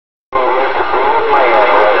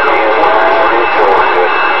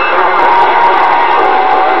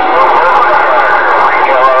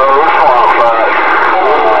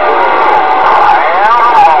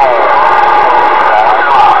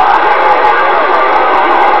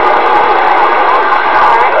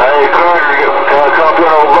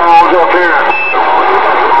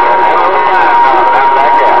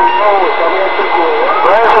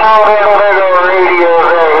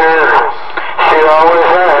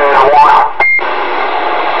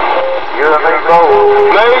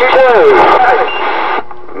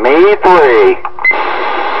Me 3.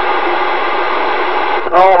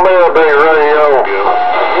 Oh, man, big radio.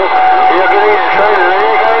 Yeah, good evening, trader.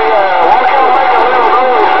 Why don't y'all make a little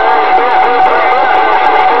noise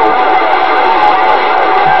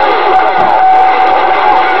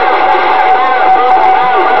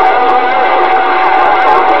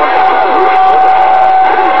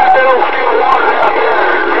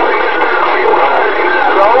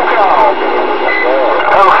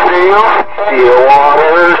Still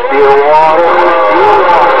water, still water.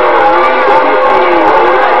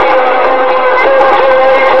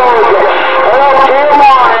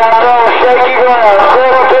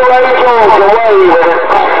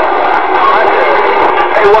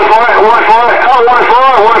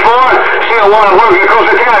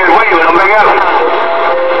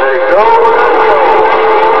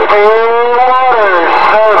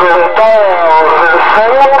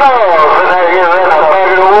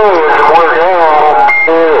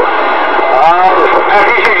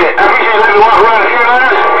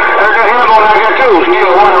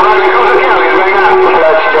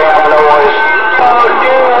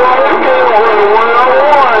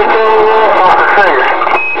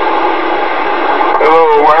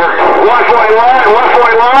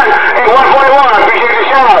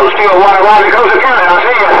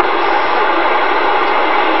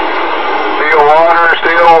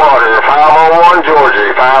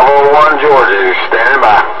 Georgie, 501 Georgie, standing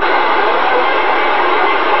by.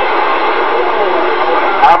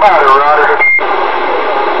 How about it, Rodder?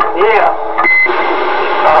 Yeah.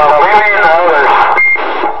 Maybe in the others.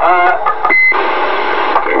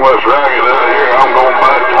 Too much ragged out here. I'm going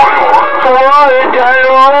back 21.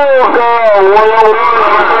 What?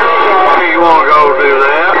 You want to go do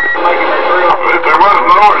that? If there wasn't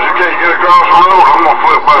noise, you can't get across the road. I'm going to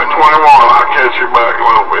flip back 21. I'll catch you back a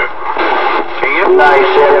little bit.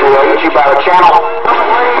 97 you by the channel?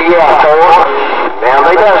 Yeah, 4. Now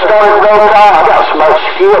they done started to go down. I got so much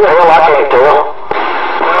skill, hell, I can't tell.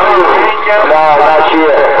 No, not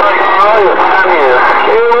yet.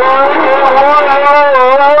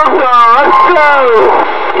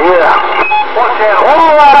 Yeah. What channel?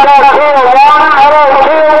 Oh, I got Tier 1. Hello,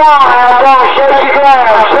 Tier 1. I'm going to shake your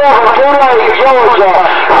ground. 728 Georgia.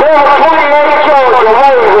 728 Georgia.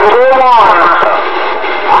 Wave with Tier 1.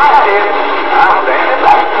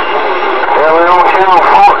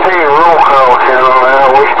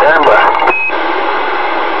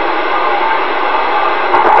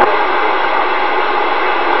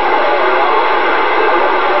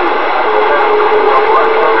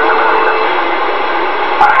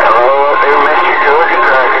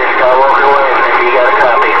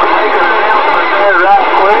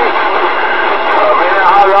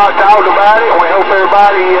 Talked about it, and we hope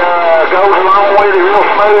everybody goes along with it real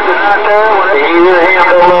smooth tonight there. You hear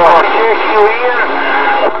him check you in?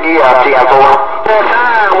 Yeah, 10-4. That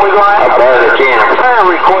time we're going to have a prayer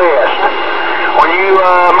request. When you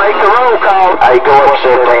make the roll call, hey, go up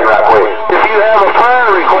 17 right quick. If you have a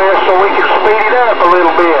prayer request so we can speed it up a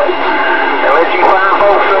little bit and let you find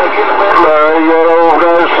folks get a better to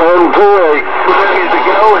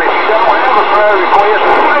go, and if you don't have a prayer request,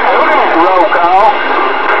 roll call.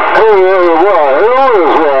 Who is what? Who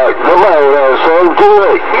is what? Nobody has something to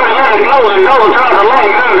it.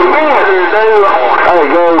 Hey,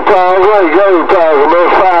 go talk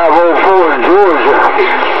about 504 Georgia.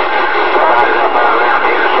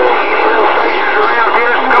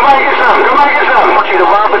 Come back get something. Want you to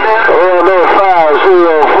bump it down? Well, they're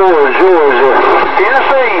 504 Georgia.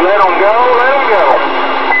 Tennessee, let them go.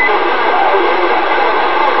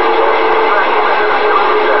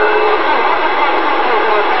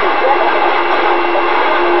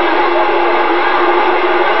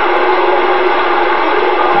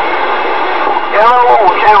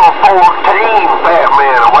 Channel 14,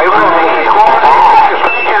 Batman, away from the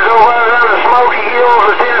It's over around the Smoky Hills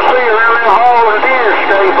of Tennessee, around that hall of the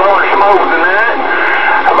interstate, blowing smoke tonight.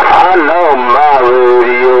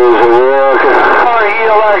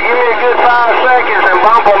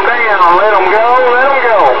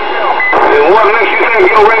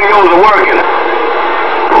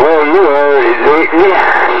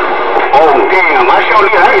 Damn, I sure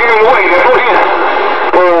did. I gave him away. That's what it is.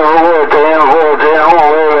 Well, damn, on the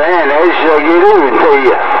other hand, they should get even to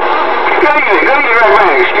you. Good evening, right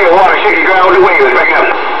back. Still water, 60 ground away. Let's back up.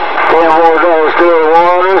 $10 still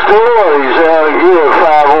water, you sound good.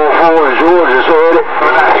 504 Georgia said it.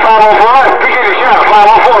 504? Appreciate the shout.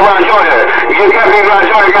 504 around Georgia. You just got me around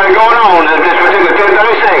Georgia, got it going on. This particular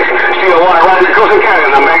 1036. Still water right in the coast of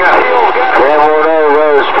Canada. I'm back up.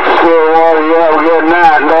 $10 still water, you have a good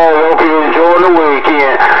night, dog. Hope you enjoy the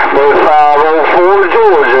weekend. But 504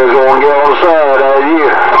 Georgia is going to get on the side out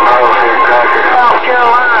here. South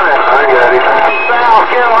Carolina. I got it. South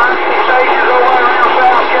Carolina. Stations over around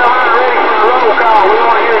South Carolina ready for the roll call. We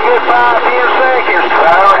want to hear a good 5-10 seconds.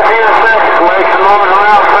 5-10 seconds. Make some noise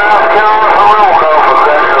around South Carolina for roll call for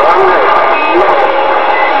that.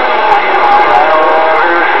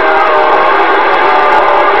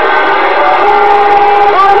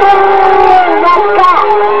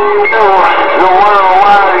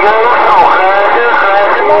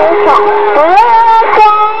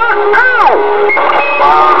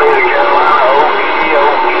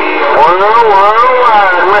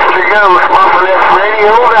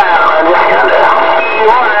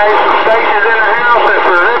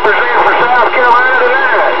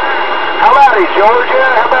 Georgia,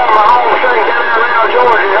 how about my home state down there around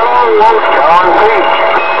Georgia? Hello, John Beach.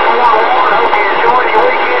 101, hope you enjoyed your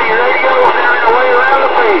weekend. Your radio's down there way around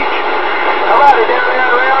the beach. How about it down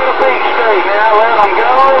there around the beach state? Now let them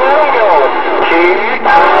go, let them go. Check.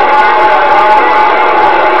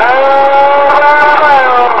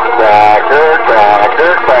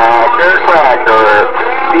 Tractor.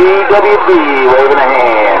 DWB waving a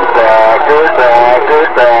hand. Tractor.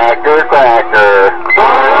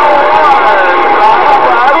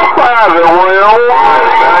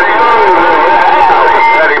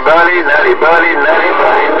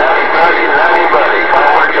 Nutty buddy.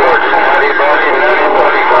 Georgia. Nutty buddy.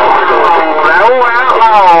 That old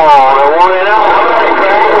outlaw, the one in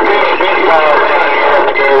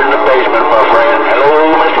in the basement, my friend.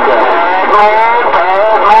 Hello, Mr. Brown.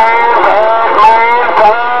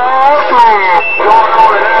 Going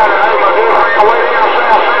on and out, my good friend, way down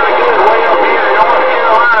south, sounding good, way up here in North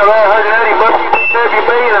Carolina. I heard Nutty buddy,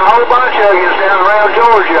 WB, and a whole bunch of you down around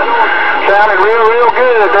Georgia. Sounded real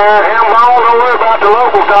good there. Don't worry about the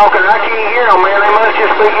local talking. I can't hear them, man. They must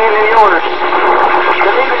just be getting in yours.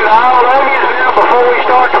 Good evening to all of you. Now, before we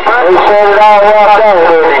start the practice, they said it all right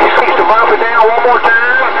there. Please to bump it down one more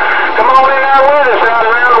time. Come on in there with us out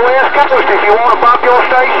around the West Coast if you want to bump your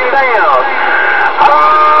station down.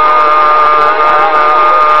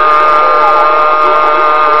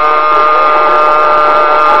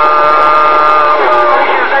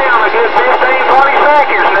 Station's down a good 15-20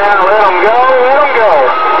 seconds now. Let them go.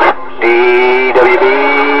 DWB,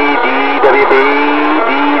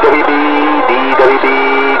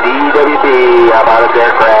 how about it there?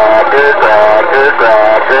 Cracker.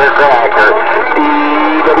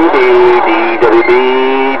 DWB,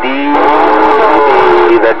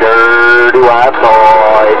 the dirty white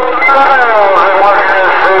boy.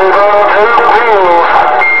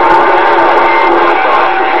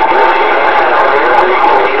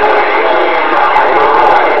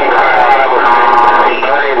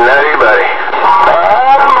 Nutty buddy.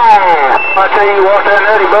 I tell you what, that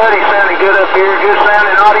Nutty buddy sounded good up here. Good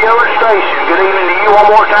sounding audio and station. Good evening to you one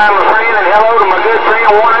more time, my friend, and hello to my good friend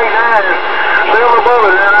 189 Silver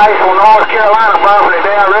Bullet in Asheville, North Carolina, bumping it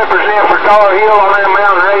down. Represent for Tar Heel on that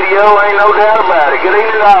mountain radio. Ain't no doubt about it. Good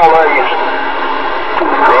evening to all of you.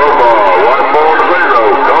 Come on, one more to zero.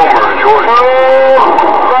 Gomer, Georgia.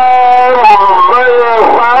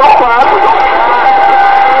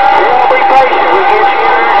 Be patient. We get you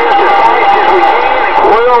in there just as fast as we can.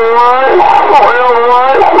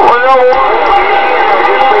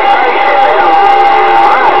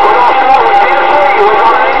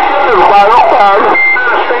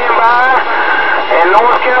 Stand by. And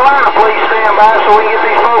North Carolina, please stand by so we can get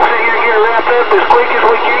these folks in here and get it wrapped up as quick as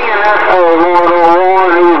we can.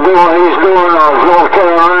 He's doing North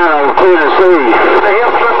Carolina and Tennessee. To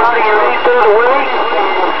help somebody you need through the week?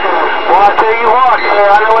 Well, I tell you what,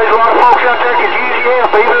 I know there's a lot of folks out there could use your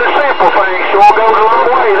help, even the simple things, so it goes a long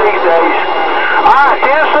way these days. All right,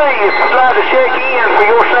 Tennessee, if you'd like to check in for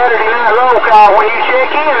your Saturday night roll call, when you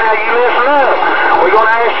check in, now you listen up. We're going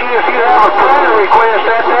to ask you if you have a prayer request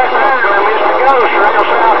at that time, and Mr. Ghost around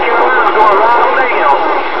South Carolina is going to write them down.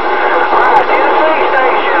 All right, Tennessee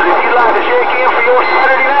stations, if you'd like to check in for your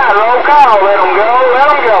Saturday night roll call, let them go.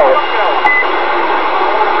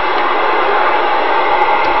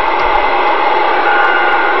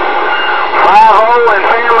 5-0 and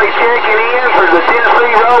family checking in for the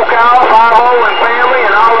Tennessee roll call. 5-0 and family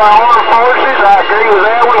and all our armed forces. agree with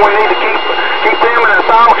that one. We need to keep them in our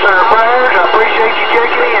thoughts and our prayers. I appreciate you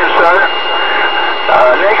checking in, sir.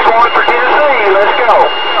 Next one for Tennessee. Let's go.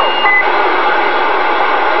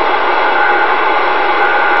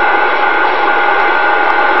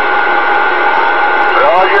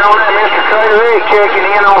 Roger on that, Mr. Trader Rick checking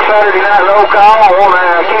in on Saturday night roll call. I want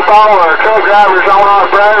to keep all our truck drivers on our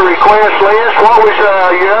prayer request list. What was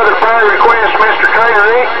your other prayer request, Mr. Trader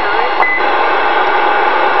Rick?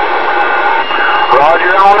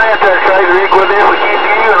 Roger on that there, Trader Rick. We'll definitely keep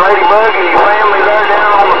you and Ladybug and your family there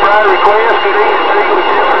down on the prayer request. Good evening to you.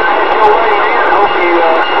 Your way, man. Hope you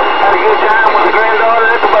had a good time with the granddaughter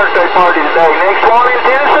at the birthday party today. Next one in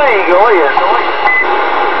Tennessee. Go ahead.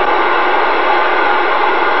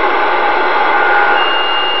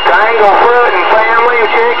 Tanglefoot and family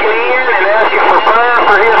checking in and asking for prayer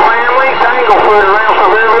for his family. Tanglefoot around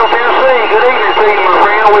Sevierville, Tennessee. Good evening to you, my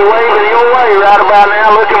friend. We waving your way right about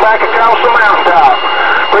now, looking back across the mountaintop.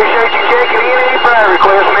 Appreciate you checking in. Any prayer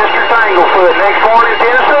request, Mr. Tanglefoot. Next one in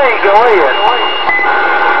Tennessee. Go ahead.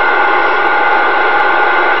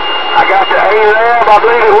 I got the Arab, I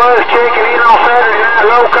believe it was, checking in on Saturday night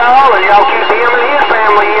roll call, and y'all keep him and his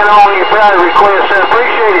family in on your prayer requests. I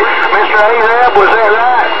appreciate it. Mr. Arab, was that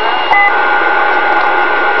right?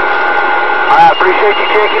 I appreciate you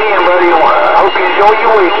checking in, buddy. I hope you enjoy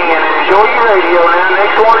your weekend and enjoy your radio now.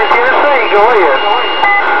 Next one in Tennessee. Go ahead.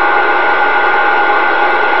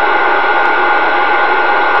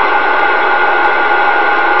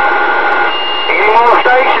 Any more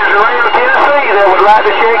stations around Tennessee that would like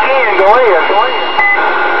to check in? Go ahead.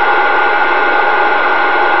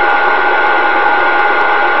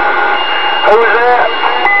 Who's that?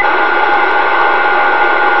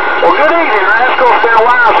 Well, good evening, Rascal. It's been a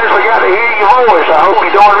while since we got to hear your voice. I hope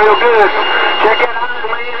you're doing real good. Check that Iron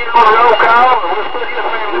Man in on the roll call, and we'll put his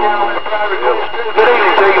family down on that private request. Good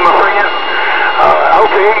evening to you, my friend. I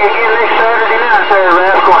hope to hear you again next Saturday night there,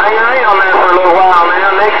 Rascal. Hang around there for a little while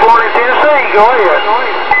now. Next one in Tennessee. Go ahead.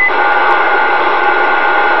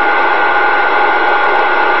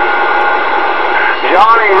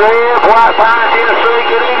 Johnny Reb, White Pine, Tennessee.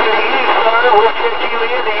 Good evening to you, sir. We'll check you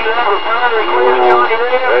in. Do you have a prayer request, Johnny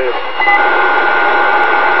Reb?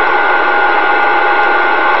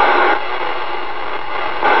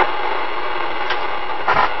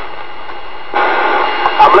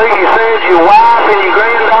 I believe you said your wife and your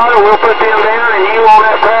granddaughter. We'll put them down and you on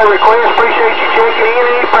that prayer request. Appreciate you checking in.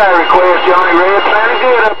 Any prayer request, Johnny Reb. Sounding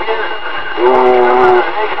good up here.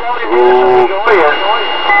 Next one in Tennessee. Go ahead.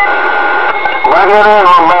 Right here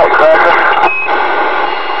on back, Cracker.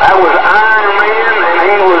 That was Iron Man, and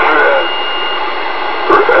he was,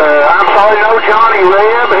 I'm sorry, no Johnny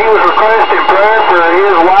Reb. He was requesting prayer for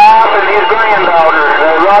his wife and his granddaughter.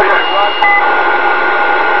 Roger?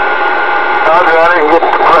 Roger, I didn't get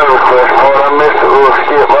the prayer request part. I missed it. We'll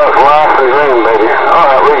skip about wife and grandbaby. All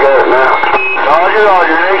right, we got it now. Roger,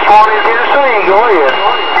 Roger. Next one in Tennessee. Go ahead.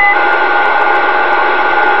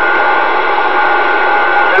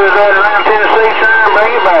 Who's that around Tennessee trying to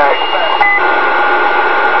bring it back?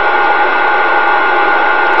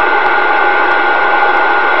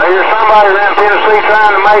 There's somebody around Tennessee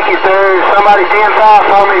trying to make it there. Somebody 10-5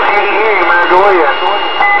 for me if you can hear him, man. Go ahead.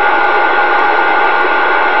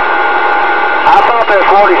 I thought that's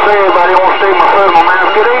what he said, but I didn't want to stick my foot in my mouth.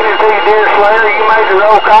 Good evening to you, dear Slayer. You made the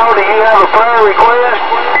roll call. Do you have a prayer request?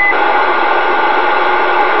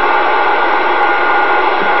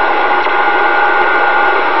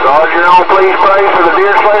 Roger on, please pray for the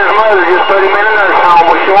dear Slayer's mother. Just put him in a nurse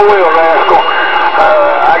home. We sure will, Rascal.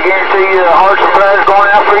 I guarantee you hearts and prayers going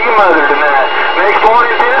out for your mother tonight. Next one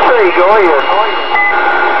in Tennessee. Go ahead.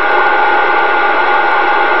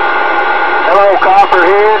 Hello,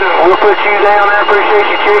 Copperhead. We'll put you down there.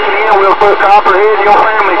 Appreciate you checking in. We'll put Copperhead and your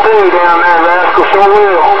family too down there, Rascal. Sure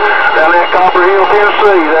will. Down at Copperhill,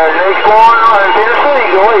 Tennessee. There. Next one in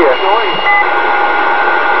Tennessee. Go ahead.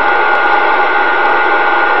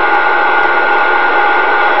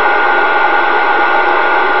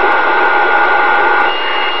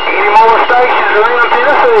 Stations around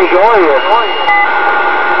Tennessee. Go ahead.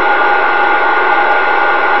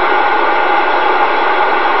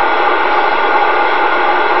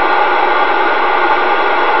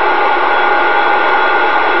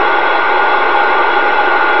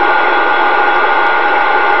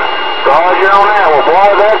 Roger on that. Well,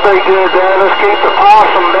 boy, that'd be good there. Let's keep the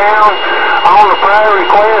possum down on the prayer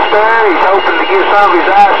request there. He's hoping to get some of his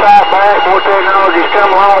eyesight back. Boy, technology's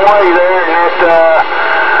come a long way there, and that,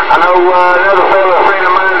 I know another fellow, a friend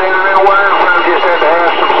of mine down around Warren Farm, just had to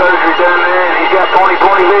have some surgery done there, and he's got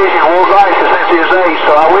 20/20 vision, wore glasses since he was 8,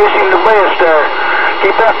 so I wish him the best there.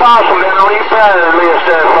 Keep that possum down on your prayer list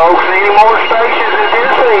there, folks. And any more stations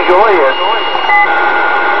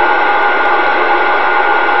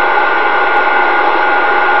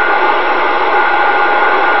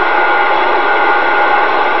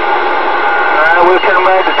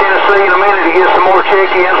see in a minute to get some more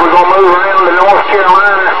check-ins. We're going to move around to North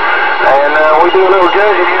Carolina, and we do a little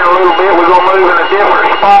judging here in a little bit. We're going to move in a different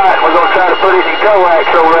spot. We're going to try to put it in coax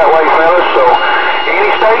over that way, fellas. So any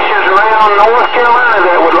stations around North Carolina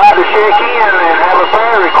that would like to check in and have a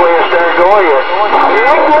prayer request there, go ahead.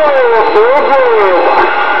 Real good.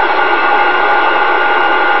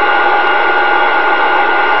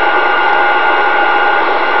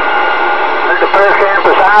 There's the Fair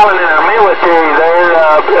Campus Island and our military there.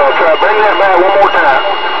 Try to bring that back one more time.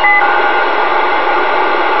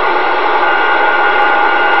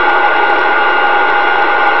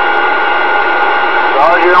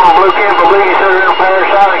 Roger on Blue Camp, I believe you said around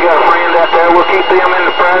Paris Island. Got a friend out there. We'll keep them in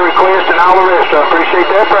the prayer request and all the rest. I appreciate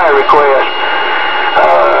that prayer request.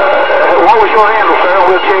 What was your handle, sir?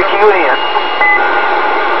 We'll check you in.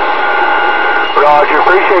 Roger,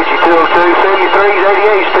 appreciate you. 202-73's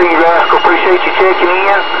 88th Street, Rascal. Appreciate you checking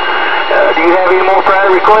in. Do you have any more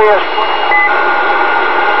prayer requests?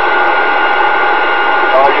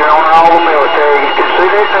 Roger on all the military. You can see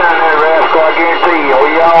that down there, Rascal, I guarantee you.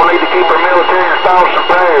 We all need to keep our military and start some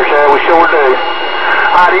prayers there. We sure do.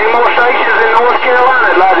 Alright, any more stations in North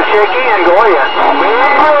Carolina that'd like to check in? Go ahead.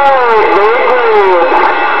 Very good.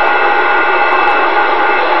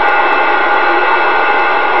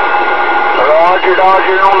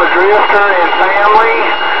 Roger on the Drifter and family.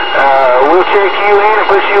 We'll check you in and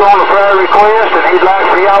put you on the prayer request, and he'd like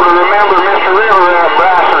for y'all to remember Mr. River out of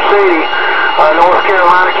Bryson City, North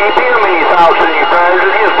Carolina. Keep him in your thoughts and your prayers,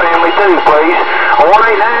 and his family too, please.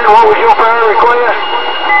 189, what was your prayer request?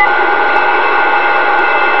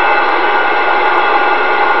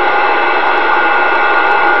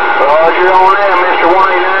 Roger on that, Mr.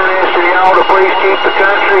 189, asking y'all to please keep the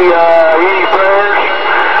country in your prayers.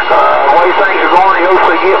 The way things are going,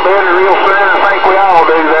 hopefully get better real soon. I think we all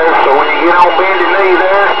do there. So when you get on bended knee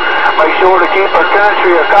there, make sure to keep our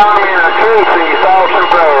country, economy, and our troops in your thoughts and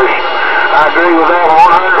prayers. I agree with that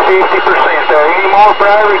 150% there. Any more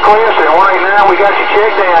prayer requests? And 189, we got you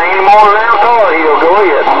checked down. Any more around Tar Heel? Go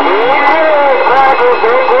ahead.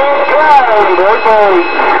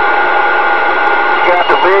 Got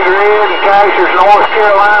the Big Red and Kaiser's, North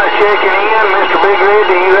Carolina checking in. Mr. Big Red,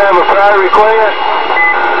 do you have a prayer request?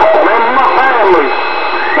 Remember my family.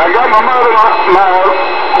 I got my mother, my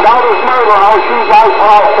daughter's mother-in-law. She's out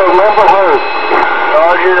also. Remember her.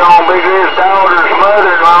 Roger on Big Red's daughter's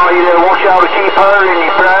mother-in-law. I want y'all to keep her in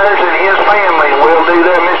your prayers and his family. We'll do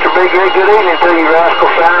that, Mr. Big Red. Good evening to you, Rascal.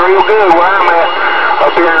 Sounding real good where I'm at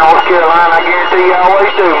up here in North Carolina. I guarantee you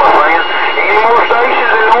always do, my friend. Any more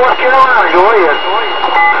stations in North Carolina? Go ahead.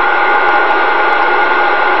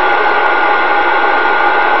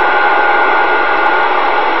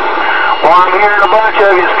 Well, I'm hearing a bunch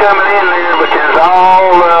of you's coming in there, but it's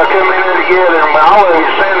all coming in there together, and all of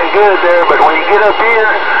you's sounding good there, but when you get up here,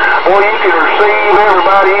 boy, you can receive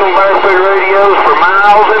everybody, even Barefoot radios, for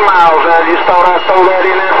miles and miles. I just thought I'd throw that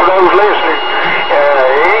in there for those listening.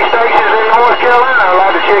 Any stations in North Carolina, I'd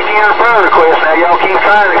like to check in a prayer request. Now, y'all keep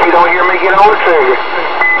trying if you don't hear me get on the trigger.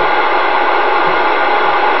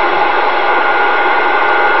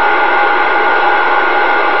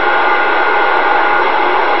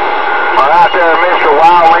 Right there, Mr.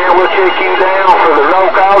 Wildman. We'll check you down for the roll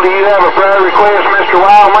call. Do you have a prayer request, Mr.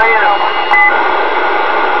 Wildman?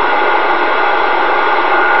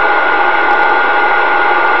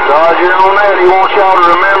 Roger on that. He wants y'all to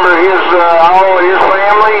remember his all his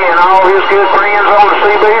family and all his good friends on the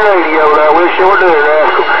CB radio there. We sure do,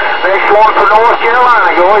 Rascal. Next one for North Carolina.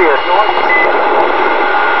 Go ahead.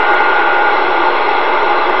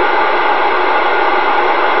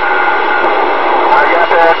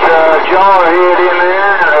 Jarhead in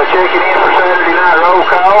there, checking in for Saturday night roll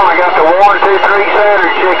call. I got the 1, 2, 3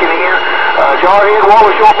 Saturday checking in. Jarhead, what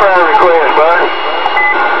was your prayer request, bud?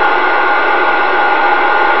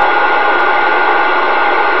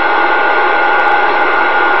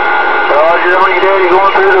 Roger on your daddy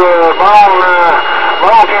going through the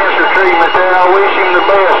bone cancer treatment there. I wish him the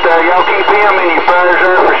best there. Y'all keep him in your prayers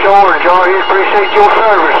there for sure. And Jarhead, appreciate your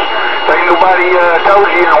service. Ain't nobody told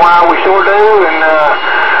you in a while. We sure do. And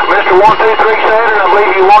Mr. 1, 2, 3 Saturn, I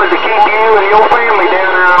believe you wanted to keep you and your family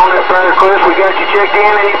down there on that prayer request. We got you checked in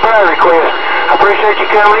and your prayer request. I appreciate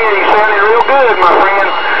you coming in. You sounded real good, my friend.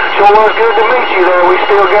 Sure was good to meet you there. We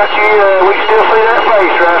still got you, we can still see that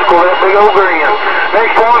face, Rascal, that big old grin.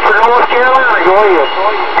 Next one for North Carolina. Go ahead.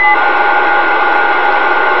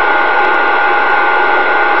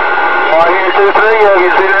 I hear 2, 3 of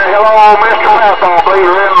you in there. Hello, Mr. Papaw, believe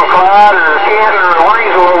it around Clyde or Kent or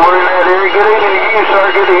Waynesville over in that area. Good evening to you, sir.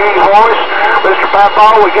 Good to hear your voice. Mr.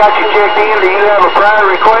 Papaw, we got you checked in. Do you have a prayer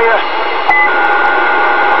request?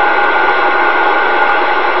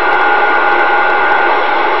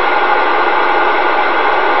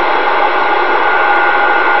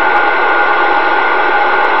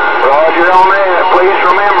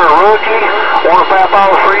 of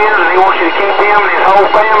Papa's friends, and he wants you to keep him and his whole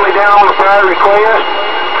family down on the prayer request.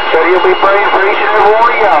 Said he'll be praying for each and every one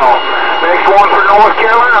of y'all. Next one for North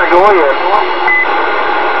Carolina, go ahead.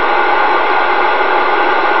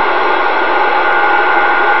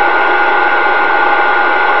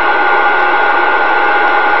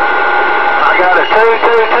 I got a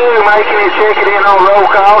 222 making it, check it in on roll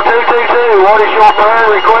call. 222, what is your prayer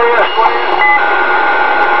request?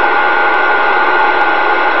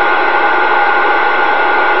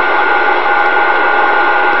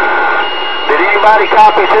 Anybody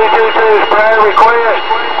copy 222's prayer request?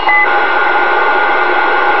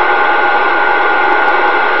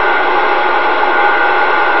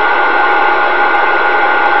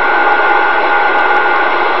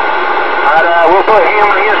 Alright, we'll put him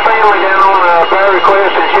and his family down on the prayer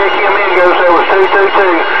request and check him in. Goes there was 222.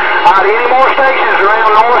 Alright, any more stations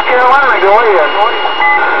around North Carolina? Go ahead.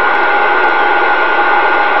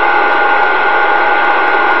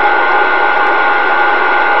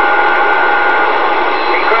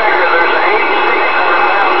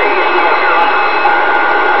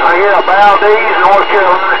 Valdez, North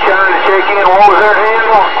Carolina, trying to check in. What was their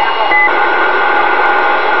handle?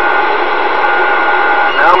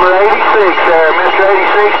 Number 86 there. Mr.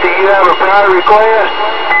 86, do you have a prayer request?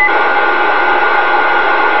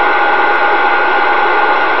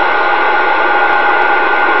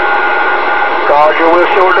 Roger,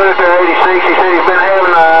 we'll sure do it there, 86. He said he's been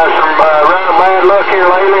having some rather bad luck here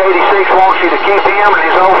lately. 86 wants you to keep him and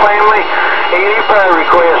his whole family. Any prayer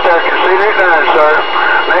request there, consider it done, sir.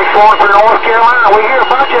 Next one for North Carolina. We hear a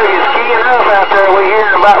bunch of you skiing up out there. We hear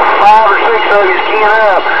about 5 or 6 of you skiing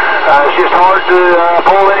up. It's just hard to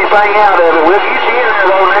pull anything out of it. We'll get you in there,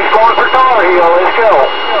 though. Next one for Tar Heel. Let's go.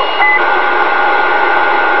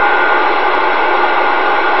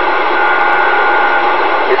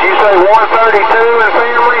 Did you say 132 and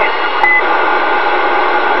family?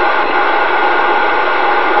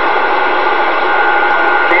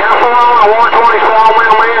 A 120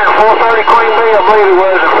 Sawmill Man and 430 Queen Bee, I believe it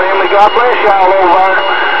was, and family. God bless y'all over there.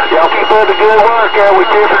 Y'all keep up the good work there. We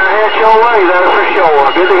tipping our heads your way there for sure.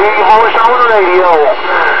 Good to hear your voice on the radio.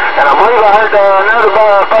 And I believe I heard another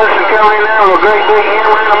person coming in there with a great big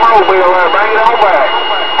hammer and a mobile there. Bring it on back.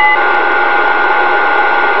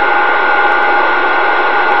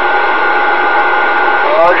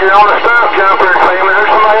 Roger on the stump jumper and family.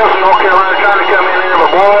 There's somebody else in North Carolina trying to come in there,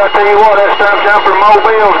 but boy, I tell you what, that stump jumper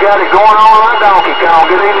mobile's got it going on like Donkey Kong.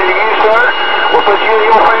 Good evening to you, sir. We'll put you and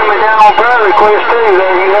your family down on prayer request too.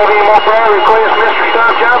 There, you have any more prayer requests, Mr.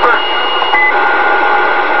 Stump Jumper?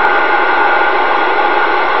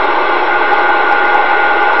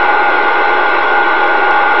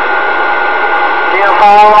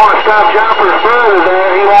 Paul on the Stump Jumper's brother there.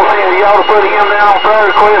 He wants y'all to put him down on prayer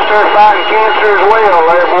request there, fighting cancer as well.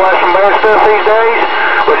 There, boy, that's some bad stuff these days.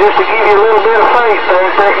 But just to give you a little bit of faith there,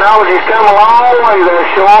 technology's come a long way there,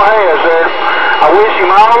 sure has there. I wish him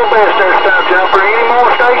all the best there, Stump Jumper. Any more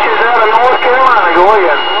stations out of North Carolina? Go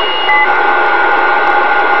ahead.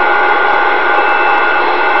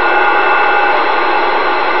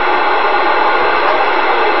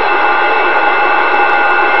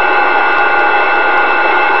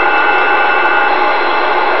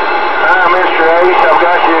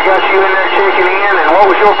 Got you in there checking in, and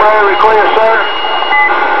what was your prayer request, sir?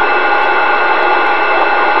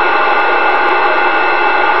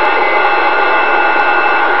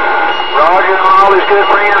 Roger and all his good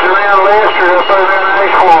friends around Lester up there in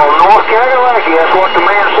Asheville, North Carolina. That's what the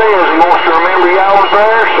man says. He wants to remember y'all in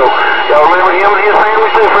prayer, so y'all remember him and his family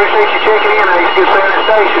too. Appreciate you checking in. He's a good sounding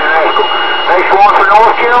station. Next one for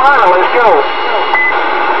North Carolina. Let's go.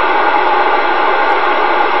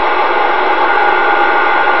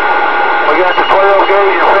 We got the 12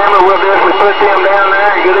 gauge and family. We'll definitely put them down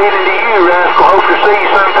there. And good evening to you, Rascal. Hope to see you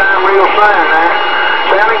sometime real soon there.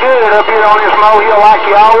 Sounding good up here on this mohill like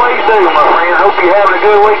you always do, my friend. Hope you're having a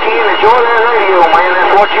good weekend. Enjoy that radio, man.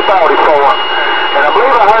 That's what you bought it for. And I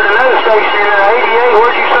believe I heard another station in there, 88.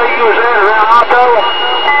 Where'd you say you was at, around Otto?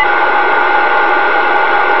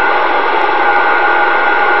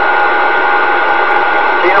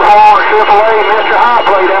 AAA, Mr. High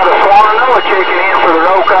Plate out of Swananoa checking in for the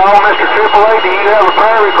roll call. Mr. AAA, do you have a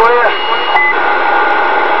prayer request?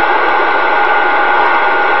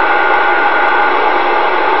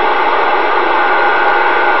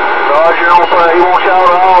 Roger on prayer. He wants y'all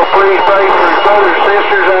to all please pray for his brothers and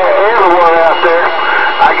sisters everywhere out there.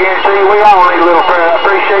 I guarantee you we all need a little prayer. I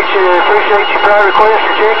appreciate your prayer request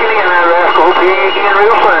and checking in there, Rascal. Hope to hear you again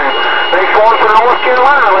real soon. Next one for North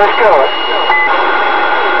Carolina. Let's go.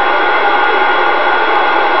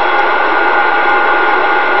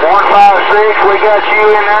 156, we got you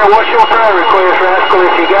in there. What's your prayer request, Rascal,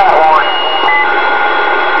 if you got one?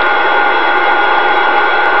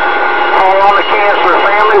 On the cancer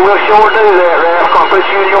family, we'll sure do that, Rascal, and put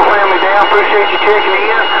you and your family down. Appreciate you checking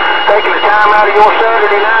in, taking the time out of your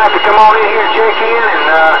Saturday night to come on in here and check in and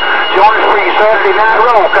join us for your Saturday night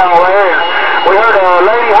roll call there. And we heard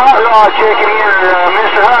Lady Hot Rod checking in,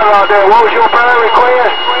 Mr. Hot Rod there. What was your prayer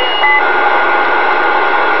request?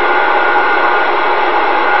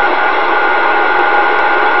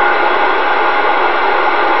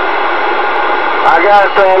 I got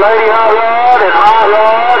Lady Hot Rod and Hot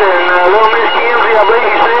Rod and little Miss Kimsey, I believe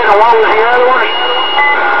you said, and what was the other one?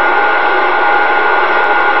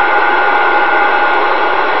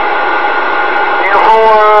 And for,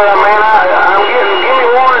 man, I'm getting, give me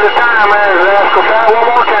one at a time there, Rascal. Try one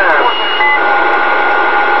more time.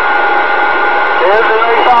 There's the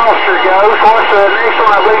Lady Foster goes. What's the next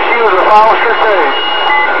one? I believe she was a Foster too.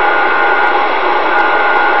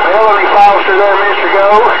 Melanie Foster there, Mr.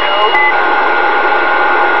 Goes.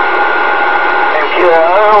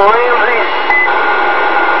 Ramsey.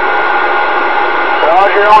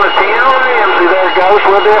 Roger on the 10, Ramsey there, Ghost.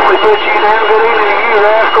 We'll definitely put you down. Good evening to you,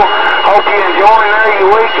 Rascal. Hope you enjoying there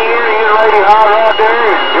your weekend. You and Lady Hot Rod there,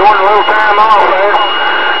 enjoying a little time off there.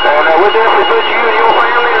 And we'll definitely put you and your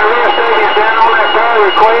family and the rest of you down on that prayer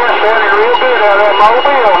request. Sounding real good out of that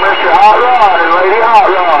Mobile, Mr. Hot Rod and Lady Hot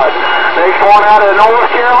Rod. Next one out of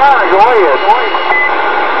North Carolina. Go ahead.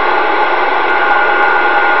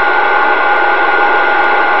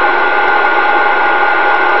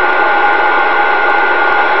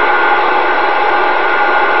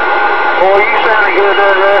 Boy, you sounding good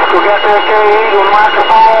there, Rascal. Got that K-Eagle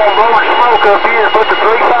microphone blowing smoke up here. Put the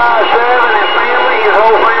 357 and family, his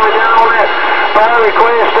whole family down on that prayer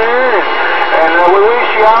request there. And we wish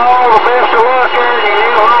you all the best of luck there in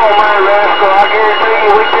your new home there, Rascal. I guarantee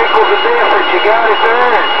you we tickled to death that you got it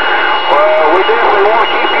there. Well, we definitely want to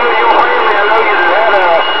keep you and your family. I know you had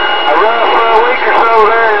a rough week or so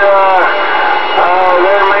there,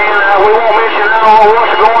 man. We won't mention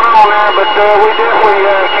what's going on there, but we definitely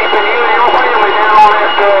keeping you and your family down on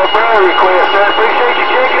that prayer request. I appreciate you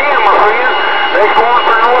checking in, my friend. Next one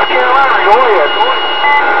for North Carolina. Go ahead.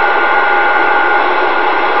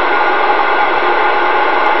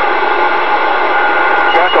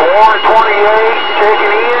 Got the 128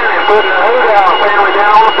 checking in and putting the hood out family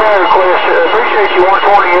down on the prayer request. Appreciate you,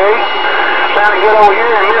 128. Sounding good over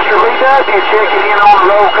here. And Mr. VW checking in on the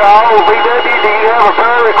roll call. VW, do you have a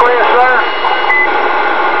prayer request, sir?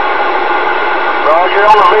 Roger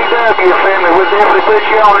on the VW family. We'll definitely put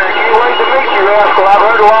you on there. Can't wait to meet you, Rascal. I've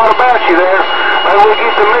heard a lot about you there. Maybe we'll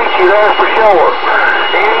get to meet you there for sure.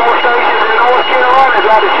 Any more stations in North Carolina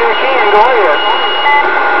that'd like to check in? Go ahead.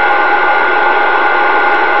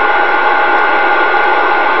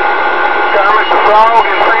 Kermit the Frog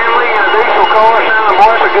and family in a diesel car. Sounding,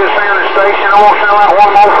 boy, that's a good sounding station. I won't sound like one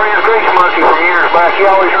of my friends, Grease Monkey, from years back. He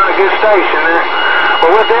always run a good station there. But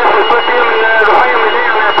we'll definitely put them and the family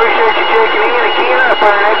down there. Appreciate you checking in and keying up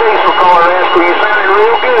there in that diesel car, Rascal. You're sounding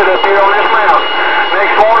real good up here on this mountain.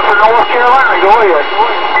 Next one for North Carolina. Go ahead.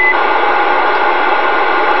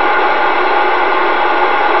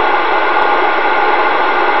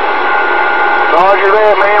 Roger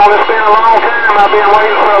that, man. Well, it's been a long time. I've been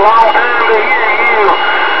waiting for a long time to hear you.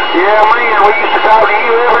 Yeah, man, we used to talk to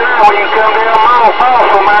you every night when you come down Mount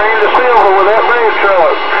Fossil out into Silver with that bread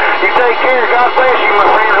truck. You take care. God bless you, my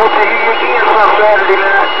friend. Hope to hear you again some Saturday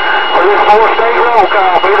night for this 4-state roll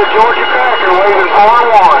call. Be the Georgia Cracker waving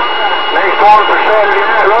 4-1. Next one for Saturday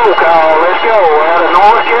night roll call. Let's go out of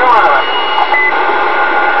North Carolina.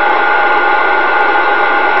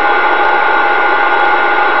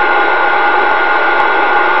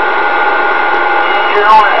 You're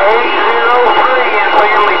on 803 and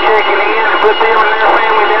family checking in and put them and their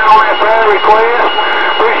family down on that prayer request.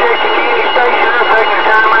 Appreciate you keeping your station up, taking the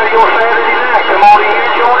time out of your Saturday night. Come on in here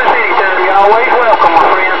and join us anytime. You're always welcome, my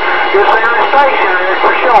friend. Good sounding station there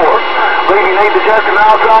for sure. Believe you need the jerk and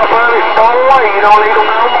knobs off of it and throw away. You don't need them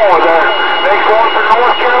no more there. Next one for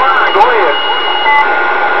North Carolina. Go ahead.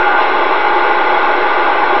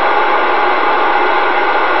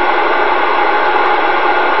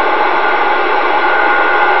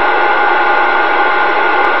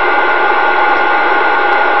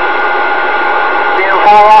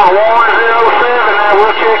 On 107 there,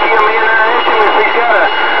 we'll check him in there, ask him if he's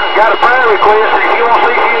got a prayer request, and if you want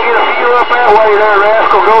to see if you can get a few up that way there,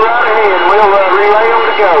 Rascal, go right ahead, and we'll relay them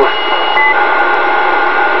to Ghost.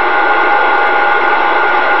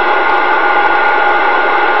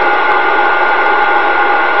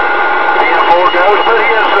 10-4 Ghost, put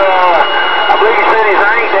his, I believe he said his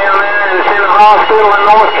ain't down there, and it's in the hospital. hospital in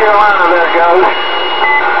North Carolina there, goes.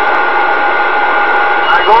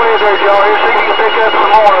 Alright, go ahead there, Joe. Here, see if you can pick up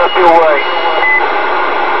some more up your way.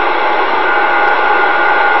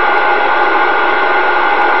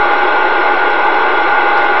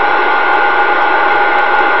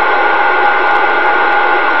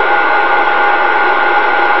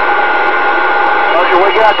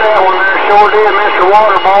 We got that one there, sure did, Mr.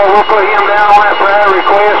 Waterboy. We'll put him down on that prayer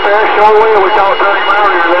request there, sure will. We talked to him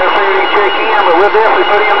earlier there, said he'd check in, but we'll definitely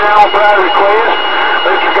put him down on prayer request.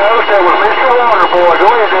 Mr. Ghost, that was Mr. Waterboy. Go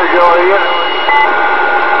ahead there, Joliet.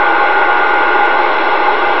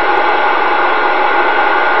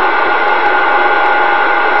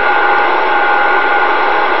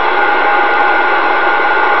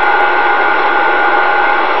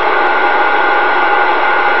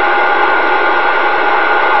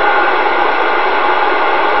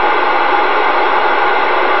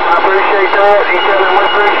 He said we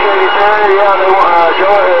appreciate it there. Yeah, they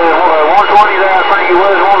 120 there, I think he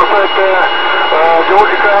was wanting to put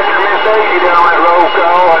Georgia Cracker and Miss Daisy down on that roll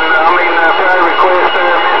call, and prayer request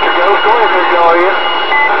there, Mr. Ghost. Go ahead there, Joliet.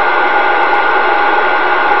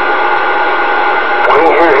 We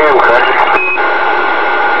can hear him, Cracker.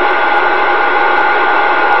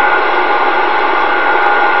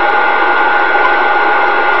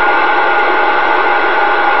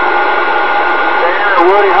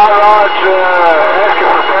 Woody Hot Rod's asking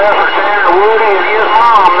for prayer for Tanner Woody and his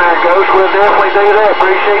mom there, Ghost. We'll definitely do that.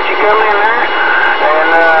 Appreciate you coming in there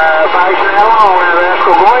and passing that along there,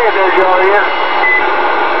 Rascal. Go ahead there, Joliet.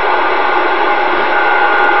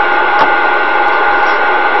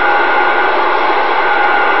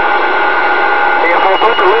 If we'll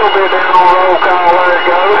put a little bit down on roll call there,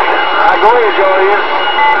 Ghost. Alright, go ahead, Joliet.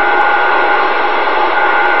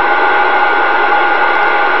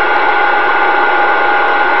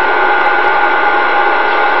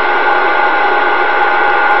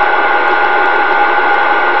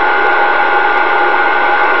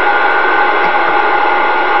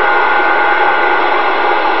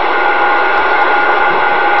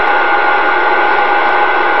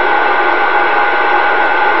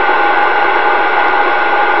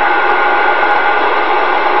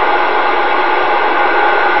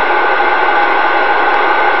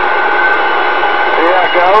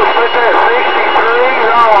 Put that 63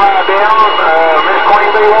 rawhide down. Miss Queen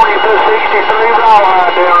B wanted you to put 63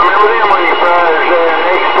 rawhide down. Remember them when you prayers there.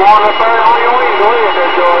 Next one up there on your way. Go ahead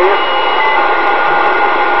there, Joliet.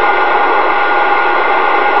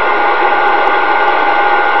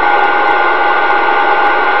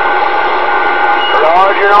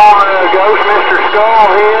 Roger on Ghost, Mr.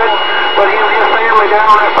 Skullhead. Put him and his family down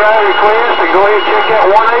on that prayer request. And go ahead and check that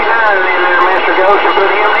 189 in there, Mr. Ghost, and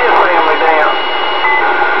put him and his family down.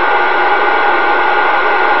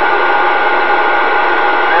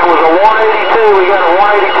 Was a 182. We got a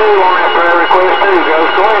 182 on that prayer request too,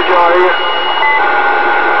 Ghost. Go ahead, Joliet.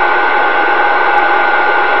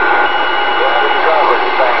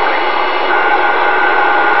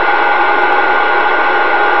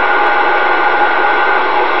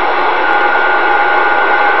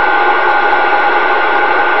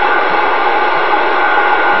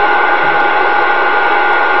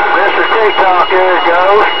 Mr. TikTok there,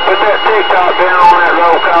 Ghost. Put that TikTok down on that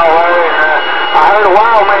roll call there. And, I heard a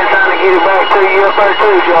wild man trying to get it back to you up there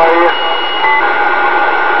too, Joliet.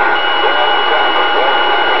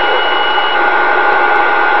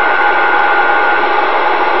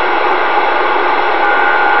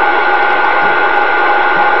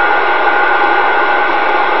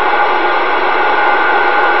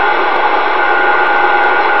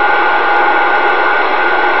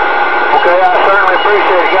 Okay, I certainly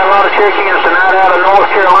appreciate it. Got a lot of check-ins tonight out of North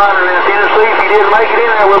Carolina and Tennessee. If you didn't make it in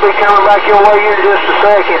there, we'll be coming back your way here in just a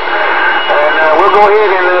second. And we'll go ahead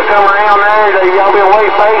and come around there. Y'all be wait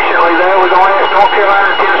patiently there. We're going to ask North Carolina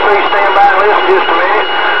and Tennessee stand by and listen just a minute.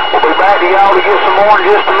 We'll be back to y'all to get some more in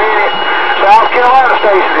just a minute. South Carolina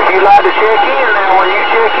stations, if you'd like to check in now, when you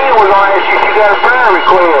check in, we're going to ask you if you got a prayer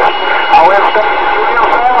request. However, stations in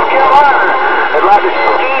South Carolina that'd like to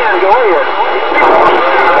check in, go ahead.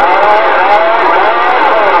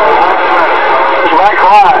 It's right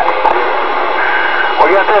quiet. We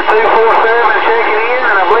got that 247 checking in,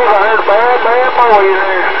 and I believe I heard a bad boy in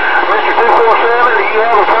there. Mr. 247, do you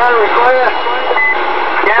have a prayer request?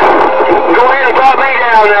 Yes. Go ahead and pop me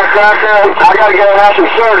down there, Cracker. I got to go have some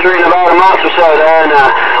surgery in about a month or so there, and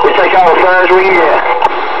we take all the prayers we can get.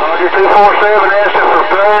 Roger, 247 asking for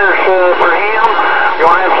prayers for him. You're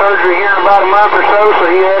going to have surgery here in about a month or so, so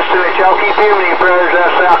he asked that y'all keep him in your prayers out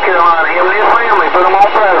of South Carolina. Him and his family, put them on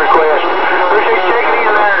prayer request. Appreciate you checking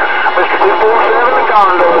in there. Mr. 247, the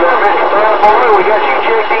condo there. Mr. Bad Boy, we got you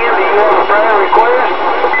checking weekend. Do you have a prayer request?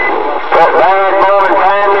 Put bad boy and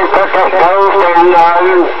family, put that ghost and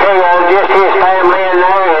just his family in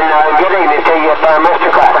there, and good evening to you,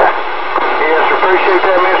 Mr. Cracker. Yes, appreciate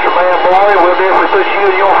that, Mr. Bad Boy. We'll definitely put you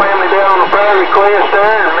and your family down on the prayer request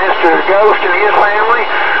there, and Mr. Ghost and his family.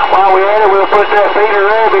 While we at it, we'll put that Peter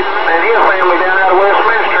Rabbit and his family down out of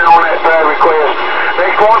Westminster on that prayer request.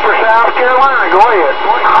 Next one for South Carolina. Go ahead.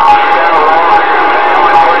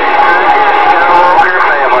 Your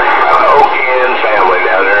family. Okie and family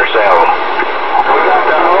down there in Salem. We got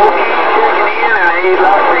the Okie checking in, and he'd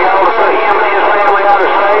like for y'all to put him and his family out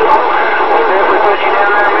of Salem. We'll definitely put you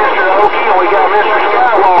down there, Mr. Okie, and we got Mr.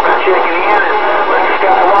 Skywalker checking in, and Mr.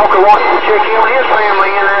 Skywalker wants to check him and his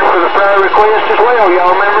family in there for the prayer request as well.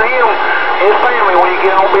 Y'all remember him, his family, when you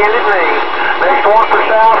get on bended knee. Next one for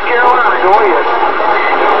South Carolina. Go ahead.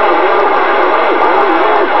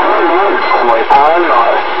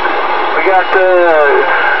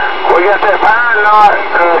 We got that Pine Knot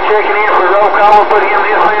checking in for roll call. Put him and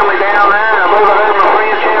his family down there. I believe I heard my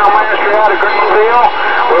friend Channel Master out of Greenville.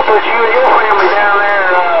 We'll put you and your family down there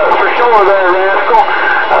for sure there, Rascal.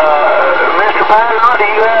 Mr. Pine Knot, do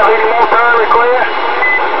you have any more prayer requests?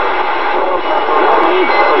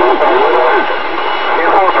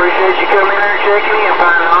 Appreciate you coming in there and checking in,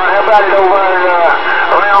 Pine Knot. How about it over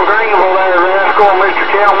around Greenville there, Rascal? Mr.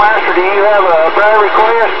 Channel Master, do you have a prayer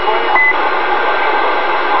request?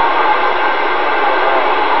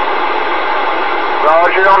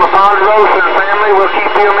 Roger, on the Ponderosa family, we'll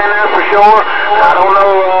keep him in there for sure. I don't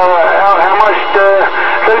know how much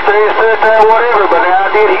truth there is to it there, whatever, but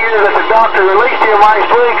I did hear that the doctor released him last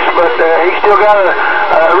week, but he's still got a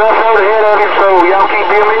rough road ahead of him, so y'all keep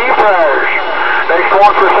him in your prayers. Next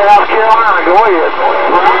one for South Carolina. Go ahead.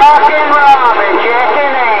 Rockin' Robin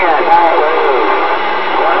checking in.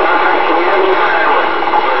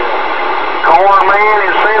 Corn Man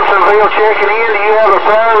in Simpsonville checking in. Do you have a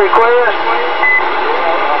prayer request?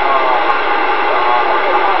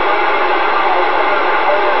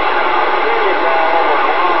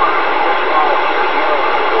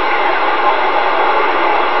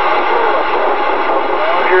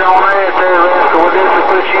 You're on that there, Rascal. We'll definitely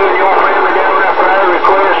put you and your family down that prayer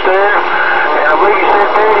request there. And I believe you said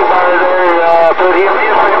Teddy Bear there, put him and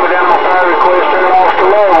his family down on prayer request there, lost a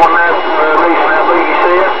loved one that recently, I believe you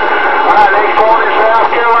said. All right, next one in South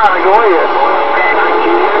Carolina. Go ahead.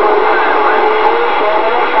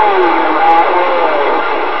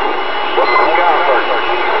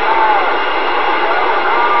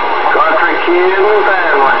 Country Kid and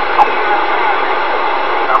family.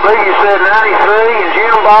 I believe you said 93 and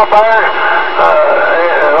Jim Bob there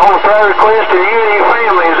on the prayer request to you and your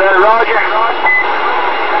family. Is that Roger?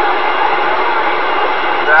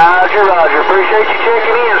 Roger. Appreciate you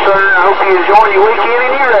checking in, sir. I hope you enjoy your weekend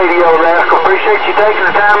in your radio, Rascal. Appreciate you taking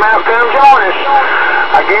the time out to come join us.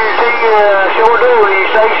 I guarantee you, sure do, and your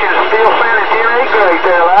station's still sending 10-8 great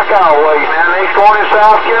there, like always. Now, next one in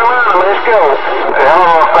South Carolina. Let's go.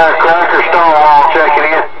 Hello, Cracker Stonewall checking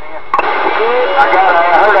in. I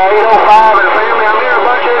heard a 805 and family. I'm hearing a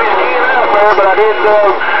bunch of you keying up there, but I did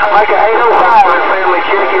make a 805 and family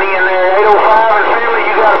checking in there. 805 and family,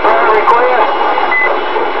 you got a prayer request?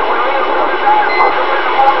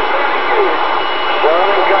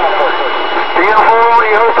 You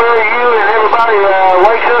hope you and everybody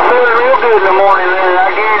wakes up feeling real good in the morning there.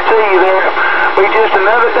 I guarantee you there'll be just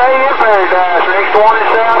another day in paradise. Next one in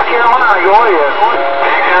South Carolina. Go ahead.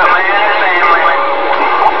 Pick up, man, and family.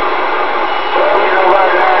 You know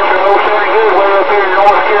about Nitro, sounding good way up here in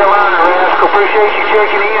North Carolina, Rascal. Appreciate you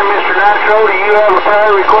checking in, Mr. Nitro. Do you have a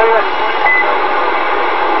prayer request?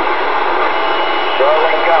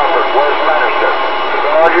 Southern Comfort, Westminster.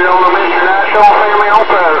 Roger on the Mr. Nitro family on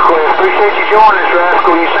prayer request. Appreciate you joining us,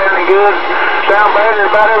 Rascal. You sounding good. Sound better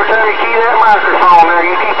about every time you key that microphone there.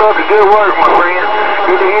 You keep up the good work, my friend.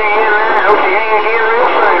 Good to hear you in there. Hope to hear you again real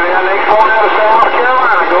soon. Now, next one out of South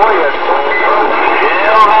Carolina. Go ahead.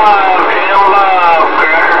 Jim Bob,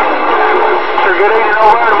 Cracker. Sir, good evening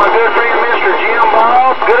over to my good friend, Mr. Jim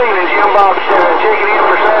Bob. Good evening, Jim Bob. Checking in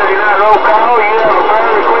for Saturday night roll call. You have a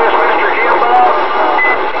prayer request, Mr. Jim Bob?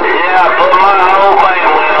 Yeah, put my whole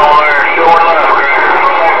family on there. Sure enough, Cracker.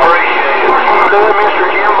 Appreciate it. Good, Mr.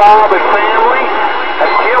 Jim Bob and family.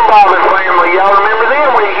 That's Jim Bob and family. Y'all remember them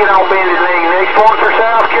when you get on bended knee. Next one for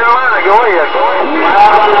South Carolina. Go ahead.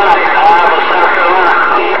 South Carolina.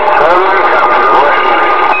 Southern Comfort,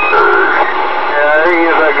 Westminster. Yeah, there he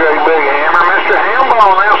is, that great big hammer. Mr.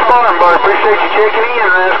 Hambone, now Spartanburg. Appreciate you checking in,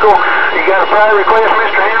 Rascal. You got a prayer request,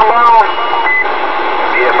 Mr. Hambone?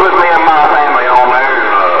 Yeah, put me and my family on there, and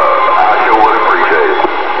I sure would appreciate it.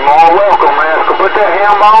 You're more welcome, Rascal. Put that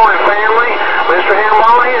Hambone and family, Mr.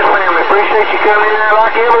 Hambone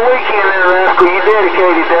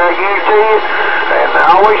guarantee it. And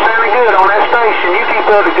always sounding good on that station. You keep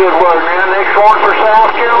up the good work now. Next one for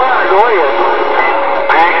South Carolina. Go ahead.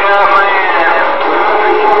 Pick up, man.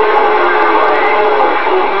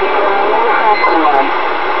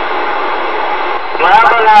 Fly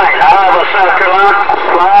by night, Iowa, South Carolina.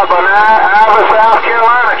 Fly by night, Iowa, South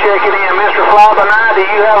Carolina. Checking in, Mr. Fly by night. Do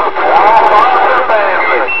you have a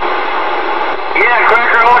family? Yeah,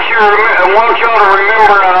 Cracker, I want y'all to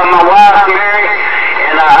remember my wife, Mary,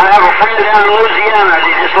 and I have a friend down in Louisiana.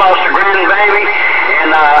 He just lost a grandbaby,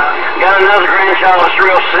 and got another grandchild that's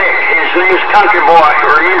real sick. His name's Country Boy.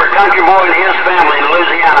 Remember Country Boy and his family in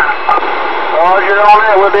Louisiana. Roger on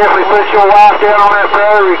that. We'll definitely put your wife down on that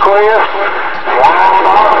prayer request.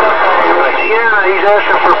 Yeah, he's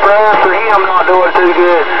asking for prayer for him not doing too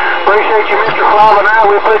good. Appreciate you, Mr. Fly Night.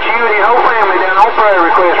 We'll put you and your whole family down on prayer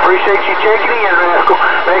request. Appreciate you checking in, Rascal.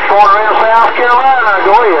 Next one around South Carolina.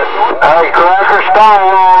 Go ahead. Hey, Cracker,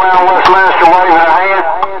 Stone all around Westminster waving a hand.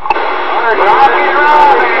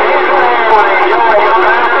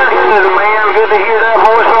 Man, good to hear that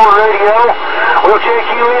voice on the radio. We'll check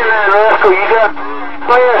you in then, Rascal. You got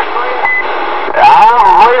this? I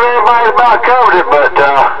don't believe everybody's about covered it, but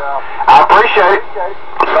I appreciate it.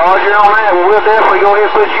 Roger on that. Well, we'll definitely go ahead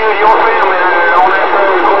and put you and your family on that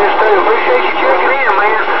prayer request too. Appreciate you checking in,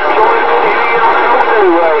 man. Sure is good to hear you on that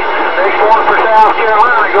two-way. Next one for South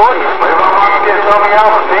Carolina. Go ahead. We're going to get some of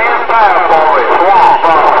y'all 10-5 boys. Swamp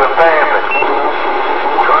Boss and family.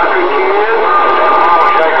 Country kids. Bone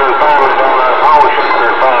Shaker family down there. Bone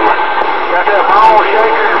Shaker family. Got that Bone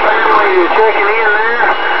Shaker family checking in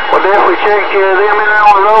there. We'll definitely check them in there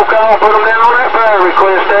on the roll call. Put them down on that prayer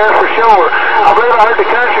request there for sure. I believe I heard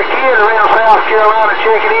the country kids around South Carolina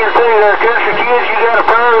checking in too. There, country kids, you got a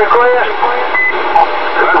prayer request?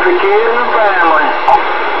 Country kids and family.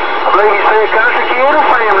 I believe you said country kid and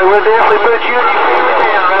family. We'll definitely put you and your family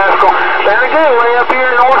down, Rascal. Sounded good way up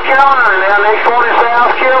here in North Carolina. Now, next one in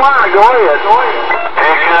South Carolina. Go ahead.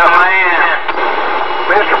 Pick up, man.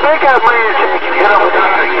 Mr. Pickup Man checking in on the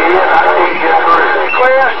country kid. I think you got a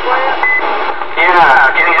request.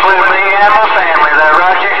 Yeah, include me and my family there,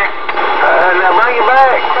 Roger. Now bring it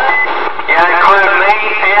back. Yeah, include me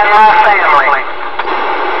and my family.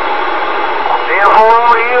 Then hold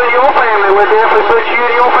on to you and your family. We'll definitely put you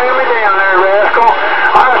and your family down there, Rascal.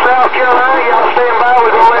 All right, South Carolina, y'all stand by.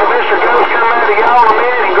 We're going to let Mr. Ghost come out to y'all in a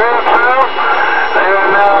minute and grab some.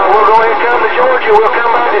 And we'll go ahead and come to Georgia. We'll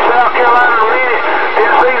come back to South Carolina in a minute.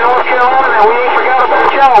 Tennessee, North Carolina. We ain't forgot about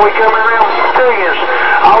y'all. We coming around millions.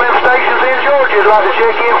 All them stations in Georgia would like to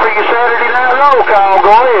check in for your Saturday night roll call.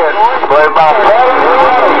 Go ahead. Play about 7.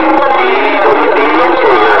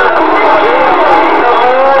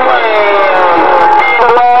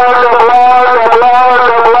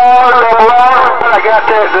 I got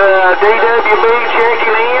that DWB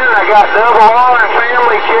checking in. I got Double R and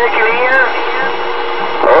family checking in.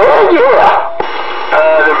 Oh, yeah.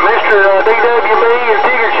 Mr. DWB and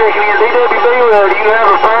Tigger checking in. DWB, do you have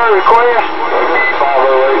a prayer request?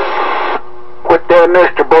 508. With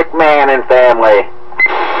Mr. Brickman and family.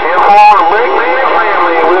 Inform the Brickman and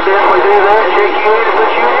family. We'll definitely do that. Check you in and put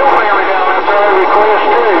you and your family down that prayer request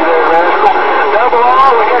too, there, Rascal. Double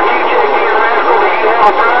R, we got you checking in, Rascal. Do you have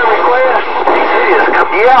a prayer request?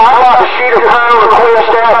 Yeah, I'd like to shoot a prayer request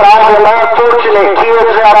out to all the unfortunate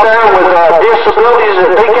kids out there with disabilities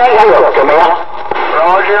that they can't help. Come in.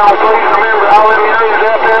 Roger, please remember all them youngins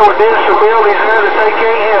out there with disabilities there that they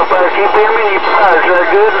can't help. Keep them in your prayers.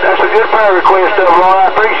 That's a good prayer request of them. I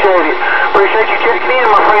appreciate it. Appreciate you checking in,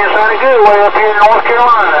 my friend. Sounding good way up here in North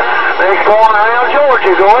Carolina. Next one around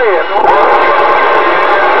Georgia. Go ahead.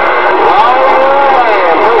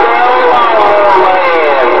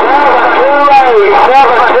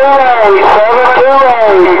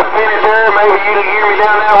 Maybe you can hear me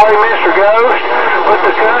down that way, Mr. Ghost. Put the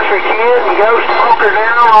country kid and Ghost Smoker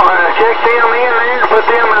down, check them in there, and put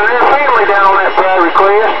them and their family down on that prayer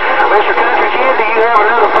request. Mr. Country Kid, do you have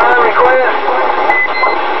another prayer request?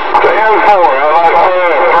 10-4. I'd like to say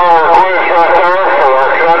a prayer request right there for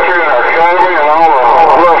our country and our family and all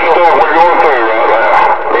the rough stuff we're going through right now.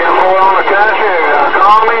 10-4 on the country,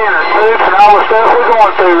 economy, and the suits, and all the stuff we're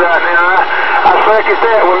going through right now. I second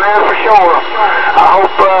that one there for sure. I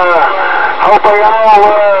hope they all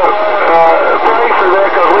pray for that,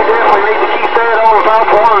 because we definitely need to keep that on the top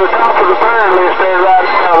of the prayer list there right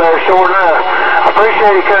now there, sure enough. I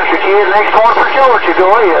appreciate it, Country Kid. Next one for Georgia,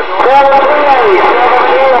 go ahead.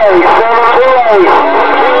 728.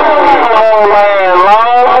 Oh, man,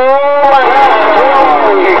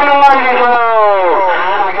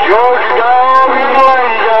 Georgia dog and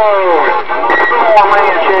lady dog. One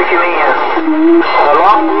man checking in.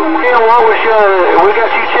 What was we got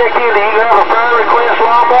you a prayer request,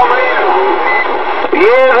 Lawnmower Man?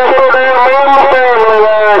 Yeah, this is down me and my family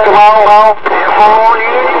there. Come on. Info on you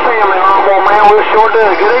and your family, Lawnmower Man. We'll sure do.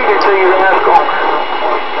 Good evening to you, Rascal.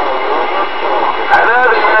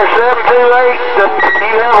 Another 728. Do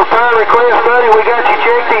you have a prayer request, buddy? We got you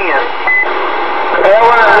checked in.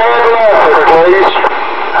 Ellen and Ned Lefford, please.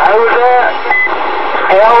 Who was that?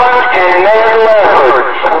 Ellen and Ned Lefford.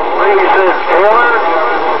 Please, Ellen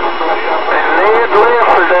and Ned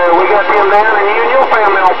Lefford. We got them down, and you and your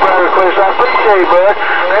family on prayer request. I appreciate it, bud.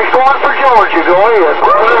 Next one for Georgia. Go ahead.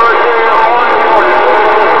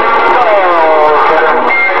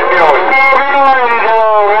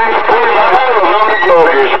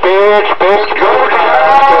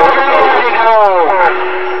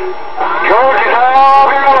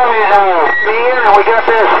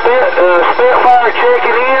 Spitfire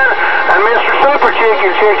checking in, and Mr. Super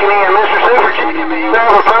Chicken checking in. Mr. Super Chicken, do you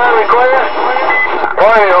have a prayer request?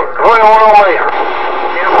 Well, what on me?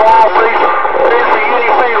 Inform, please. Pray for you and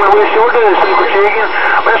your family. We sure do, Super Chicken.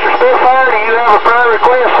 Mr. Spitfire, do you have a prayer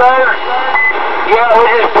request, sir? Yeah, we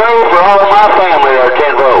just pray for all of my family there,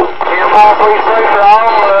 10 vote. Inform, please pray for all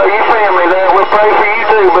your family there. We'll pray for you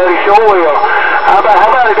too, buddy. Sure will. How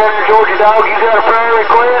about it down there, Georgia Dog? You got a prayer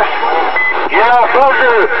request? Yeah,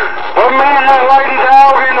 Booker, put me and that lady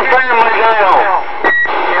dog in the family down.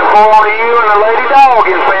 Inform you and the lady dog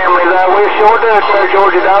in family there. We sure do, sir,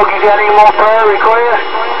 Georgia Dog. You got any more prayer requests?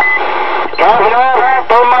 Top it up,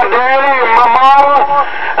 put my daddy and my mama,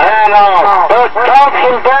 and put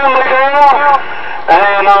Thompson family down,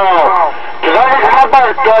 and today's my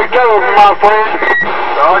birthday too, my friend.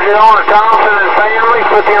 Roger on the Thompson and family,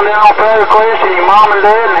 put them down on prayer request, and your mom and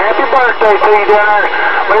dad, and happy birthday to you down there,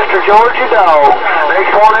 Mr. Georgia Dog.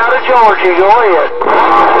 Next one out of Georgia, go ahead.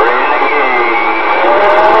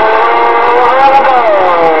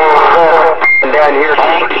 Down here,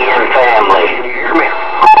 Sankey and family.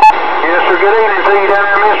 Yes, sir, good evening to you down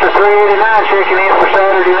there, Mr. 389, checking in for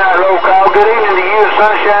Saturday night roll call. Good evening to you and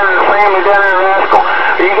Sunshine and the family down there, Rascal.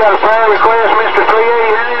 You got a prayer request, Mr.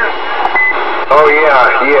 389? Oh,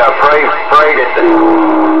 yeah, pray that the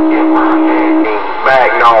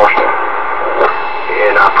back north.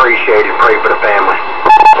 And I appreciate it, pray for the family.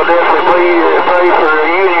 Well, definitely please pray for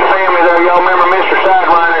you and your family there. Y'all remember Mr.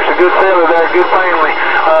 Sideliner's a good fella there, good family.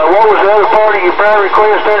 What was the other part of your prayer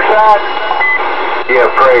request there, Side? Yeah,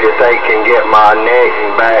 pray that they can get my neck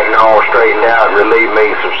and back and all straightened out and relieve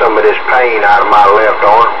me from some of this pain out of my left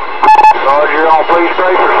arm. Roger on, please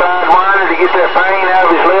pray for Sidewiner to get that pain out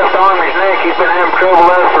of his left arm and his neck. He's been having trouble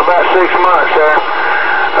there for about 6 months, sir.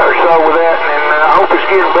 Or so with that, and I hope it's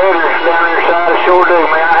getting better down there side. I sure do,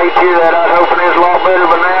 man. I hate to hear that. I was hoping it was a lot better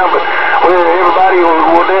by now, but everybody will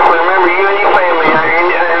definitely remember you and your family and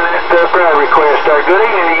that prayer request there. Good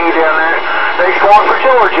evening to you down there. Next one for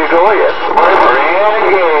Georgia. Go ahead.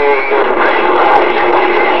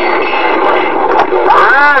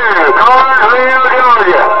 Cartersville,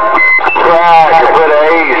 Georgia. Right, I put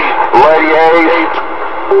Ace, Lady Ace,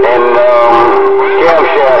 and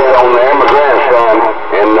Camshaft on there, my grandson,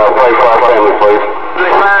 and pray for our family, please. Let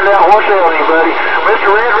me find out what's ailing you, buddy. Mr.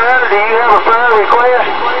 Red Rider, do you have a prayer request?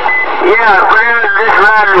 Yeah, a prayer for this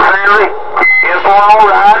Rider family. And for all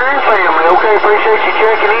Rider and family. Okay, appreciate you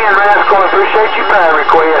checking in, Rascal. Appreciate your prayer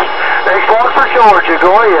request. Next one for Georgia.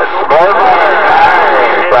 Go ahead.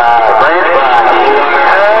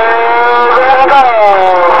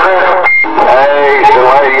 Ace and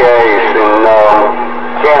Lady Ace and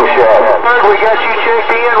Camshaft. We got you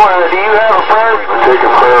checked in. Do you have a prayer? Take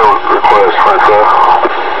a prayer request right there.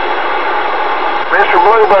 Mr.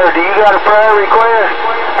 Bluebird, do you got a prayer request?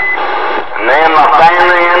 Me and my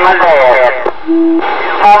family and my dad.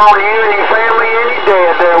 For you and your family and your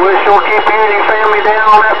dad there. We'll sure keep you and your family down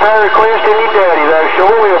on that prayer request and your daddy there.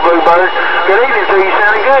 Sure will, Bluebird. Good evening to you.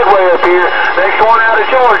 Sounding good way up here. Next one out of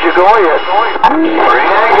Georgia. Go ahead.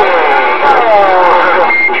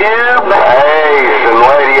 Ace and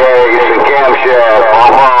Lady Ace and Camshaft.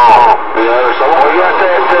 We got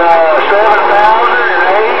that 7,000 and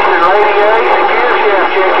Ace and Lady Ace and Camshaft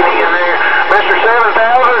checking in there. Mr.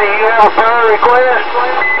 7,000, do you have a prayer request?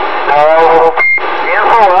 No.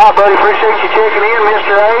 Alright, buddy, appreciate you checking in.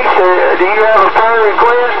 Mr. Ace, do you have a prayer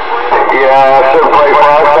request? Yeah, I should pray for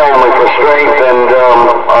our family for strength and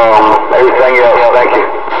everything else. Thank you.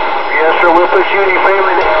 Yes, sir, we'll put you and your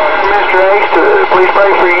family down. Mr. Ace, please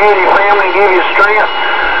pray for you and your family and give you strength.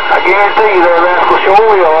 I guarantee you there, Rascal, sure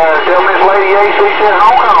will. Tell Miss Lady Ace we said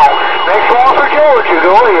hold on. Next one for Georgia.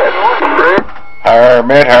 Go ahead.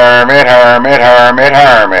 Hermit, hermit, hermit, hermit,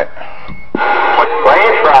 hermit.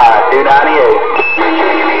 Lance Fry, 298.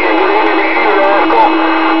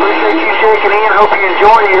 Appreciate you checking in. Hope you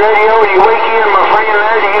enjoy your radio and your weekend, my friend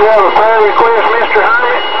there. Do you have a prayer request, Mr.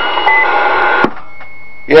 Hermit?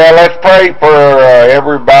 Yeah, let's pray for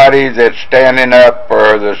everybody that's standing up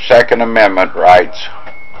for the Second Amendment rights.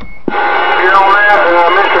 You're on that,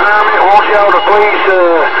 Mr. Hermit. I want y'all to please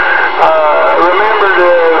remember to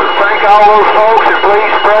thank all those folks, and please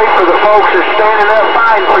pray for the folks that's standing up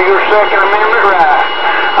fighting for your Second Amendment right.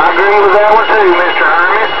 I agree with that one too, Mr.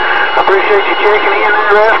 Hermit. I appreciate you checking in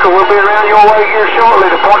there, Rascal. We'll be around your way here shortly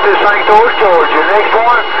to point this thing towards Georgia. Next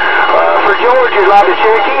one, for Georgia, you'd like to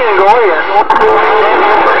check in. Go ahead.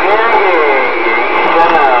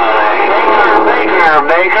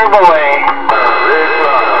 Baker boy.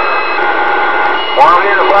 Well,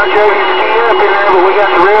 in a bunch of you key up in there, but we got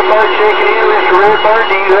the Redbird checking in. Mr. Redbird,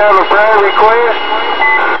 do you have a prayer request?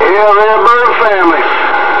 Yeah, Redbird family.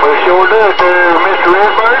 We sure do it there, Mr.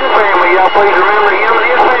 Redbird and family. Y'all please remember him and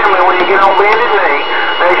his family when you get on bended knee.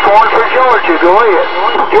 Next one for Georgia. Go ahead.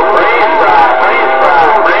 French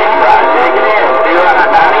fry, checking in.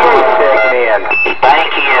 98 checking in.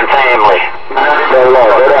 Spanky and family.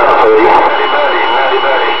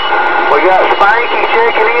 We got Spanky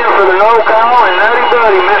checking in for the roll call, and Nutty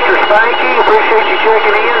Buddy. Mr. Spanky, appreciate you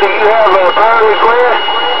checking in. Do you have a prayer request?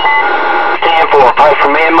 Stand for pray for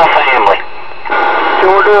me and my family.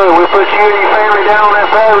 Sure do. We put you and your family down on that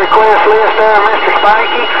prayer request list there, Mr.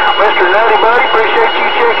 Spanky. Mr. Nutty Buddy, appreciate you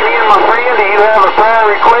checking in, my friend. Do you have a prayer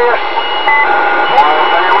request? For my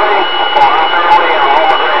family, and all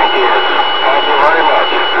my grandkids. Thank you very much.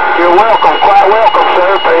 You're welcome, quite welcome,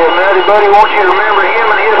 sir. And Nutty Buddy wants you to remember him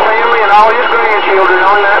and his family and all his grandchildren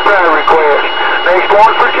on that prayer request. Next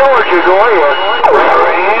one for Georgia. Go ahead.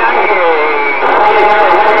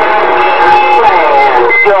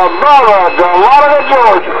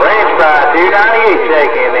 Georgia. French fry, 298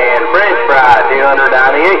 checking in. French fry,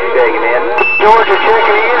 298 checking in. Georgia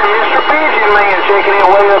checking in, and Mr. Pigeon Man checking in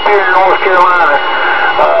way up here in North Carolina.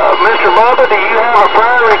 Mr. Bubba, do you have a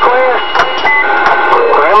prayer request?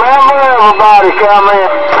 Remember everybody come in.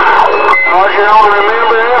 Roger on,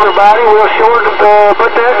 remember everybody. We'll sure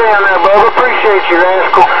put that down there, Bubba. Appreciate you,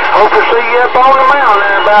 Rascal. Hope to see you up on the mountain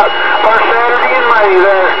there about first Saturday in May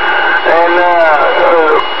there. And,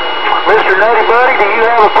 Mr. Nutty Buddy, do you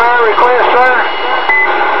have a prayer request, sir?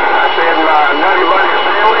 I said Nutty Buddy's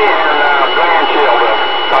family and grandchildren.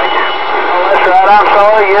 Thank you. Oh, that's right. I'm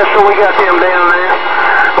sorry. Yes, sir. We got them down there.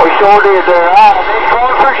 We sure did there. Next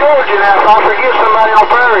one for Georgia. Now, if I forget somebody on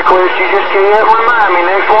prayer request, you just can't remind me.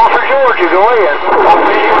 Next one for Georgia. Go ahead.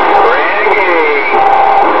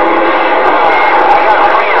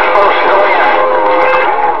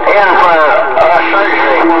 In for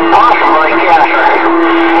surgery, possibly cancer.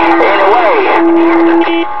 Anyway,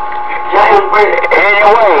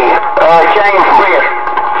 James Britt,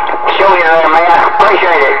 show you there, man.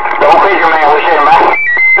 Appreciate it. Don't figure, man. We send him back.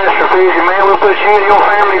 Mr. Fizzy, man, we'll put you and your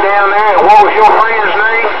family down there. What was your friend's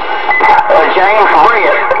name? James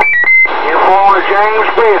Britt. Informer James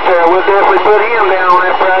Britt there. We'll definitely put him down on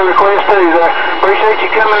that prayer request too there. Appreciate you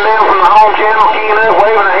coming down from the home channel, keying up,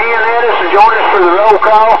 waving a hand at us, and joining us for the roll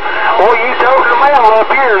call. Boy, you toted the mail up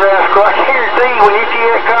here, Rascal. I guarantee when you key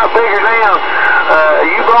that cop figure down,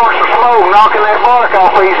 you brought some smoke, knocking that bark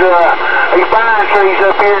off these pine trees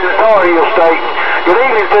up here in the Tar Heel State. Good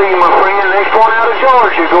evening to you, my friend. Next one out of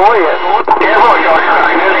Georgia. Go ahead. Careful, Georgia.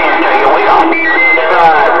 Good evening to you. We are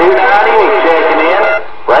 298 checking in.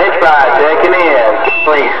 French fry checking in.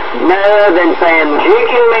 Please. Northern family.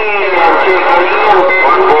 Chicken in. Chicken in.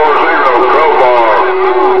 140 crowbar.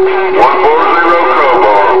 140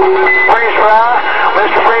 crowbar. French fry.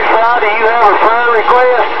 Mr. French fry, do you have a prayer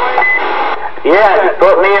request? Yeah, just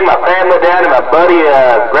put me and my family down, and my buddy,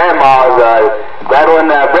 grandma's battling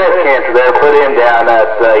breast cancer there. Put him down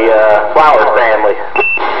at the Flowers family.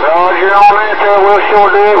 Roger on that there. We'll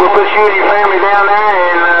sure do it. We'll put you and your family down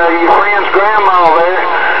there, and your friend's grandma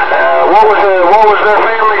there. What was their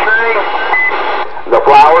family's name? The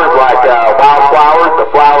Flowers, like wildflowers, the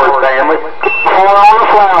Flowers family. For on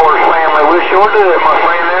the Flowers family. We'll sure do it, my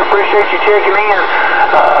friend. I appreciate you checking in.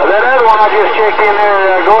 That other one I just checked in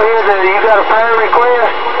there, go ahead. You got a prayer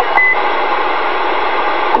request?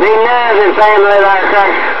 The Northern family there,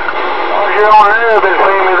 Cracker. Roger on the Urban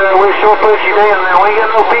family there. We'll sure put you down there. We ain't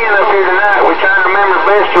got no pen up here tonight. We're trying to remember the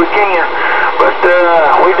best we can. But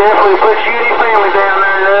we definitely put you and your family down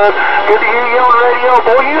there, Nub. Good to hear you on the radio.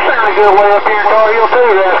 Boy, you sounded good way up here in Tar Heel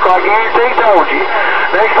too, Rascal. I guarantee told you.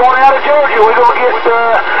 Next one out of Georgia, we're going to get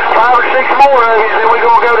 5 or 6 more of these, then we're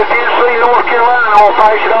going to go to Tennessee, North Carolina, and we'll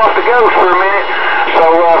pass it off to Ghost for a minute.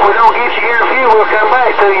 So if we don't get you here in a few, we'll come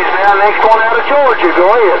back to you now. Next one out of Georgia,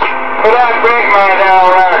 go ahead. Hey, that big man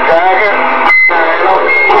down there, Cracker.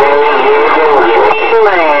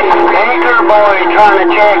 Baker Boy trying to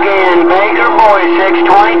check in. Baker Boy 622.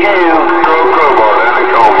 Crowbar down in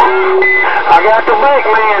Comer. I got the big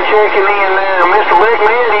man checking in there. Mr. Big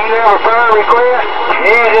Man, do you have a prayer request?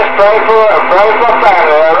 Yeah, just pray for my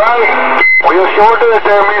family, all right? We'll sure do it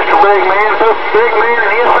there, Mr. Big Man. Put Big Man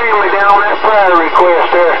and his family down on that prayer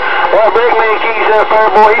request there. That Big Man keys up there,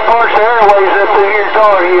 boy, he parks the airways up through here in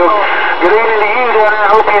Tar Heel. Good evening to you down there.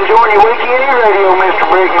 Hope you enjoy your weekend radio, Mr.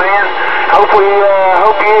 Big Man. Hope you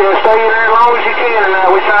stay in there as long as you can tonight.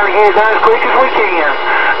 We're trying to get it done as quick as we can.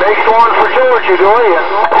 Next one for Georgia, go ahead.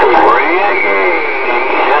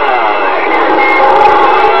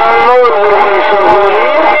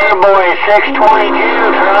 Boy 622,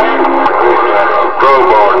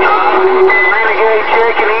 Crowbar. Renegade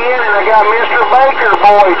checking in, and I got Mr. Baker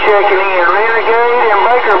Boy checking in. Renegade and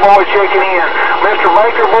Baker Boy checking in. Mr.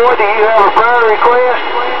 Baker Boy, do you have a prayer request?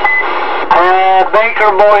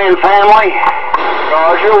 Baker Boy and family.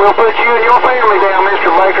 Roger, we'll put you and your family down, Mr.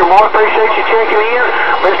 Baker Boy. Appreciate you checking in.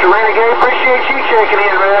 Mr. Renegade, appreciate you checking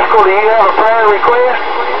in, Rascal. Do you have a prayer request?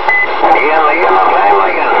 Yeah, me and my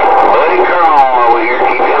family and Buddy Crum over here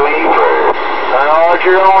keep him in prayer.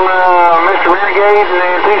 Roger on Mr. Renegade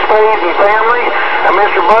and Two Spades and family. And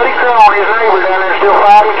Mr. Buddy Crum, his neighbor down there, still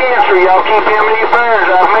fighting cancer. Y'all keep him in your prayers.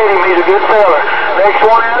 I've met him. He's a good fella. Next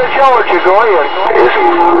one out of Georgia. Go ahead.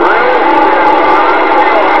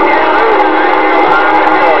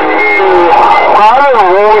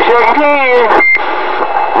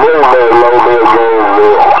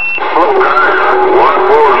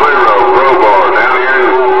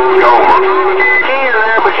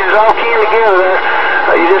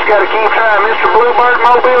 You just got to keep trying. Mr. Bluebird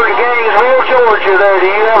Mobile in Gainesville, Georgia there. Do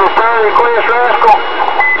you have a prayer request, Rascal?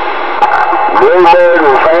 Bluebird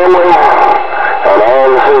and family and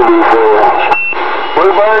all the CB friends.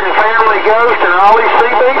 Bluebird and family ghost and all these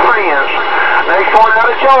CB friends. Next one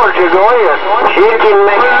out of Georgia, go ahead. Chicken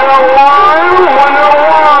man. 101.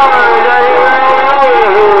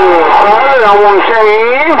 I want to say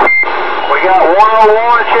in. We got 101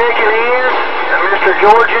 checking in, and Mr.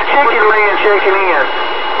 Georgia Chicken Man checking in.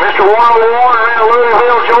 Mr. 101 around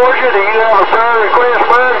Louisville, Georgia, do you have a prayer request,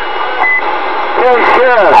 bud? Yes,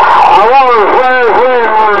 sir. I want to pray for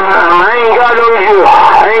I ain't got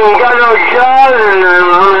no job, and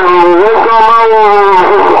we're going to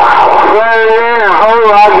pray in and hope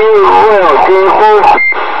I get well, people.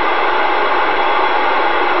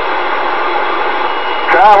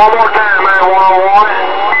 Try one more time, man, 101.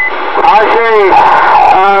 I say,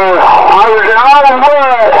 I was out of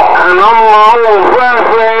work, and I'm my own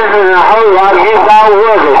friends, and I hope I get back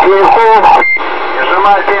with it, people. If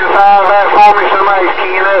somebody can file that for me, somebody's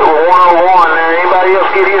keying up with 101 there. Anybody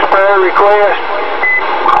else get his prayer request?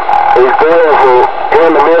 He's praying for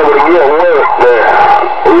him to be able to get work there.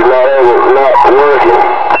 He's not working.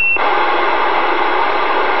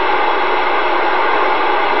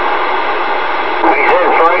 He said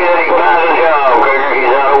pray that he finds a job, because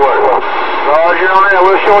he's out of work. Roger on that.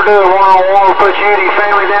 We'll sure do it 101. We'll put you and your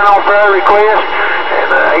family down on prayer request.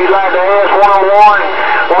 And he'd like to ask 101,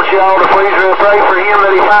 want y'all to please pray for him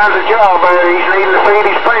that he finds a job there. He's needing to feed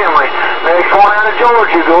his family. Next one out of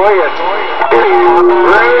Georgia, go ahead.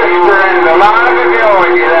 Rooster in the line of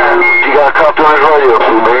Georgia there. You got a copy on his radio.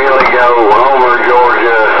 Really go over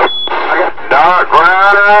Georgia. Dark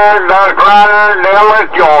Rider,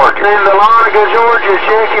 Dallas, Georgia. In the Lonica, Georgia,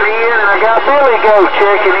 checking in, and I got Billy Goat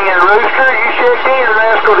checking in. Rooster, you checked in,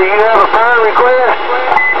 Rascal. Do you have a prayer request?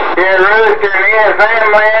 Yeah, Rooster and his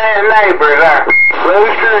family and his neighbors there.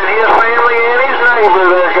 Rooster and his family and his neighbor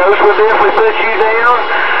there, Ghost. We'll definitely put you down.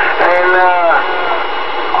 And,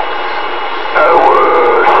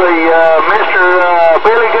 let's see, Mr.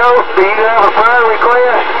 Billy Goat, do you have a prayer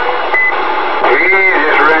request? Please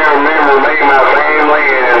just remember me, my family,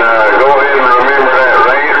 and go ahead and remember that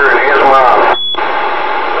Razor and his mom.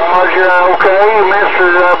 Roger, okay. Mr.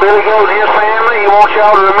 Billy Goat and his family, he wants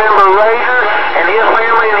y'all to remember Razor and his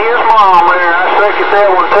family and his mom there. I second that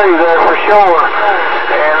one too there for sure.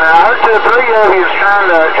 And I heard the three of you trying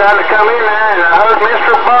to come in there, and I heard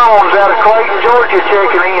Mr. Bones out of Clayton, Georgia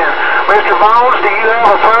checking in. Mr. Bones, do you have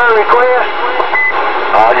a prayer request?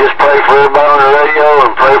 I just pray for everybody on the radio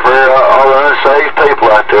and pray for all the unsaved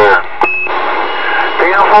people out there.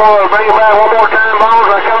 10-4, bring it back one more time,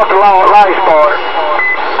 Bones. I caught the last part.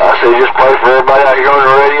 I say just pray for everybody out here on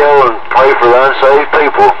the radio and pray for the unsaved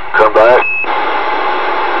people. Come back.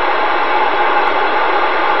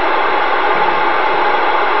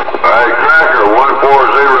 Hey, Cracker, 140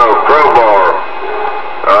 Crowbar,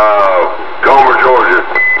 Comer, Georgia.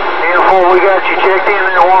 10-4, we got you checked in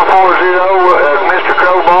there, 140. Mr.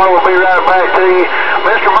 Crowbar will be right back to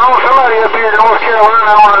Carolina,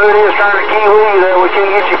 I don't know who it is trying to kiwi you there. We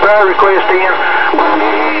can't get your prayer request in.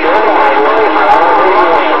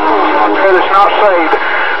 It's not saved.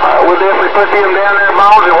 We'll definitely put them down there,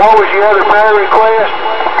 Bones. And what was your other prayer request?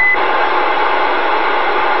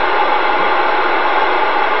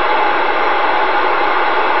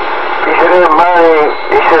 He said everybody,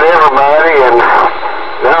 and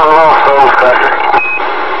then I lost those country.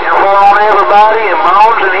 And for on everybody, and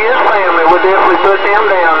Bones and his family, we'll definitely put them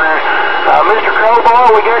down there. Mr.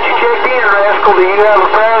 Crowbar, we got you checked in, Rascal. Do you have a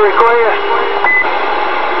prayer request?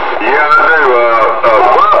 Yeah, I do.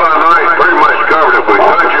 Well, by night pretty much covered it. We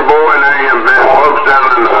Country Boy and them folks down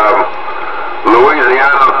in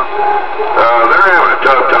Louisiana. They're having a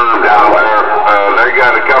tough time down there. They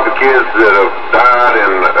got a couple kids that have died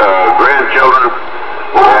and grandchildren,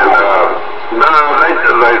 and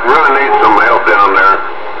they really need some help down there.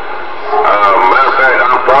 Matter of fact,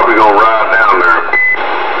 I'm probably gonna ride down there.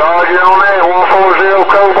 Roger on that. 140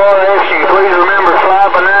 Crowbar asks you, please remember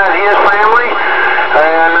 5x9 his family,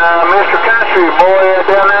 and Mr. Country Boy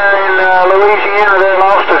down there in Louisiana, they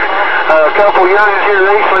lost a couple youngins here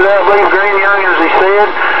recently. I believe green youngins, he said.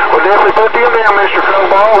 We'll definitely put them down, Mr.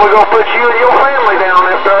 Crowbar. We're going to put you and your family down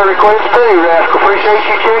that prayer request too, Rascal. Appreciate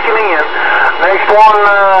you checking in. Next one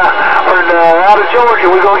out of Georgia,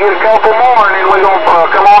 we're going to get a couple more, and then we're going to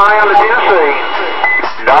come on around to Tennessee.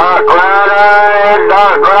 Dark Rider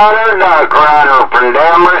from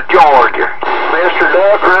Denver, Georgia. Mr.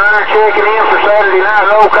 Duck Runner checking in for Saturday night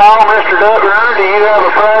roll call. Mr. Duck Runner, do you have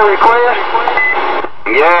a prayer request?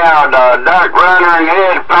 Yeah, the Duck Runner and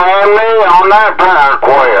his family on that prayer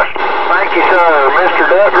request. Thank you, sir. Mr.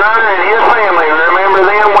 Duck Runner and his family. Remember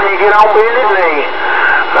them when you get on bended knee.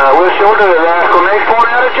 We'll sure do it, Rascal. Next one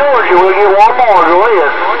out of Georgia. We'll get one more. Go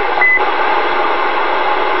ahead.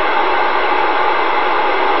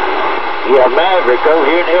 Yeah, Maverick over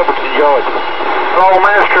here in Elberton, Georgia. Oh,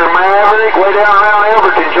 Mr. Maverick, way down around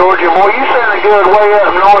Elberton, Georgia. Boy, you sounded good way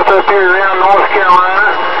up north up here around North Carolina.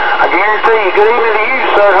 I guarantee you, good evening to you,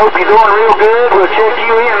 sir. Hope you're doing real good. We'll check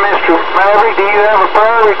you in, Mr. Maverick. Do you have a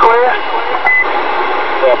prayer request?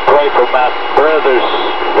 I pray for my brother's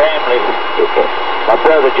family. My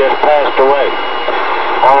brother just passed away.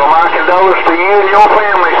 Well, my condolences to you and your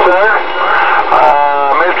family, sir.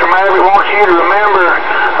 Mr. Maverick wants you to remember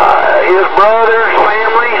his brother's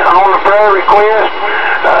family on the prayer request.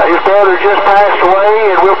 His brother just passed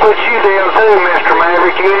away, and we'll put you down too, Mr.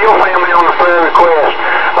 Maverick, you and your family on the prayer request.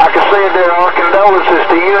 Like I said, there are condolences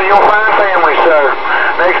to you and your fine family, sir.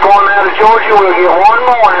 Next one out of Georgia, we'll get one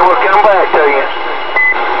more, and we'll come back to you.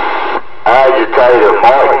 Agitator,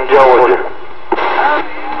 Martin, Georgia.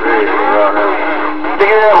 To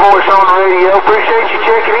hear that voice on the radio, appreciate you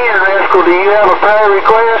checking in, Rascal. Do you have a prayer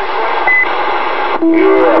request?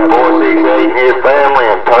 Yeah, 468 and his family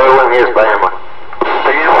and Turtle and his family.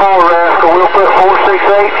 Again, Rascal, we'll put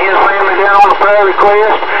 468 and his family down on the prayer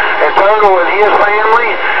request, and Turtle and his family,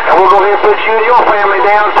 and we'll go ahead and put you and your family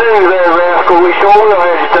down too there, Rascal. We sure will,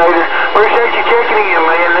 Agitator. Appreciate you checking in,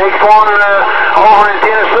 man. Next one over in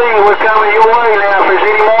Tennessee, we're coming your way now. If there's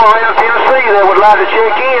any more around Tennessee that would like to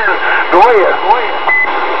check in, go ahead.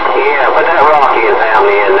 Yeah, put that Rocky and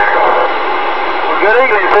family in there. Good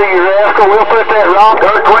evening to you, Rascal. We'll put that Rocky.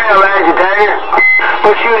 Go 12, Agitator.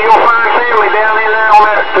 Put you and your fine family down in there on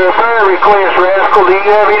that prayer request, Rascal. Do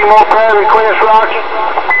you have any more prayer requests, Rocky?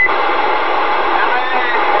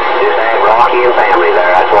 Just add Rocky and family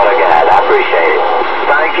there. That's what I got. I appreciate it.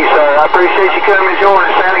 Thank you, sir. I appreciate you coming and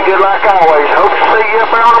joining us. Sounded good like always. Hope to see you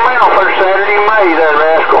up there on the mountain first Saturday in May there,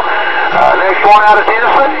 Rascal. Next one out of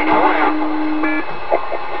Tennessee.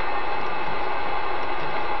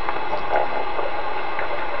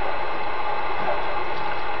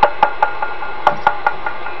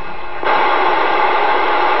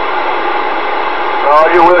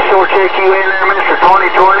 Roger, we'll sure check you in there, Mr.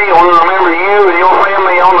 2020. We'll remember you and your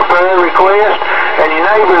family on the prayer request, and your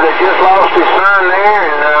neighbor that just lost his son there,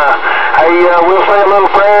 and hey, we'll say a little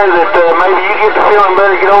prayer that maybe you get the feeling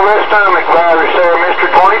better, get over that stomach virus there, Mr.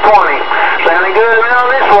 2020. Sounding good around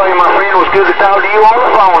this way, my friend. It was good to talk to you on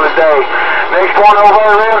the phone today. Next one over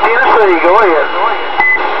around Tennessee. Go ahead.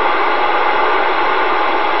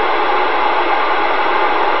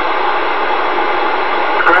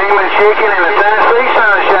 Screaming Chicken and the Tennessee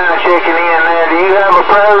Sunshine checking in there. Do you have a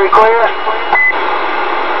prayer request?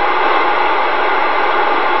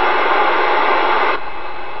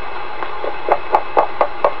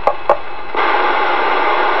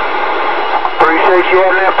 Appreciate you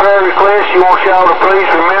having that prayer request. You want y'all to please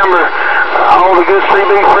remember all the good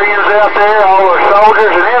CB friends out there, all our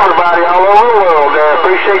soldiers and everybody all over the world.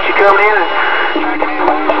 Appreciate you coming in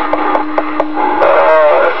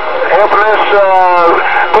and helping us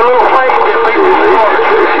put a little faith in people's hearts.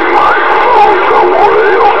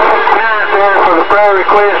 There for the prayer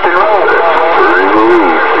request and roll.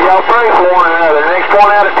 So y'all pray for one another. Next one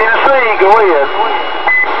out of Tennessee, go ahead.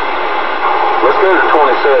 Let's go to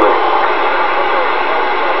 27.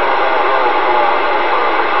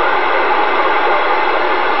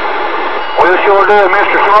 We'll sure do.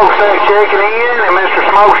 Mr. Smokestack checking in, and Mr.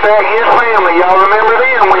 Smokestack, his family. Y'all remember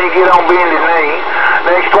them when you get on bended knee.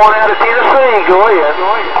 Next one out of Tennessee, go ahead.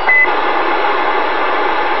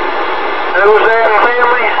 Who's that in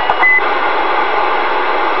family?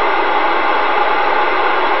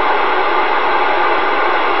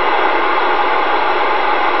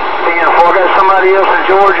 Before I got somebody else in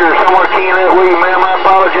Georgia or somewhere keying up with you, ma'am, I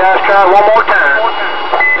apologize. Try it one more time.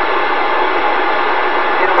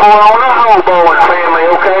 On the Hoboing family,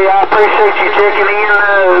 okay? I appreciate you checking in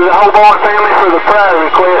the Hoboing family for the prayer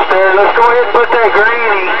request there. Let's go ahead and put that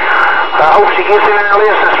granny. I hope she gets in there and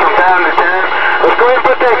listens from time to time. Let's go ahead and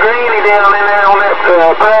put that granny down in there on that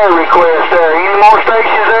prayer request there. Any more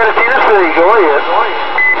stations out of Tennessee? Go ahead.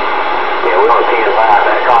 Yeah, we're on 10-5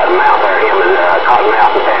 at Cottonmouth there. Him and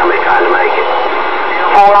Cottonmouth and family trying to make it.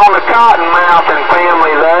 On the Cottonmouth and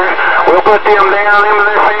family there. We'll put them down, them and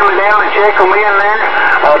their family down and check them in there.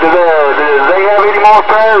 Do they have any more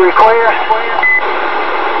prayer requests?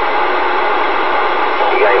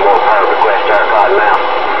 You got any more prayer requests there, Cottonmouth?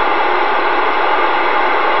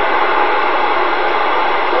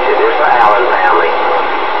 This is the Allen family.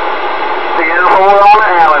 Again, forward on the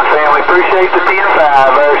Allen family. Appreciate the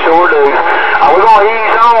 10-5 there, sure do. We're going to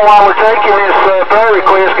ease on while we're taking this prayer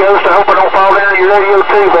request, Ghost. I hope I don't fall down your radio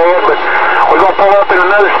too bad, but we're going to pull up in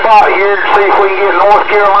another spot here to see if we can get North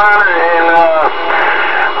Carolina and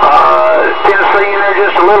Tennessee in there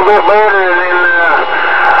just a little bit better, and then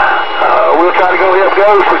we'll try to go help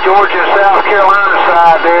Ghost with Georgia and South Carolina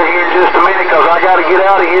side there here in just a minute, because I got to get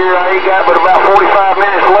out of here. I ain't got but about 45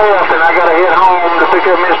 minutes left, and I got to head home to pick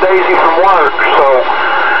up Miss Daisy from work, so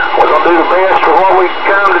we're going to do the best for what we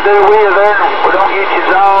come to do with there. If we don't get you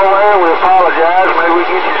all there, we apologize. Maybe we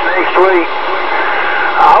get you next week.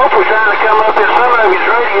 I hope we're trying to come up in some of his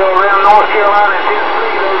radio around North Carolina and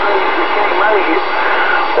Tennessee. Those days we can't make it.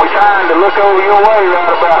 We're trying to look over your way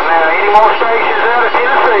right about now. Any more stations out of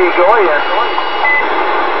Tennessee? Go ahead.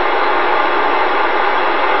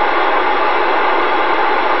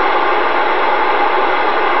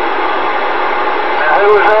 Now, who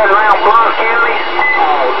was that around Blount County?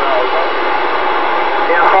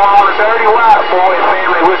 On the Dirty White Boy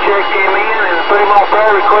family, we'll check him in and put him on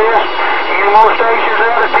prayer request. Any more stations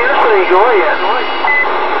out of Tennessee? Go ahead.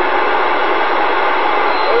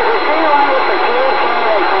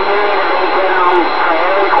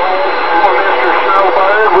 Mr.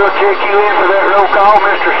 Snowbird, we'll check you in for that roll call.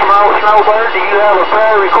 Mr. Snowbird, do you have a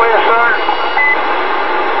prayer request, sir?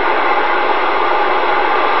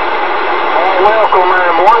 Welcome,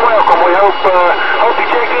 more welcome. We hope you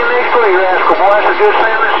check in next week, Rascal Boy. That's a good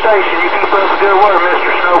sounding station. You keep up the good work,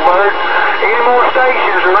 Mr. Snowbird. Any more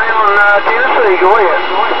stations around Tennessee? Go ahead.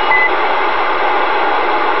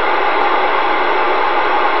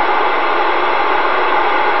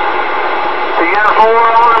 So you got 4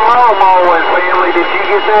 on the Momo and family. Did you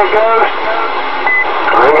get that, Ghost?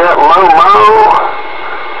 I got Momo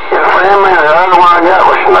and family, and the other one I got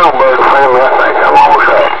was Snowbird family. I think I'm on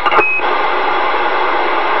track.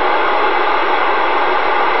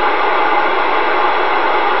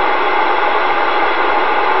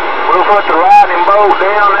 Put the lightning bolt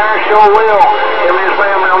down there, sure will. Him and his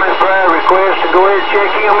family on this prayer request, and go ahead and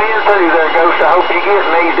check him in too there, Ghost. I hope you get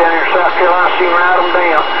these down here in South Carolina so you can write them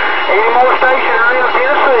down. Any more stations around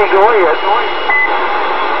Tennessee? Go ahead.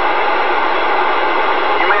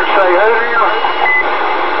 You meant to say who now?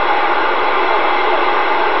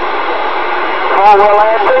 Oh, well,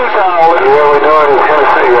 that's too tall. Yeah, we're doing it in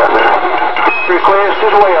Tennessee right now. Request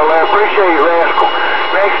as well. I appreciate it, Rascal.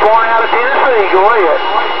 Next one out of Tennessee. Go ahead.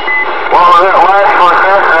 Well, that last one,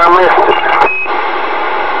 Cracker, I missed it.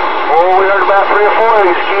 Oh, we heard about 3 or 4 of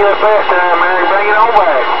you ski up that time, man. Bring it on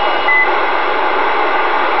back.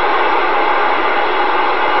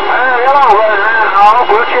 Hello, Brother Nighthawk.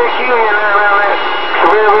 We'll check you in there around that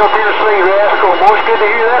Sevierville, Tennessee, Rascal. Boy, it's good to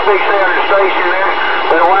hear that big sounding station there.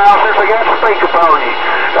 Been a while since I got to speak upon you.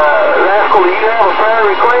 Rascal, do you have a prayer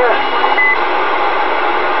request?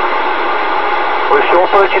 We'll sure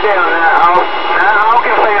put you down now. Nighthawk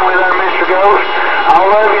and family there, Mr. Ghost. All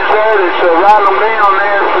of you there that's writing them down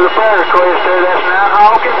there for the prayer request there, that's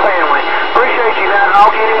Nighthawk and family. Appreciate you,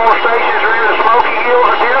 Nighthawk. Any more stations around the Smoky Hills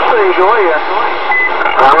of Tennessee? Go ahead.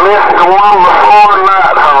 I missed the one before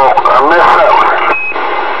Nighthawk. I missed that one.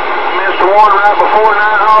 You missed the one right before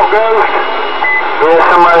Nighthawk? Ghost? Yeah,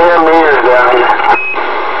 somebody had meters down here.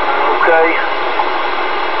 Okay.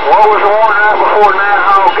 What was the one right before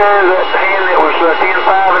Nighthawk there, that hand that was 10-5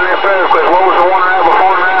 in that prayer request? What was the one right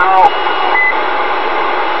before Nighthawk?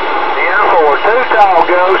 10-4. Too tall,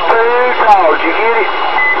 Ghost. Too tall. Did you get it?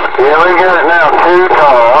 Yeah, we got it now. Too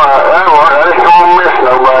tall. Alright, that worked. I just don't want to miss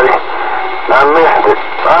nobody. I missed it.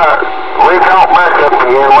 Alright, we talk back up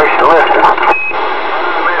again. We should listen.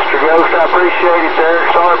 Mr. Ghost, I appreciate it there.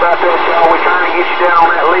 Sorry about that, y'all. We're trying to get you down on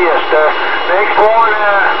that list. Next one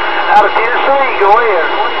out of Tennessee. Go ahead.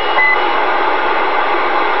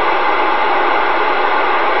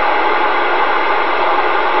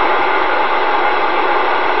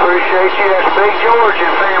 Appreciate you. That's Big George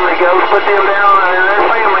and family Ghost. Put them down and their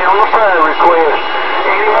family on the prayer request.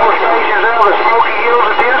 Any more stations out of the Smoky Hills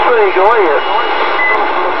of Tennessee? Go ahead.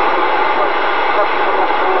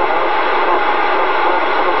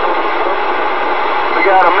 We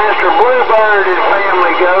got a Mr. Bluebird and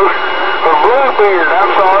family Ghost. Or Bluebeard,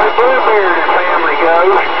 I'm sorry, Bluebeard and family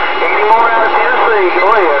Ghost. Any more out of Tennessee? Go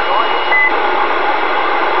ahead.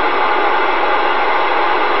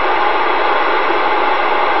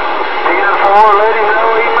 Let him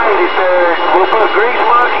know he made it there. We'll put Grease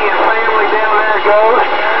Monkey and family down there,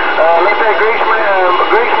 Ghost. Let that Grease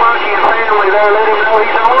Monkey and family there, let him know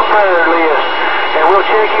he's on the prayer list. And we'll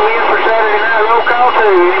check him in for Saturday night roll call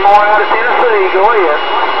too. Any more out of Tennessee? Go ahead.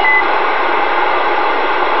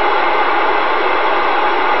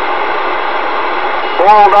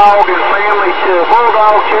 Bulldog and family too.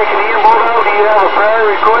 Bulldog checking in. Bulldog, do you have a prayer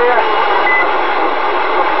request?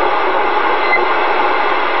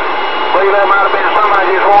 I believe that might have been somebody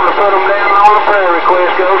just wanted to put them down on a prayer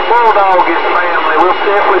request. Goes Bulldog and family. We'll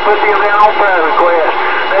definitely put them down on prayer request.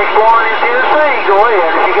 Next one in Tennessee. Go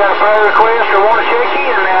ahead. If you got a prayer request or want to check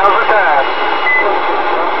in, now's the time.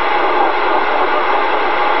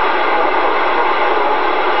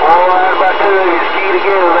 All right, about two of you ski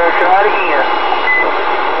together there. Try it again.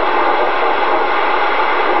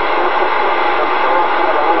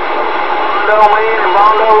 Bondo man and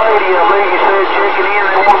Bondo lady, I believe you said checking in.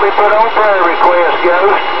 They want to be put on prayer request,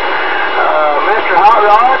 Ghost. Mr. Hot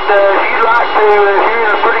Rod, if you'd like to, if you're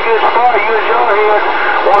in a pretty good spot, you and Jarhead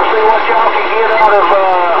want to see what y'all can get out of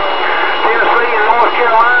Tennessee and North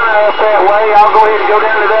Carolina up that way, I'll go ahead and go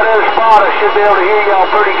down to that other spot. I should be able to hear y'all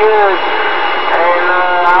pretty good. And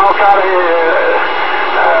I'll try to,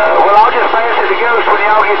 well, I'll just pass it to Ghost when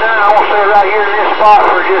y'all get done. I won't stay right here in this spot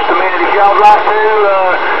for just a minute. If y'all would like to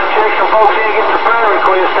check some folks in and get some prayer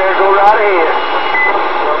requests there, go right ahead.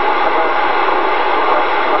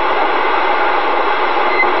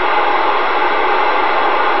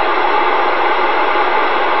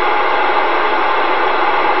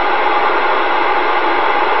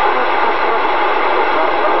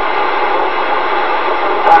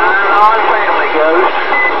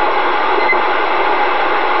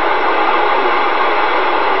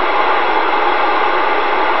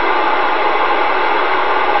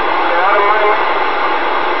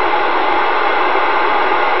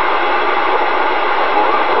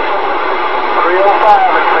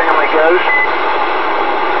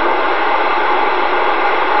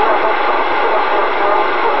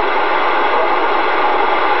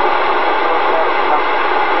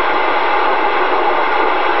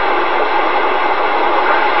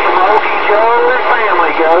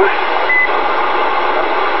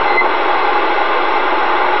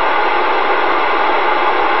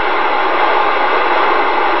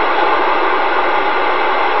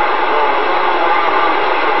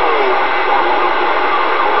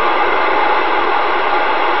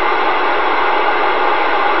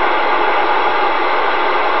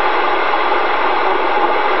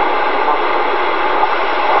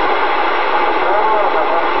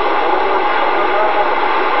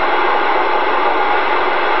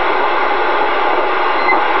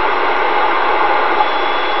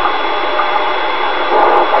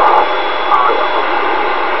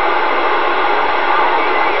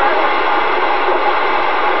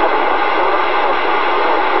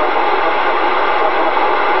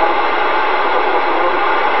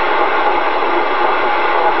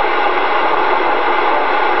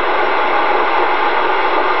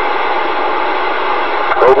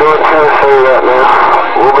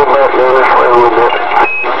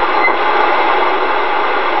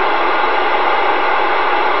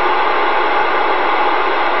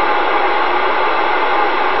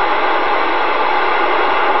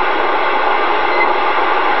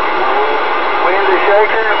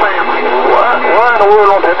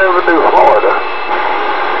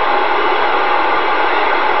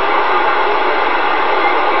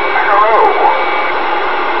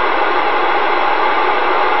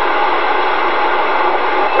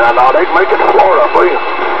 No, they'd make it to Florida, I believe.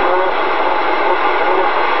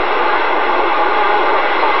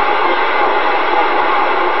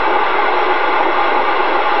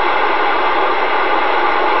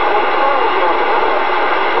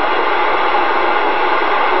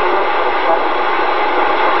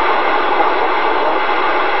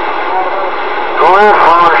 Go ahead,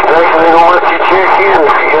 Florida Station. They're going to let you check in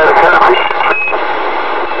if you got a copy.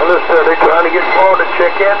 And listen, they're trying to get Florida to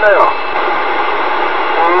check in now.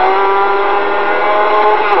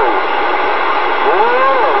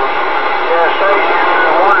 Yeah, station,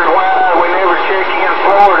 I wondered why we never check in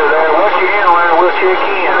Florida there. Once you in there, we'll check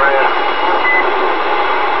in, Red.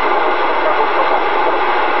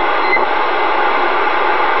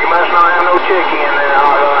 You must not have no check-in there,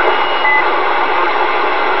 Hot Rod.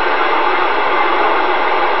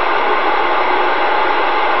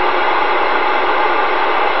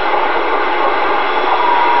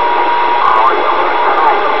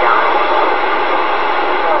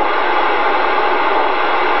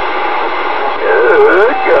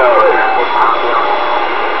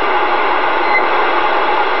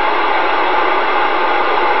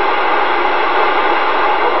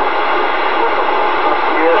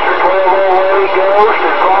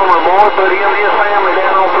 Put him and his family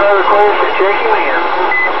down on prayer request and check him in.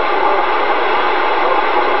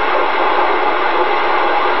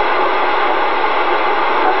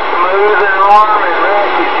 Smooth and arm and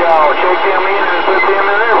Ratchet Jaw. Check them in and put them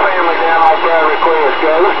and their family down on prayer request,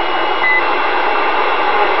 Ghost.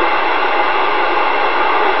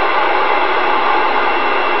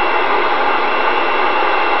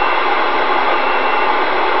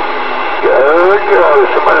 Good, good.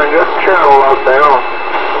 Somebody got the channel locked down.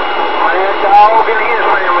 Dog and his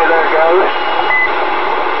family there goes.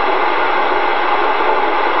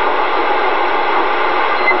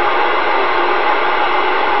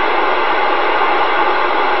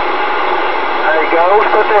 There he goes.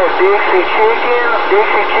 Put that Dixie Chicken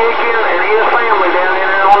and his family down in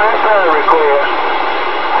there on that prayer request.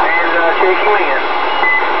 And check him in.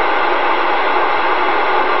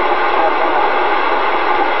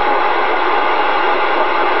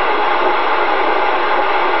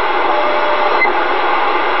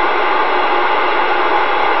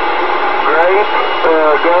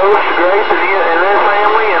 Ghost, Grace, and their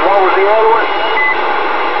family, and what was the other one?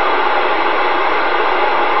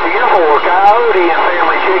 The Coyote and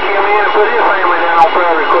family. Check him in and put his family down on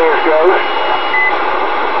prayer request, Ghost.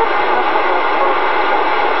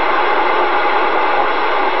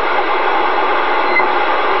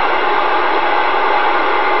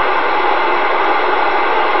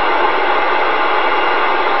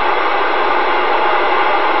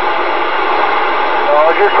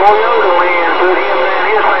 Roger, Toyota man, put him and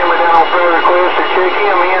his family down on prayer request and check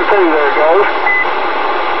him in too there, Ghost.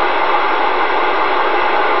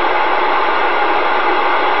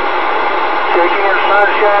 Check in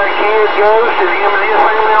Sunshine Kid, Ghost, and him and his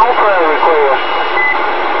family on prayer request.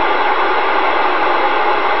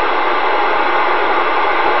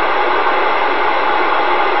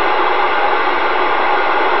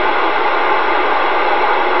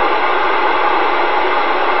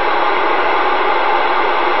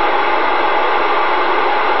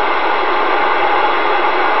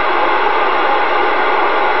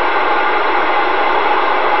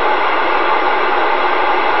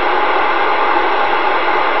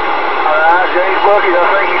 Bucket, I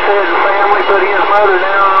think he said the family put his mother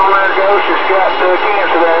down on that Ghost that's got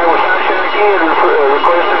cancer there with Sunshine Kid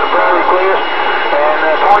requesting a prayer request. And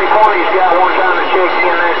 2020's got one time to check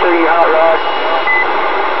in there to you, Hot Rod.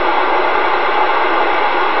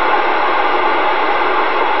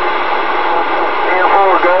 And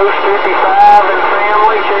for Ghost 55 and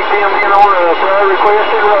family, check them in on a prayer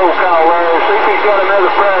requested roll call there. See if he's got another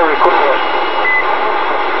prayer request.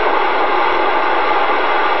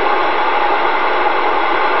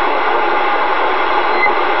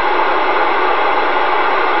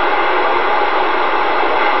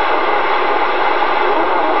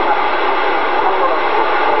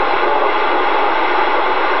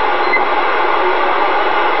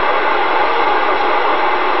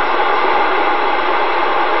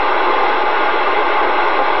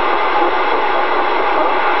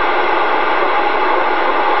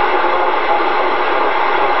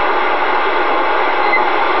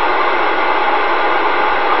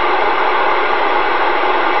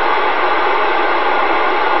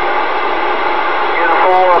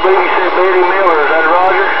 Betty Miller, is that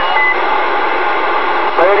Roger?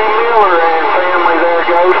 Betty Miller and family there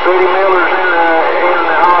goes. Betty Miller's in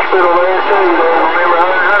the hospital there too. They remember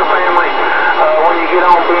her and her family when you get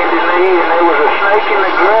on bended knee, and there was a snake in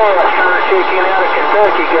the grass trying to check in out of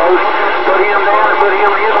Kentucky, goes. Put him down and put him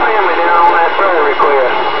and his family that prayer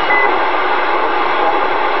request.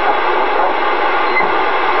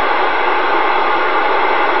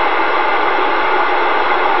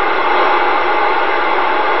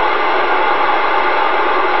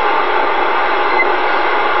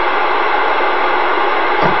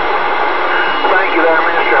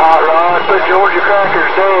 Put Georgia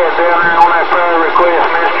Cracker's dad down there on that prayer request,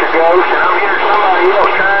 Mr. Ghost, and I'm hearing somebody else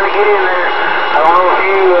trying to get in there. I don't know if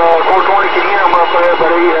you, 420 can hear him up there, but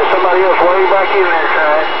somebody else way back in there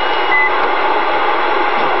trying.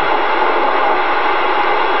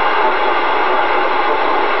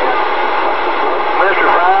 Mr.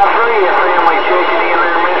 5-3 and family checking in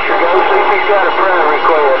there, Mr. Ghost. See if he's got a prayer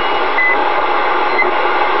request.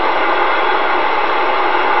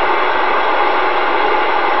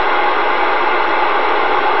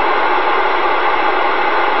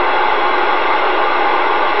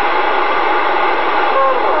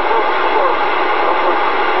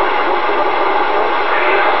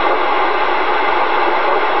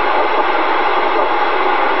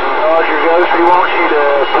 He wants you to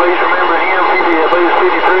please remember him, please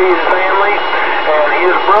 53 and family, and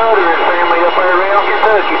his brother and family up there around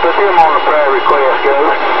Kentucky. Put them on the prayer request,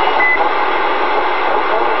 Ghost.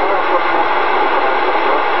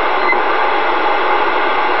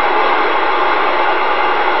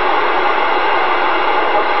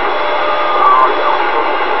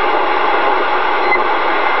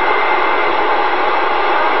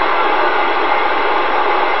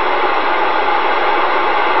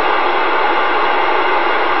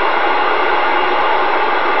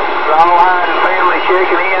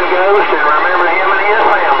 Checking in, Ghost, and remember him and his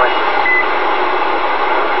family.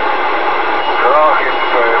 Crockett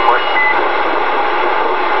family.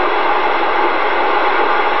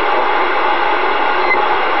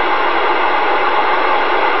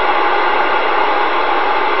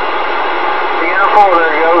 The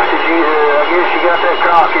there, Ghost, is I guess you got that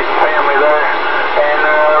Crockett family there. And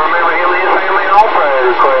remember him and his family on prayer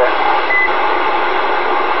request.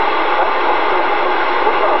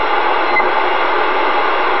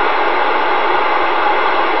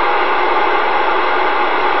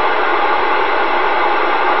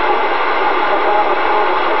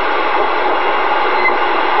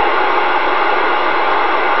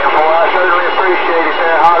 Appreciate it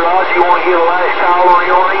there, Hot Rod. You want to get a last call on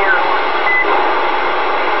your end?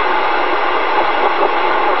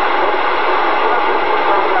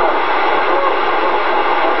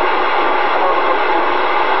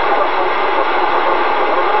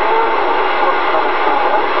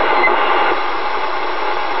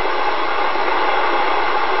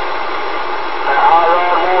 Hot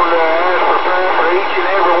Rod wanted to ask for prayer for each and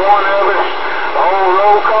every one of us. The whole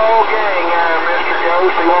roll call gang, Mr.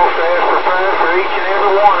 Ghost. He wants to ask for prayer for each and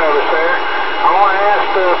every one of us there. I want to ask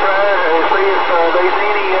the prayer to see if there's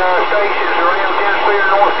any stations around Tennessee or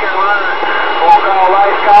North Carolina. I want to call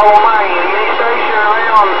last call on my end. Any station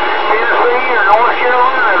around Tennessee or North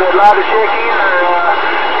Carolina that'd like to check in or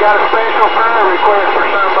got a special prayer request for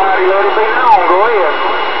somebody, let it be known. Go ahead.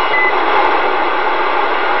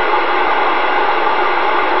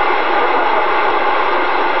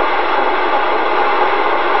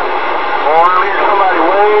 Well, I'm hearing somebody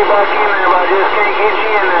way back in there, but I just can't get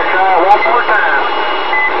you in there. Try it one more time.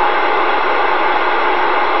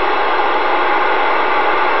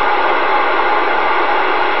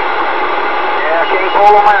 Yeah, I can't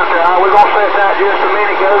pull them out there. We're going to set that just a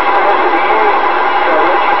minute, Ghost, pass it to you. So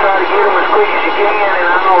let you try to get them as quick as you can, and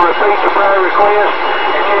I'll repeat the prayer request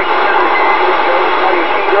and check you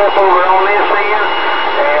keyed up over on this end.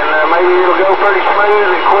 And maybe it'll go pretty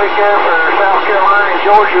smooth and quick there for South Carolina and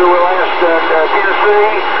Georgia. We'll ask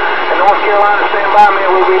Tennessee and North Carolina stand by me.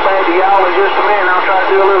 We'll be back to y'all in just a minute. I'll try to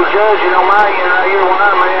do a little judging on my end right here where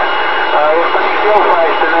I'm at. If things go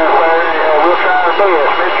fast enough there, we'll try our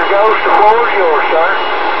best. Mr. Ghost, the floor is yours, sir.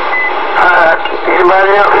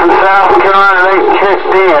 Anybody else in South Carolina ain't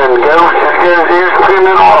checked in? Ghost, just get his ears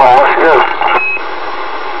cleaning all. Let's go.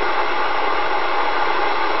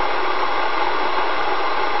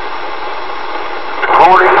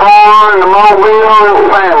 The Mobile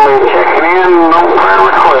and family checking in on prayer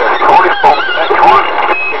request. 44, that's 20.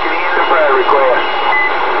 Checking in on prayer request.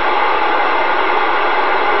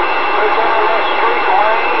 Put down that Street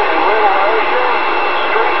Lane and Little Ocean.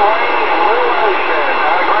 Street Lane and Little Ocean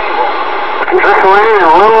out of Greenville. Street Lane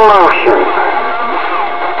and Little Ocean.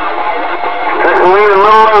 Street Lane and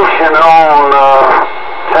Little Ocean on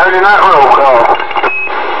Saturday night roll call.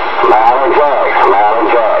 Smiling Jack, Smiling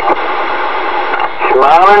Jack.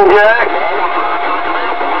 Smiling Jack.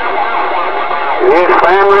 His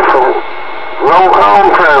family from roll call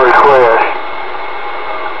prayer request.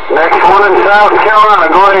 Next one in South Carolina,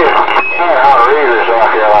 go ahead. Reader,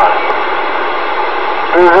 South Carolina.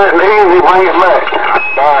 Who's that easy? Bring it back.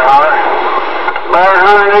 Barry Hunter. Barry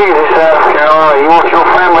Hunter and Easy, South Carolina. You want your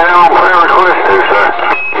family down on prayer request too, sir?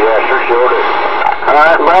 Yeah, sure do.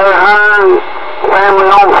 Alright, Barry Hunter, family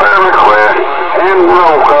on prayer request, and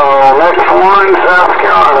roll call. Next one, South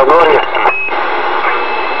Carolina. Go ahead.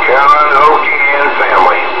 Carolina Okie and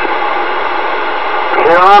family.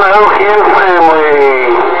 Carolina Okie and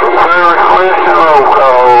family. Prayer request and roll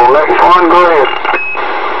call. Next one, go ahead.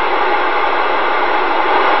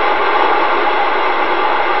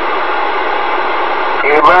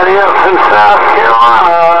 Anybody else in South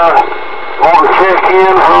Carolina want to check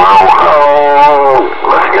in for roll call?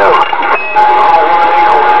 Let's go.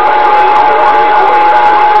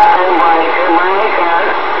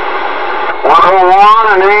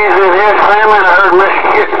 101 and Easy and his family. I heard Miss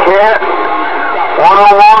Kit Kat.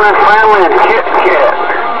 101 and family and Kit Kat.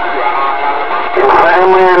 And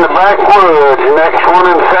family in the backwoods. Next one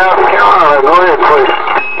in South Carolina. Go ahead, please.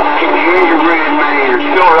 Gingerbread man,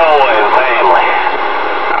 still rolling family.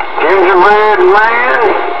 Gingerbread man.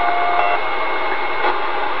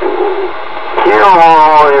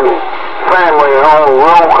 Kilroy and family on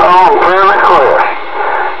roll call and prayer request.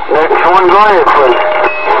 Next one, go ahead, please.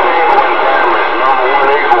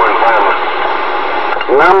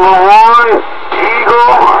 Number one,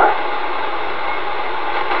 Eagle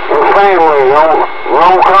and family on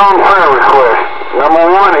roll call and prayer request. Number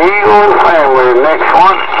one, Eagle and family. Next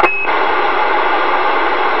one.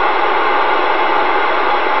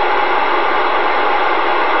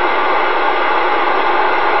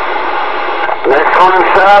 Next one in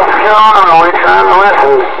South Carolina. We're trying to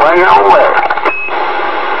listen. Bring it on back.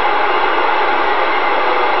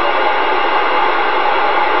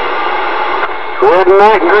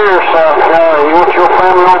 Redneck Greer, South Carolina. You want your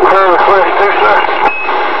family on prayer request too, sir?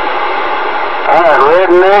 Alright,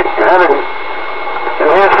 Redneck and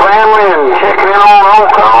his family and checking in on roll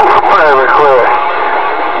call for prayer request.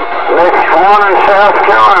 Next one in South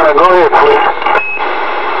Carolina. Go ahead, please.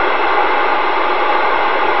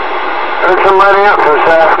 Heard somebody else in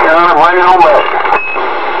South Carolina. Bring it on back.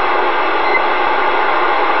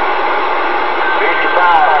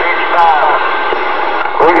 55.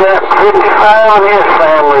 We got 55 in his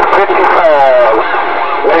family. 55.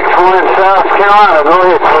 Next one in South Carolina. Go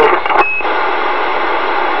ahead, please.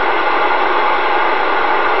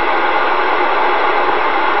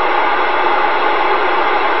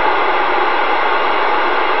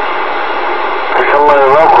 There's somebody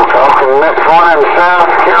local talking. Next one in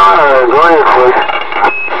South Carolina. Go ahead, please.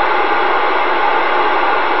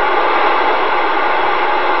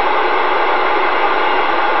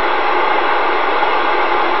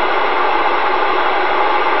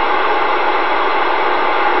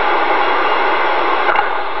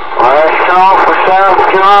 Last call for South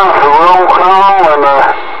Carolina for roll call and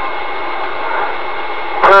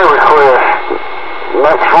prayer request.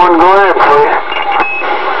 Next one, go ahead, please.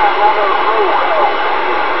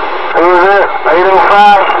 Who is it?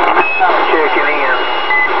 805? Checking in.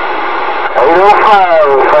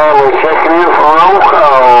 805 family checking in for roll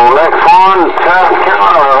call. Next one, South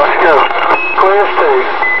Carolina. Let's go. Quest 2.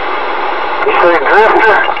 You say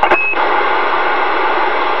Drifter?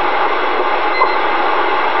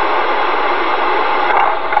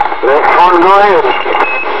 Next one, go ahead.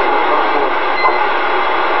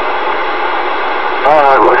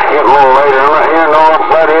 Alright, let's get a little later. I'm not hearing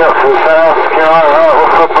nobody else in South Carolina. Alright,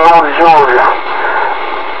 we'll flip over to Georgia.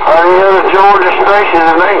 Any other Georgia stations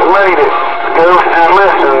that ain't made it? Ghost and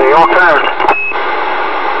listen, your turn.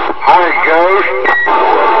 Hi, Ghost.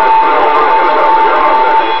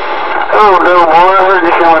 Oh, Doughboy, I heard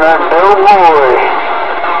you coming out. Doughboy.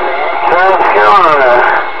 South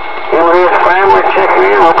Carolina. Him and his family checking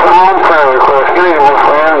in. We'll put them on prayer request. Good evening, my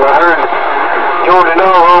friend. I heard Georgia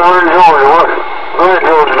Dog over in Georgia. What? Go ahead,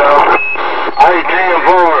 Georgia Dog. Hey,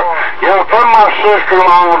 10-4. Yeah, put my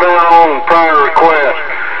sister-in-law down on prayer request.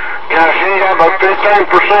 Yeah, she have a 15%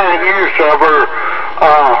 use of her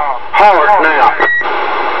heart now.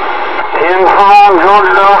 10-4,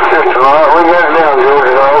 Georgia Dog system. Alright, we got it down,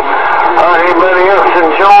 Georgia Dog. Alright, anybody else in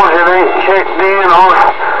Georgia that ain't checked in on?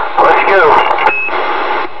 Let's go.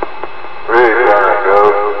 Ridge Runner,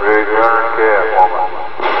 Ghost. Ridge Runner, Catwoman.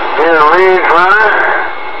 Here, Ridge Runner.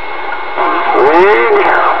 Ridge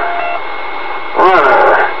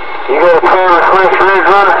Runner. You got a prayer request, Ridge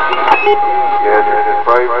Runner? Yes, just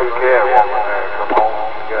pray for Catwoman there. Come on,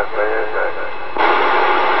 you got bad day.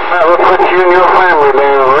 Alright, we'll put you and your family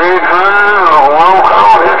down. Ridge Runner on roll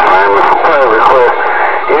call, his family for prayer request.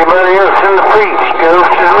 Anybody else in the Peach?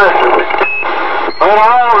 Ghost and listen. Put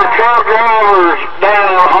all the truck drivers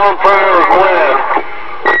down on prayer request.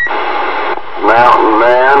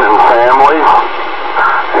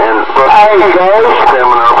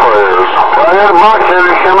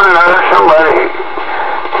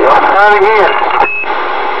 again.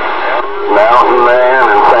 Mountain Man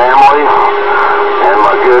and family, and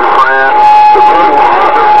my good friend, the family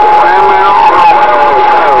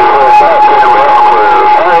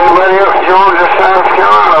everybody else, Georgia, South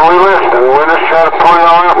Carolina, we listen. We just try to put it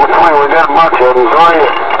all out between. We got a bunch of them. Go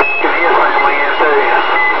ahead. Give your family in too.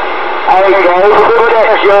 Hey guys, put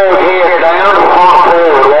that jug head down.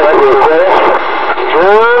 That's the request.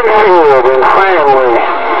 Jug head and family.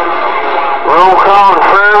 Roll call and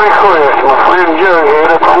prayer request. My friend Jughead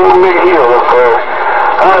up on the big hill up there.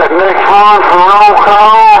 Alright, next one for roll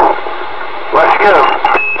call. Let's go.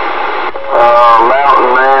 Mountain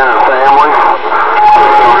Man and family.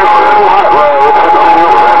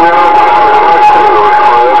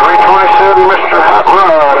 327 Mr. Hot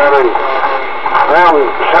Rod out of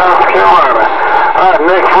South Carolina. Alright,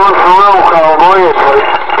 next one for roll call. Go ahead,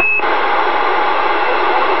 please.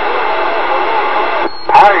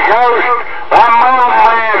 Hey, Ghost, that mountain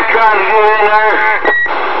man trying to get in there.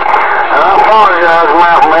 I apologize,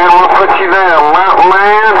 Mountain Man. We'll put you down. Mountain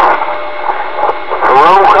Man, for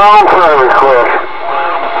roll call prayer request.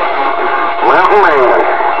 Mountain Man.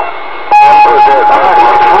 Put that back.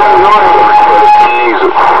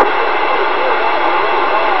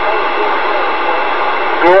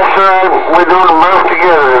 Yes, sir. We're doing them both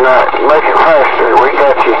together tonight. Make it faster. We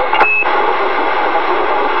got you.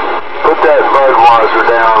 Put that Budweiser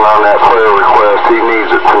down on that prayer request. He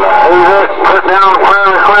needs it tonight. Who's that? Put down the prayer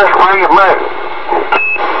request. Bring it back.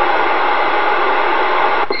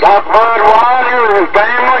 Got Budweiser and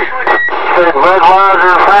family. Said Budweiser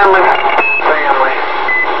and family. Family.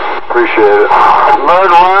 Appreciate it.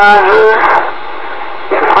 Budweiser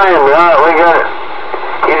and family. All right, we got it.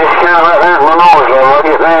 You just kind of right there at my nose, though. I'll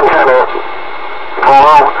get that kind of pull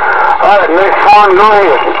on. All right, next one, go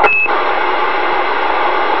ahead.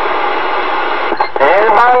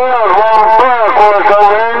 Anybody else want a prayer for us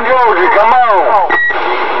over here in Georgia? Come on.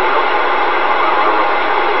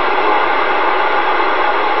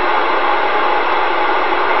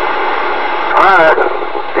 Alright,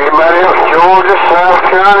 anybody else? Georgia, South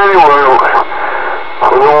Carolina, anywhere?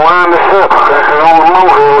 We're going to wind this up. Cracker on the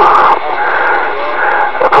molehill.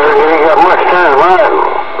 I think we ain't got much time. Alright,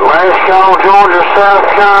 last call, Georgia, South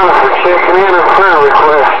Carolina for checking in a prayer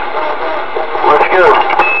request. Let's go.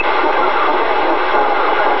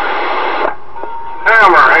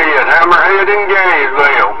 Hammerhead in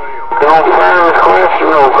Gainesville. Don't prayer request and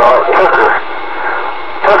roll call.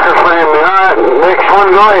 Tucker family. Alright, next one,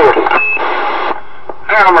 go ahead.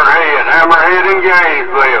 Hammerhead in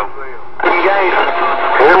Gainesville.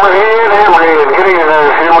 Hammerhead, get in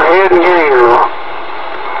there, Hammerhead and Gainesville.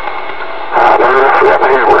 Ah, damn, I forgot the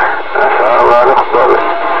hammer. That's all right up above it.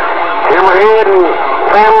 Hammerhead and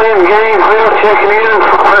family in Gainesville checking in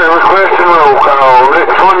for prayer request and roll call.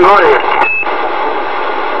 Next one, go ahead.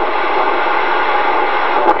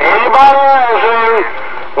 Anybody else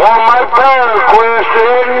want to make prayer request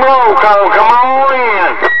ahead and roll call? Come on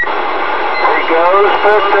in. Here he goes.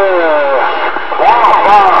 Put South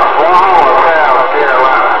Carolina.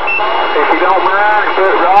 If you don't mind,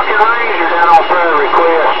 put Rocket Ranger down on prayer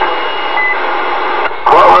request.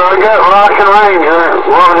 Well, I got Rocket Ranger.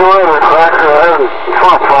 What was the other cracker? I had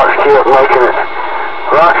Swamp Fox kept making it.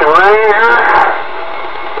 Rocket Ranger.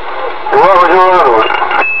 What was the other one?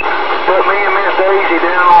 Put me and Miss Daisy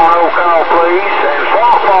down on roll call, please. And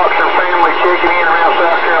Swamp Fox and family checking in around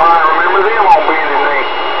South Carolina. Remember them on Bended Knee.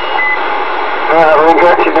 Alright, we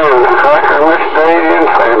got you down. Cracker, Miss Daisy, and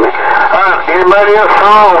family. Alright, anybody else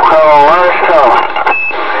for roll call? Last call.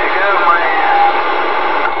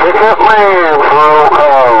 Pick up man for roll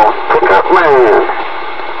call. Pick up man.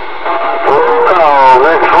 Roll call.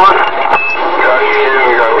 Next one. Country Kid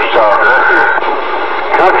and Ghost Talker.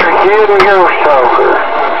 Country Kid and Ghost Talker.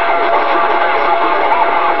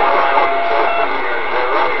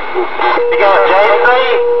 You got JC?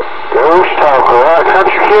 Ghost Talker. Alright,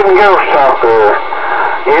 Country Kid and Ghost Talker.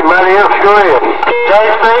 Anybody else? Go ahead.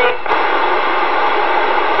 JC?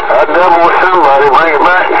 I double with somebody. Bring it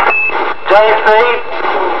back. JC?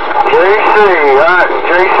 JC. Alright,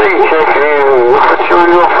 JC checking in. We'll put you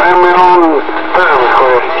and your family on prayer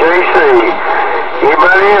request. JC.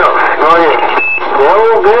 Anybody else? Go ahead. The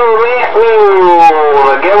old government mule.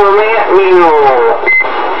 The government mule.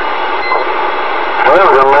 That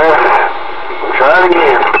was a mess. Try it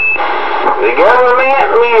again. The government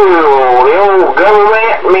mule. The old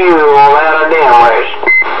government mule out of Denver.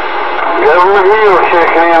 Government mule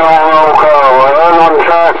checking in on roll call. I don't want to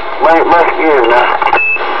try it. Bring it back again now.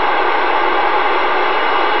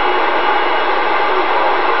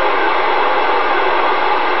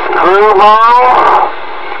 Screwball.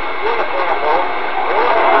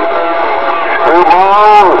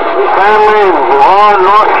 Screwball. Family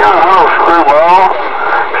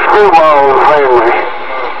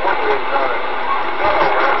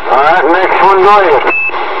go ahead.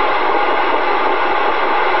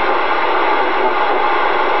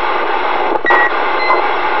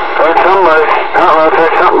 Heard somebody, I don't know if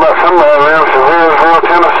that's something about somebody around Sevierville,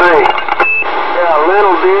 Tennessee. Yeah,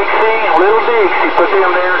 Little Dixie. Put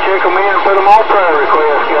them down, check them in, and put them on prayer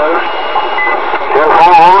request, guys.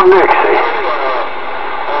 Telephone Dixie.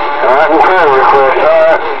 Alright, and prayer request,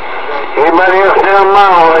 alright. Anybody else down my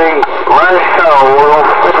way, last call, we're going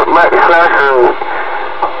to flip it back to Cracker and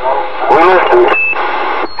we listen.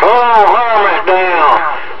 Oh, Hermit down.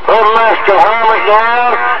 Put Mr. Hermit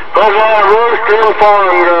down. Put that rooster and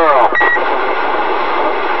farm girl.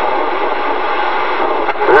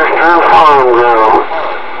 Rooster and farm girl.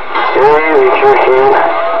 Easy, chicken.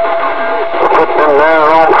 We'll put them down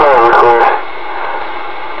on prayer request.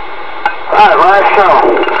 Alright, last call.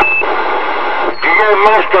 Did you get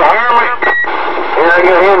Mr. Hermit? Yeah, I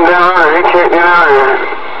got him down there. He checked in out here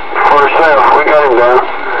for himself. We got him down.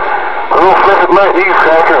 We're going to flip it back to you,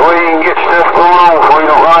 Cracker, where you can get stuff going on before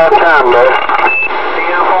you don't run out of time, Dad.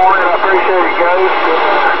 I appreciate it, guys.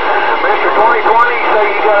 Mr. 2020, so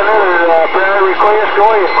you got another prayer request.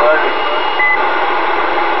 Go ahead, bud.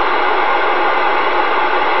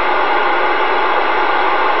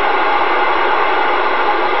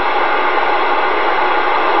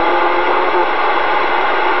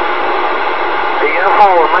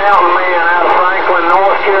 Mountain man out of Franklin,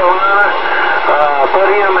 North Carolina. Put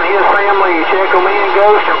him and his family, check them in,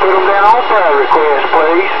 Ghost, and put them down on prayer request,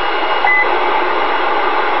 please.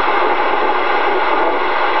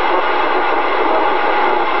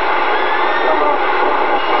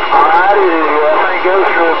 Alrighty, I think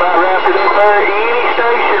Ghost are about wrapped it up there. Any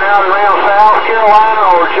station out around South Carolina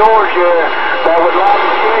or Georgia that would like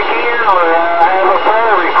to check in or have a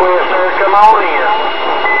prayer request there, come on in.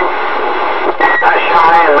 That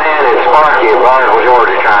Cheyenne man in Sparky in Barnesville,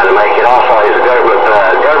 Georgia, trying to make it. Also, he's a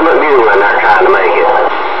government mule in there trying to make it.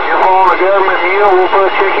 If on a government mule, we'll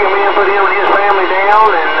check him in, put him and his family down,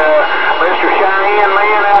 and Mr. Cheyenne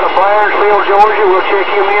man out of Blairsville, Georgia, we'll check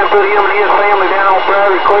him in, put him and his family down on prayer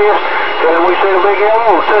request. Tell him we said a big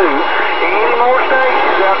hello, too. Any more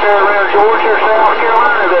stations out there around Georgia or South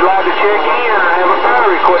Carolina that'd like to check in and have a prayer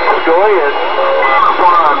request, go ahead.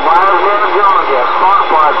 Blairsville, Georgia,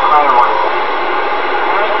 Sparkplug family.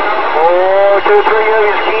 Oh, 2 or 3 of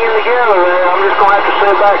you keying together there. I'm just going to have to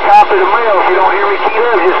send back a copy to mail. If you don't hear me keyed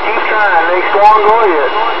up, just keep trying. Next one, go ahead.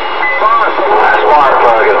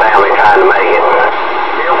 Sparkplug and family trying to make it.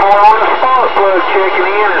 Therefore, on the Sparkplug checking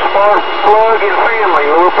in and Sparkplug and family.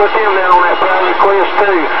 We'll put them down on that prayer request,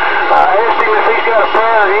 too. Ask him if he's got a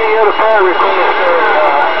prayer or any other prayer request there.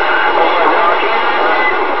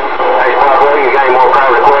 Hey, Sparkplug, you got any more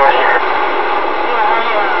prayer requests?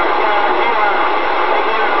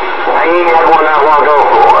 He had one not long ago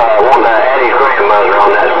wanting to add his grandmother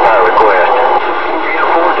on that request. Yeah,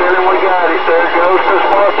 tell him we got it. There goes to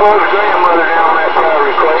Sparkplug's grandmother down on that prayer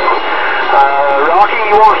request. Rocky,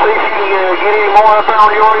 you want to see if you can get any more up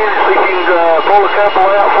on your end and see if you can pull a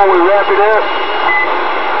couple out before we wrap it up?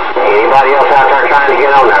 Anybody else out there trying to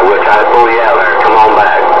get on there, we'll try to pull you out there. Come on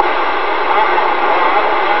back.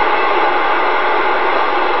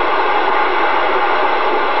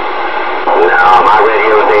 No, my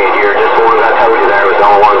radio's dead. You're just the ones I told you there was the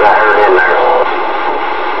only ones I heard in there.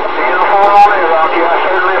 Uniform on it, Rocky. I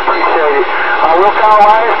certainly appreciate it. We'll call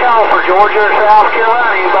last call for Georgia or South Carolina.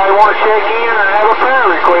 Anybody want to check in and have a prayer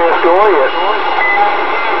request? Go ahead.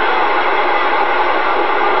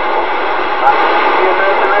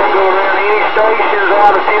 Go around any stations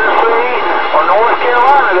out of Tennessee or North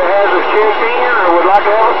Carolina that hasn't checked in or would like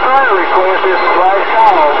to have a prayer request. This is last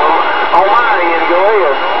call. On my end, go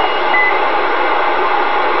ahead.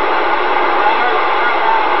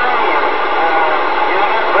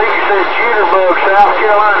 Jitterbug, South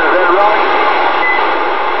Carolina, is that right?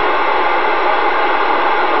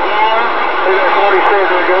 See, that's what he said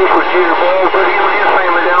there goes with Jitterbug. Put him and his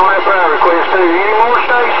family down on that prayer request, too. Any more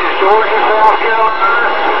stations? Georgia, South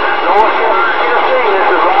Carolina, North Carolina, Tennessee. This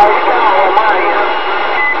is last call on my end.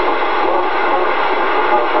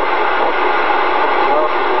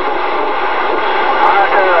 All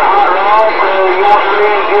right, Hot Rod, you want me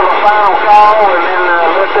to give a final call and then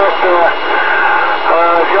let that...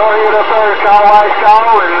 y'all hit up there, call last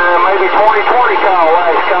call, and maybe 2020 call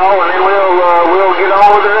last call, and then we'll get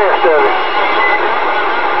on with the rest of it.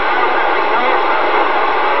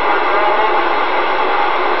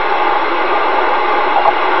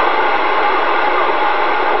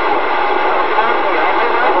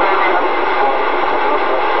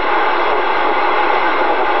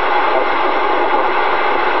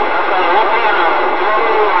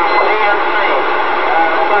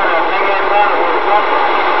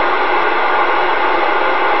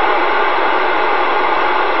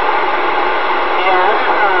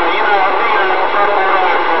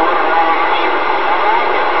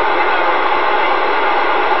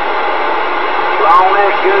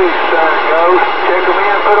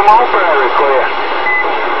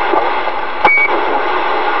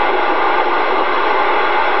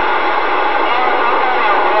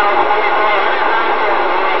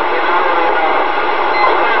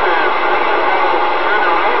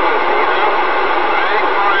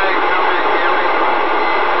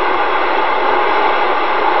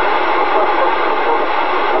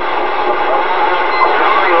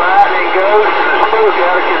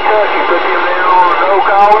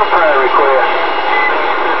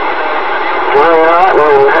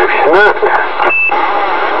 What? Who's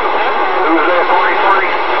that, 2020?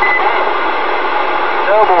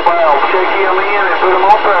 Double valve. Check him in and put him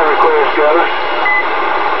on prayer request, Ghost.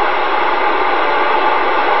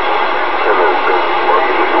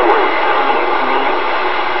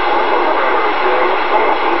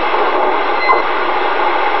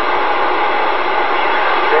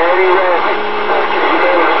 Daddy Rabbit. You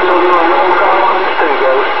better still do a roll call on this too,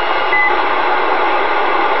 Ghost.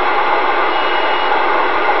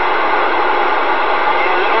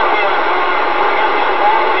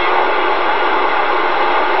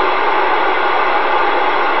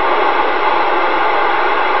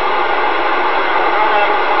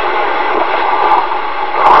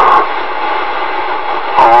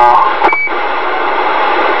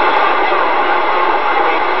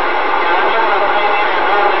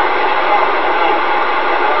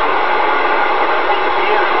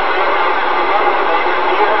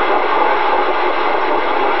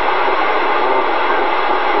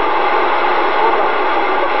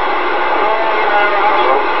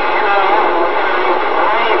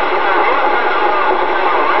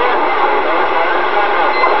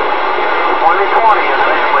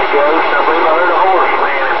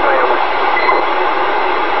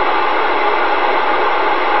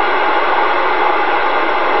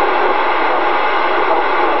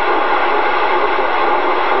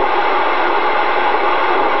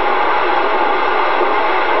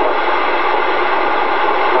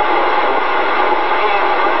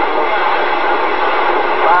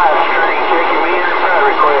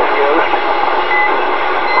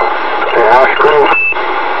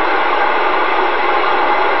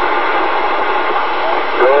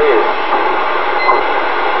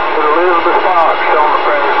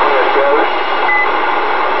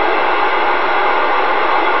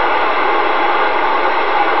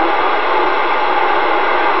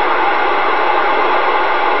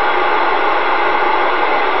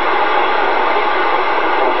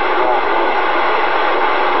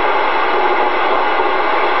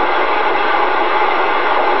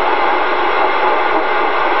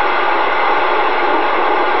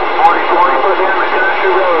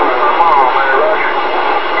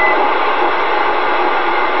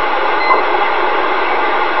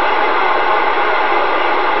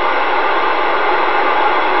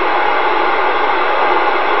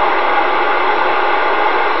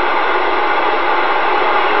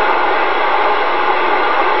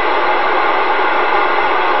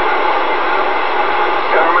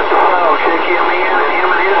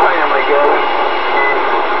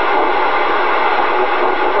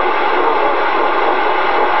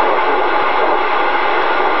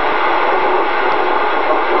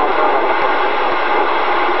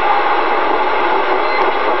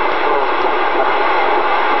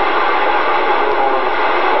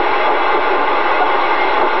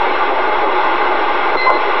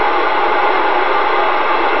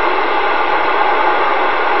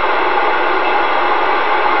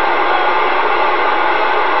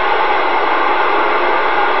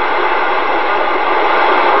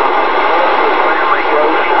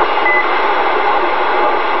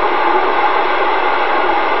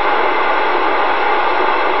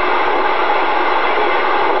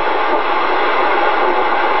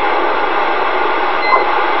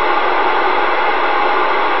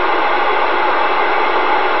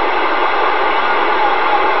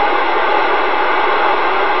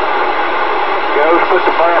 Put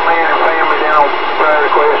the Batman and family down on prayer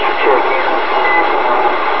request to check in.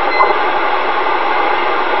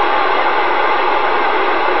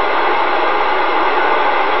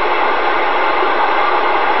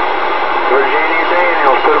 Virginia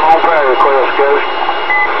Daniels, put them on prayer request, Ghost.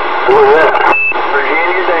 Who is that?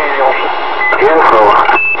 Virginia Daniels.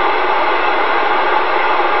 Info.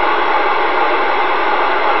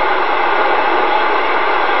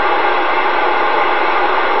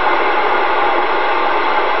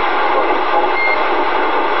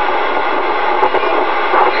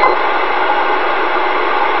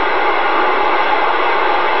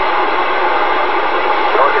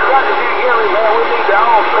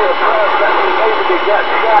 Got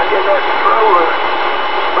shot in that stroller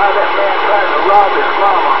by that man trying to rob his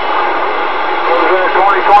mama. What was that,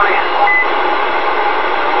 2020?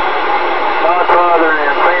 Godfather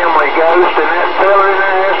and family, Ghost, and that fella in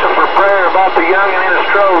there asking for prayer about the youngin' in the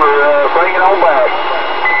stroller. Bring it on back.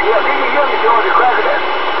 Yeah, me and the youngin' Georgia Cracker, that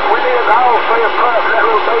we did all say a prayer for that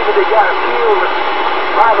little baby that got killed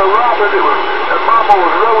by the robber that was, the mama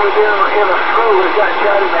was rolling in a stroller that got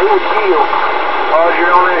shot in the head, killed. Roger,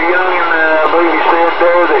 on that youngin', I believe you said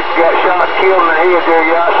there, that got shot and killed in the head there.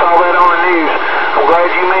 Yeah, I saw that on the news. I'm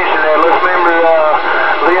glad you mentioned that. Let's remember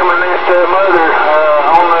them and that mother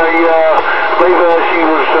on the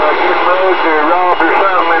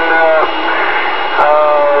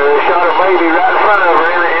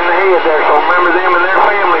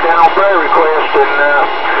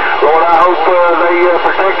hope they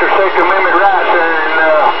protect their Second Amendment rights there, and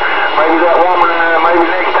maybe that woman, maybe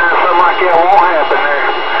next time something like that won't happen there.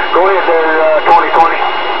 Go ahead there, 2020.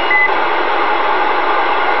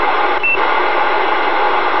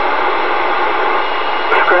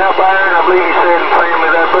 Scrap iron, I believe he said in family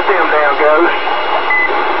there. Put them down, Ghost.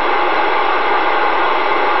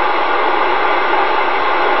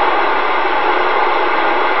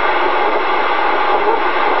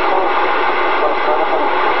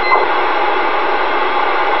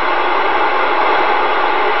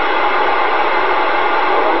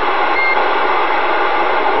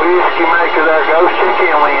 Whiskey maker there, Ghost. Check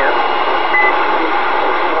in, Lynn.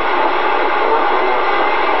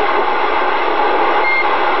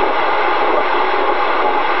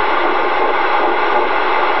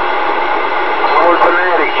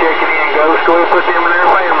 Checking in, Ghost. Go ahead and put them and their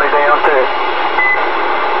family down, too.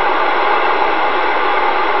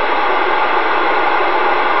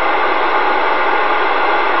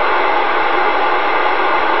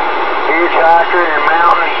 Hitchhiker and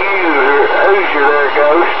Mountain Hoosier there,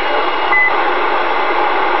 Ghost.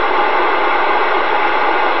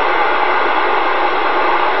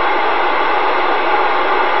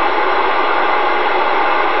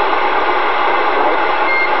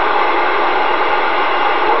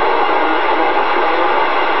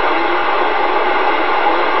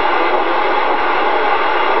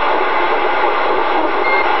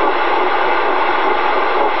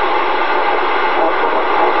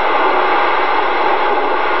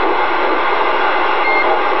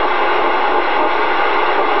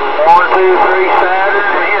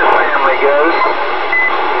 Saturn and his family goes.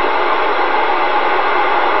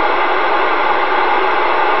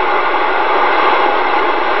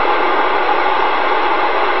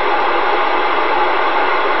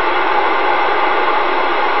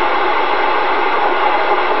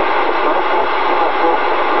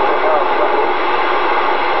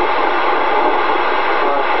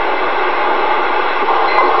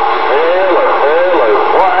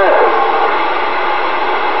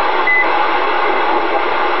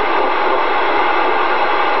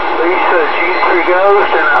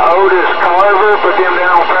 Ghost and Otis Carver, put them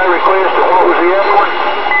down on prayer request. And what was the other one?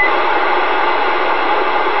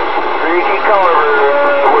 Ricky Carver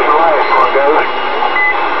was the last one, Ghost.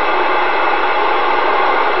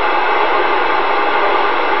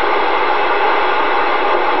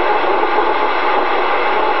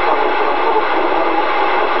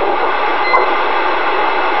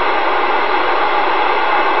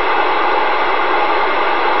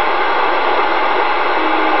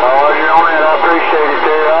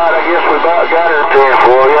 About got her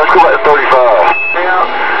 10-4. Yeah, let's go back to 35. Yeah,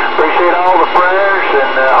 appreciate all the prayers,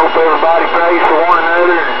 and hope everybody prays for one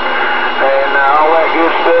another, and all that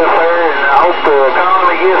good stuff there. And I hope the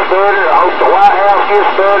economy gets better. I hope the White House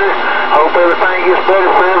gets better. I hope everything gets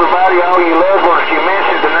better for everybody, all you loved ones you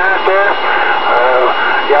mentioned tonight there.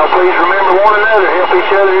 Y'all please remember one another. Help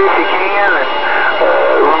each other if you can. And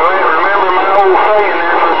remember my old saying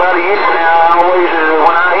there for about a year now. I always,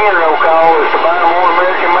 when I end roll call, is to buy more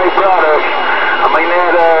American-made products. I mean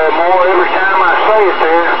that more every time I say it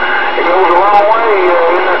there. It goes a long way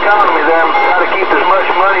in the economy there. I'm trying to keep as much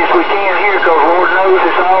money as we can here, because Lord knows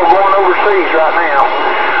it's all going overseas right now.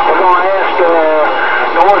 We're going to ask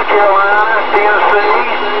North Carolina, Tennessee,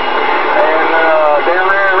 and down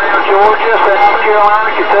there around Georgia, South Carolina,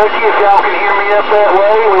 Kentucky, if y'all can hear me up that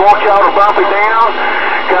way, we want y'all to bump it down.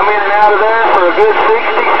 Come in and out of there for a good 60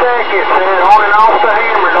 seconds, on and off the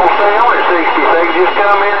hammer. Don't stay on it 60 seconds. Just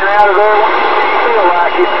come in and out of there when you feel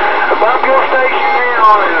like it. Bump your station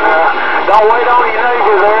down, and don't wait on your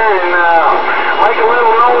neighbor there, and make a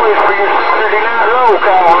little noise for your Saturday night roll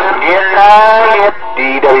call.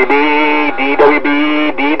 DWB, DWB,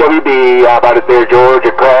 DWB. How about it there,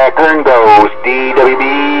 Georgia? Cracker and Ghost. DWB,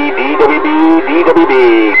 DWB, DWB.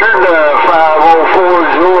 And 504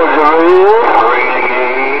 Georgia is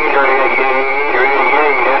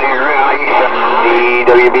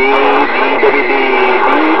DWB, DWB,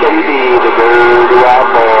 DWB, the dirty white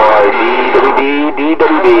boy. DWB,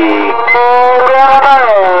 DWB.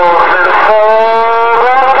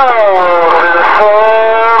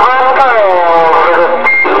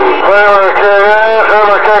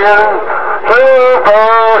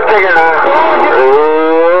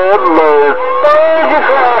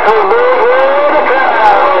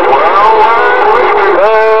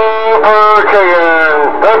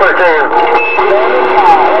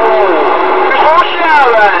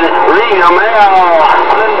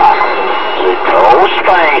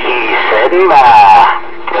 Sitting by.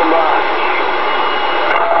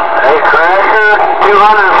 Hey, Cracker,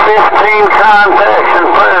 215 contacts and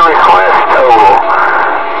prayer requests total.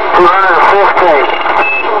 215 Okay.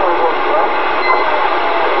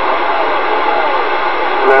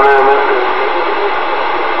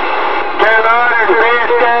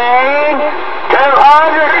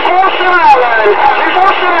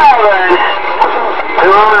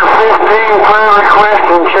 Prayer request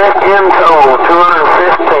and check in total,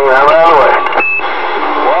 215, I'm out of the way.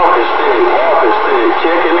 Walker stick,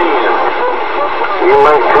 checking in. You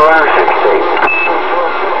make 216.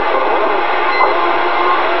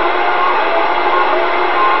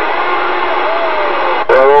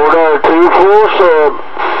 Over there, 247.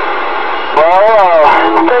 Well,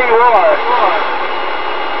 tell you what,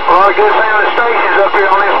 a lot of good sounding stations up here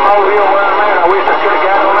on this mobile where I'm at. I wish I could have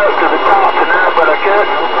got on up to the top tonight, but I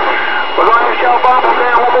couldn't. We're going to have y'all bump them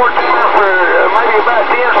down one more time for maybe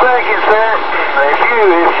about 10 seconds there. If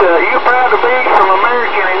you proud to be from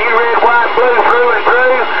American and you red, white, blue through and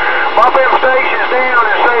through, bump them stations down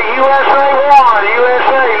and say USA 1,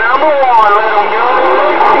 USA number 1, let them go.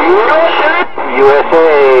 USA,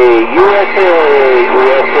 USA, USA,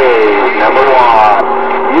 USA number 1.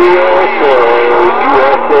 USA,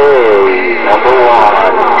 USA number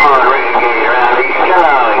 1. Come on, Ricky, around here, come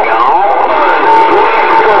on, y'all.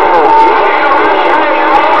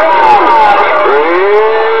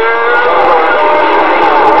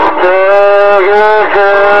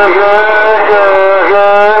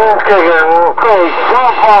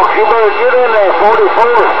 You better get in there, 44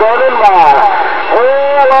 standing by.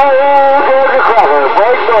 Hello, Georgia Cracker,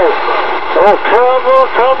 break. Oh,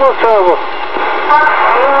 trouble.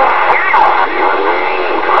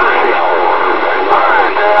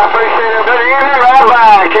 I appreciate it. Good evening, right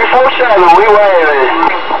back, 247, we waving.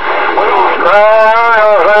 Hello,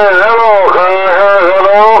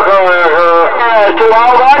 to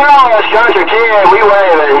all I know, it's Country 10, we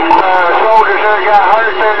waving. Soldiers there got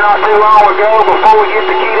hurt there not too long ago. Before we get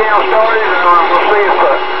the key down started, we'll see if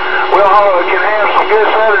we can have some good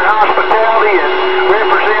Southern hospitality and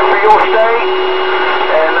represent for your state.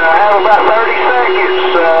 And have about 30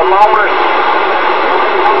 seconds, moment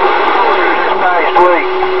this past week.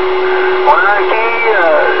 When I key,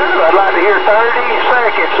 I'd like to hear 30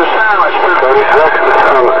 seconds of silence for 30 seconds of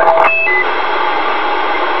silence.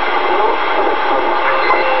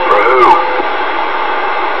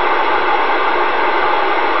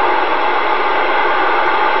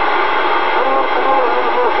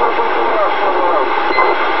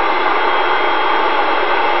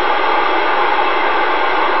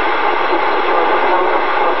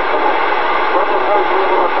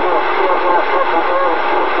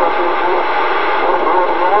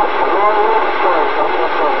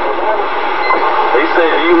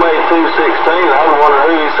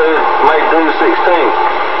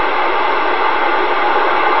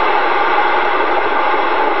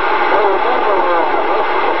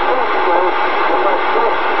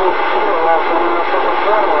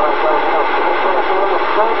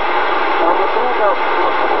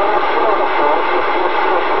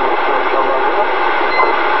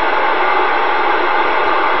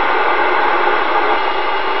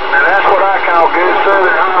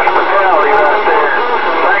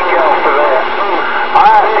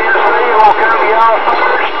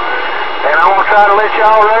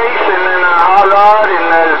 Y'all race, and then Hot Rod and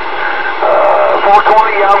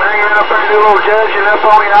 420, y'all hang around up there and do a little judging up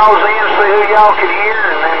on y'all's end, see who y'all can hear,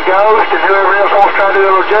 and then Ghost and whoever else wants to try to do a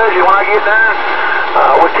little judging. When I get done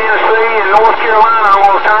with Tennessee and North Carolina, I'm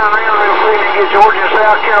going to turn around real quick and get Georgia and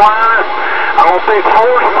South Carolina. I'm going to pick 4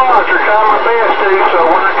 sponsors, try my best to, so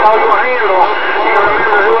when I call your handle, you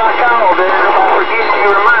remember who I called, and if I forget, you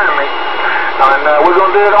remind me. And we're going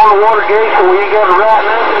to do it on the water gate, so we ain't got to write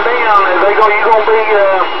nothing down. You're going to be,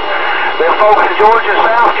 them folks in Georgia and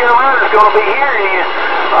South Carolina is going to be hearing you.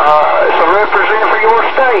 So represent for your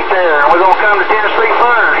state there. And we're going to come to Tennessee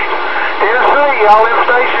first. Tennessee, all them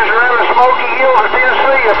stations around the Smoky Hills of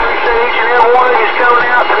Tennessee, I appreciate each and every one of you coming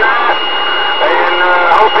out tonight. And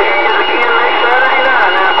hope to hear you again next Saturday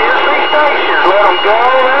night. Now, Tennessee stations, let them go,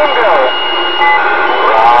 let them go.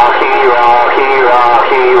 Rocky, Rocky,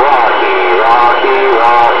 Rocky, Rocky. Rocky,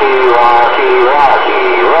 Rocky, Rocky, Rocky,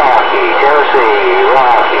 Rocky, Tennessee,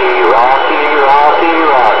 Rocky, Rocky, Rocky,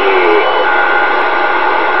 Rocky.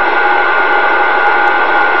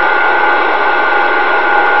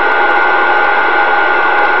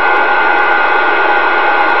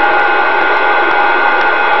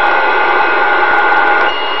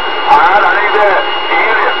 Alright, I need that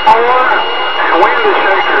Unit 4 and window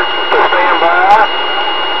shaker to stand by.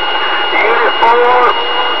 Unit 4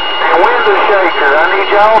 window shaker. I need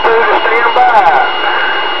y'all two to stand by.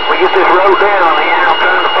 We get this road down here. I'm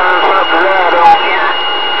trying to find something to ride on here.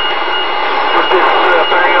 Put this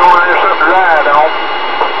thing on there, something to ride on.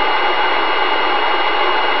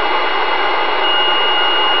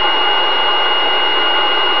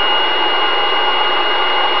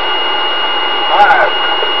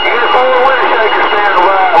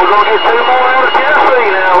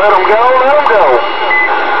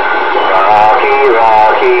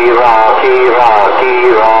 Rocky,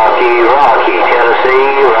 Rocky, Rocky, Rocky,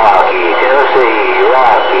 Tennessee, Rocky, Tennessee,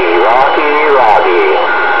 Rocky, Rocky, Rocky.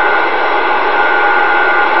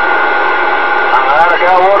 Alright, I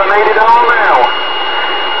got what I needed on now.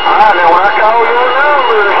 Alright, now when I call your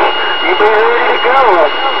numbers, you be ready to go.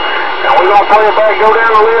 And we're going to play it back, go down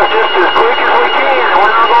the list just as quick as we can. And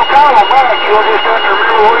we're not going to call them back. You'll just have to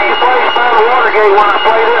remember where you placed by the water gate when I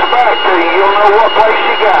play this back to you. You'll know what place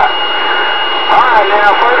you got. Alright,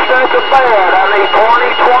 now first up the bat, I need 20,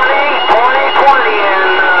 20, 20, 20,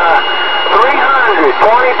 and 300.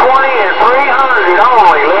 20, 20, and 300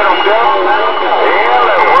 only. Let them go.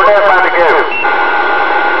 Yeah, where'd that about to go?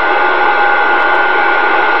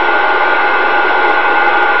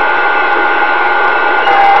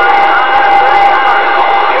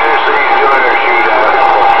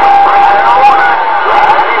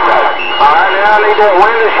 I need that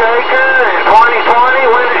window shaker and 2020,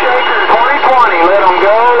 window shaker and 2020. Let them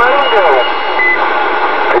go, let them go.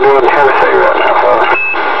 They're doing Tennessee right now, fellas.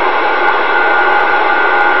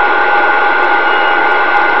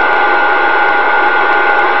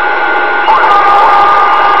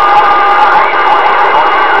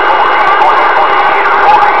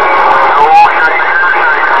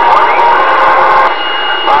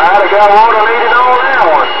 Alright, I got what I needed on that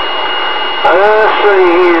one. Let's see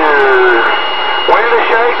here. Window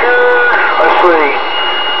shaker, let's see.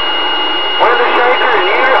 Window shaker and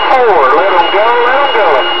unit 4. Let them go, let them go.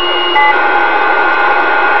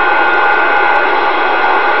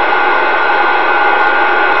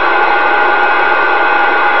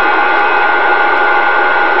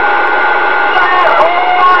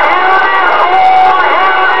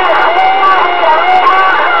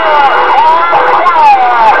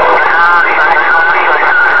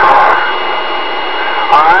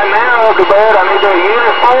 Bad. I need that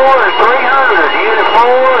unit 4 and 300. Unit 4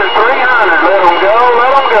 and 300. Let them go.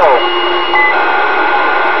 Let them go.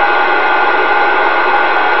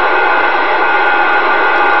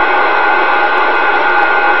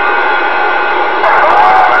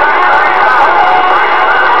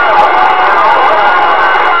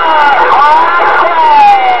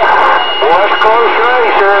 Well, that's a close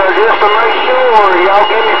race here. Just to make sure, y'all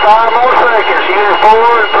give me 5 more seconds. Unit 4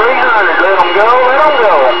 and 300. Let them go. Let them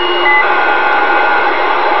go.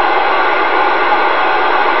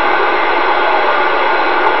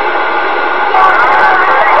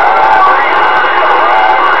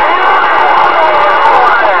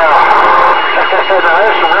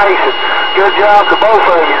 Good job to both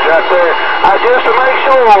of you right there. Just to make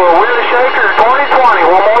sure, window shaker 2020.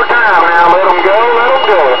 One more time now. Let them go, let them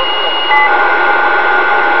go.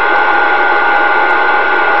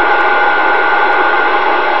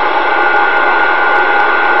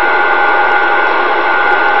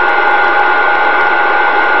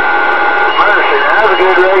 Mercy, that was a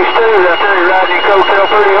good race too. I tell you, riding your coattail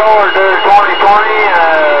pretty hard there.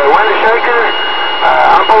 2020, window shaker.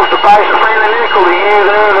 I'm supposed to pass a friendly nickel to you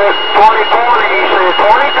there. That 2020, you said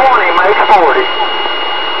 2020 makes 40.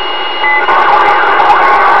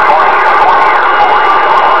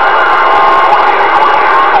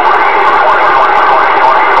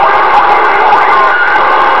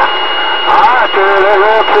 Alright, that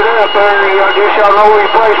wraps it up there. I guess y'all know where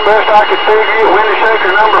you placed best I could figure it. Window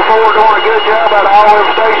shaker number 4 doing a good job at all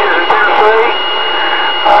them stations in Tennessee.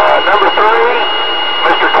 Number 3.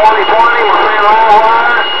 Mr. 2020, my friend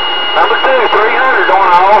Livewire. Number 2, 300, doing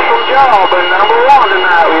an awesome job. And number 1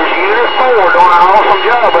 tonight is Unit 4, doing an awesome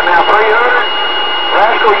job. But now 300,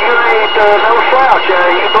 Rascal, you ain't no slouch.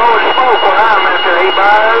 You blowing smoke when I'm at there. He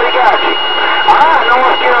barely got you. Alright,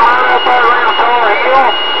 North Carolina up there around Tar Heel.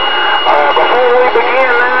 Before we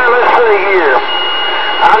begin there, let's see here.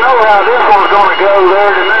 I know how this one's going to go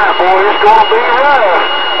there tonight, boy. It's going to be rough.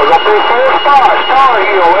 We're going to be 4 spots. Tar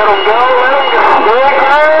Heel, let them go, let them go. Big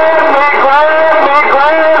grand, big grand, big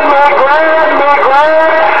grand, big grand, big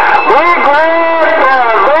grand, big grand, big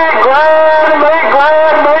grand, big grand, big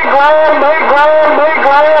grand, big grand, big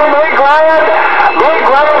grand, big grand, big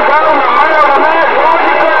grand, down the middle of that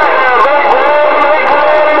Georgia Tech. Big grand, big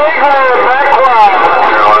grand, big grand, back wide.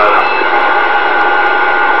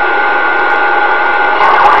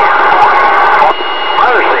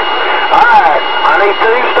 Mercy. Alright, I need 2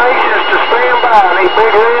 stations to stand by. I need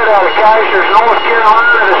Big Red out of Kaiser's, North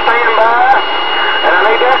Carolina to stand by. And I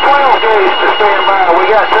need that 12 gauge to stand by. We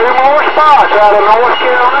got 2 more spots out of North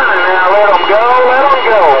Carolina now. Let them go, let them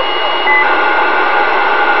go.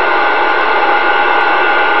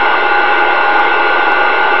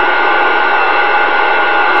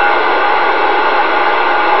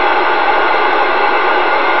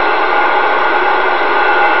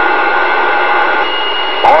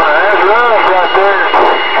 Boy, that's rough right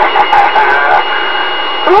there.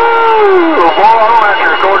 Woo! Boy, I'm going to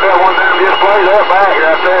record that one time. Just play that back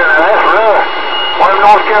right there. Now, that's rough. One of the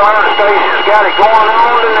North Carolina stations got it going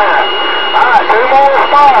on tonight. All right, 2 more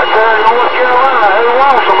spots there in North Carolina. Who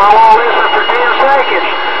wants them? I want to listen for 10 seconds.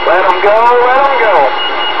 Let them go, let them go.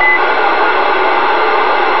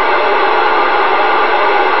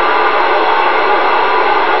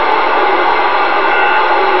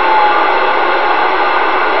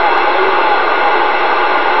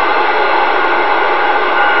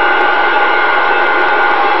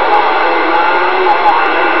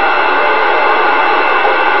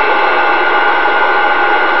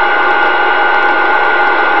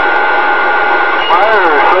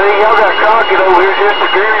 Y'all got Crockett over here just a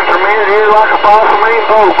grinning from ear to ear like a possum eating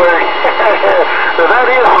poleberry. So that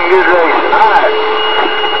is some good racing. Alright.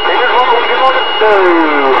 Here's what we're going to do.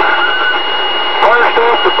 First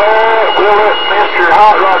up the bat, we'll let Mr.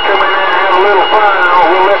 Hot Rod come in there and have a little fun.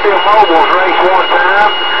 We'll let them mobiles race one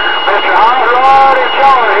time. Mr. Hot Rod and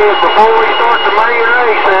Charhead before we start the main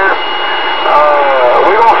race there.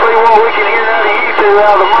 We're going to see what we can hear out of you two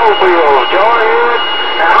out of the mobiles. Charhead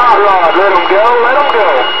and Hot Rod, let them go, let them go.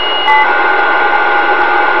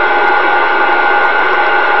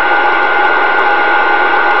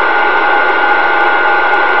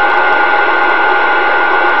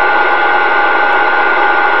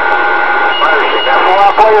 That's why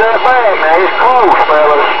I play that back. Now, it's close,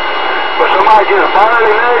 fellas. But somebody just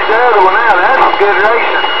barely nudged the other one out. That's some good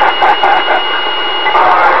racing.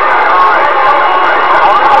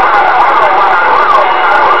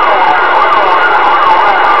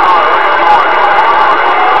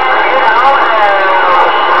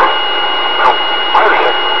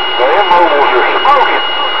 Them mobiles are smoking.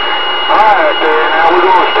 Alright, now we're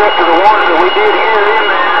going to step to the ones that we did here in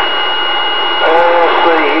there. Let's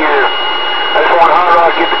see here. That's one Hot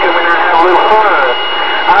Rod get to come in there and have a little fun.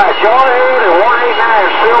 Alright, Jarhead and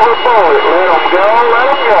 189 Silver Bullet. Let them go, let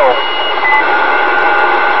them go.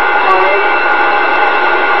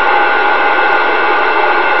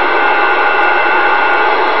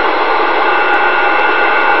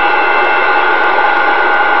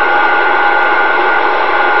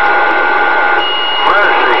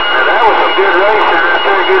 Good racing right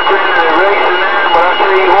there, good preliminary racing there, but I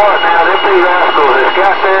tell you what now, them two rascals has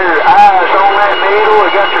got their eyes on that needle, they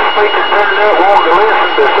got their speakers turned up, wanting to listen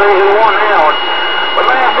to see who won that one. But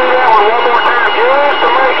man, do that one more time just to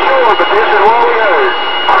make sure, but this is what we heard.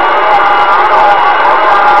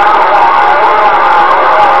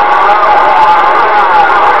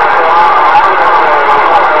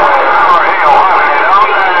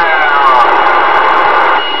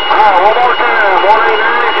 Alright, one more time,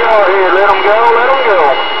 189 Jarhead, let them go, let them go.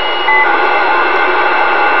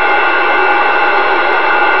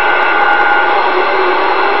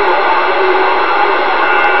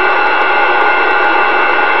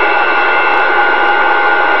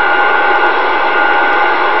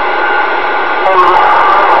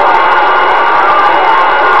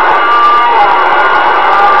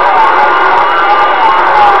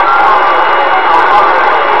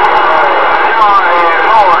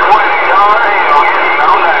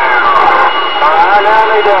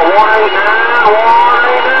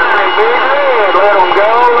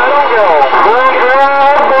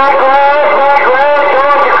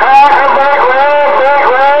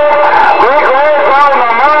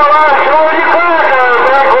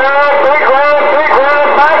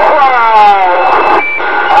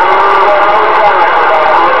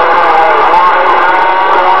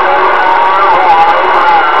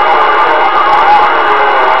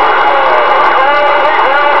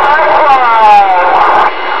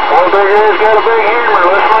 Got a big hammer.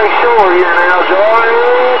 Let's make sure here now.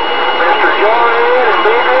 Jarhead, Mr. Jarhead, and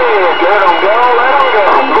Big Red. Let them go, let them go.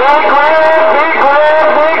 Big Red, Big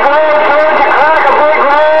Red, Big Red, Georgia Cracker, Big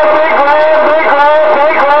Red, Big Red, Big Red,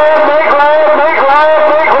 Big Red, Big Red, Big Red,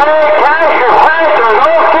 Big Red, Casher, Pastor,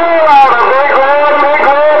 North Carolina, Big Red, Big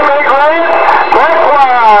Red, Big Red, that's why.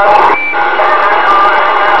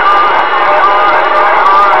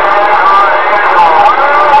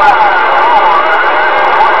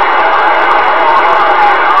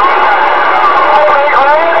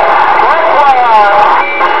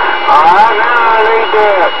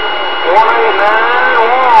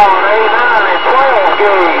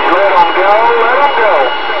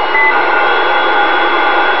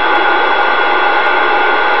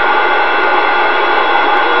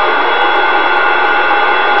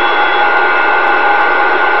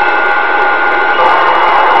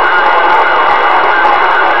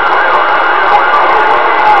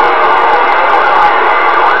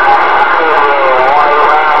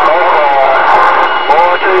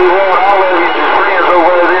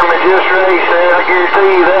 this race, I guarantee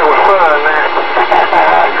you that was fun, man.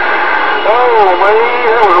 Oh, man,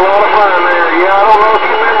 that was a lot of fun there. Yeah, I don't know if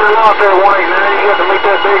you remember or not there, 189. You got to meet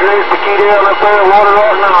that big race Key down up there, water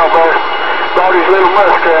rock and all, but brought his little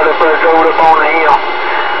muskrat up there, drove it up on the hill.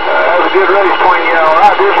 That was a good race between y'all.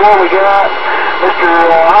 Right, this is what we got. Mr.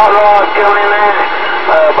 Hot Rod coming in there.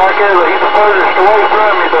 Back there, he's the furthest away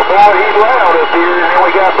from me, but boy, he's loud up here. And then we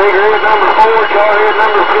got Big Red number 4, Jarhead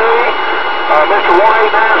number 3. Mr.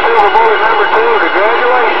 189 Silver Bullet number 2,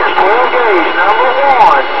 congratulations, 12 gauge number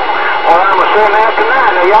 1. Well, I'm a 7 after 9.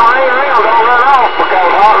 Now, y'all hang around, don't run off,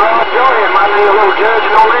 because Hot Rod Joy might need a little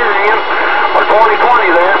judging on their end, or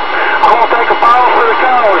 2020 there. I'm going to take a pause for the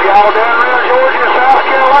calls, y'all. Down around Georgia and South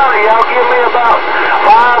Carolina, y'all give me about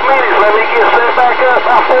 5 minutes. Let me get set back up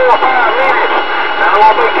about 4 or 5 minutes. Now, I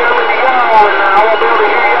won't be coming to y'all, and I won't be able to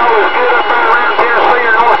hear y'all as good up there around Tennessee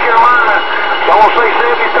or North Carolina. So I'm going to say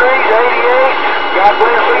 73s, 88s. God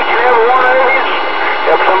bless each and every one of you.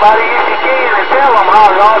 Help somebody if you can and tell them how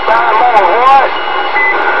God's buying more. What?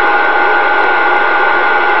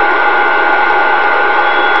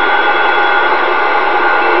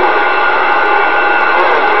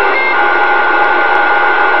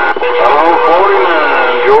 Hello,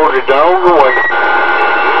 49, Georgia Dog away.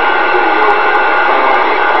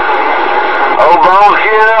 Oh, Bones,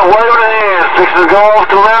 get out, wave the hands, fixing to go off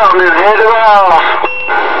the mountain and head to the house.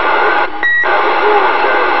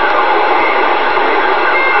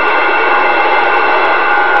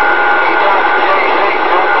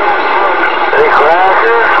 Hey,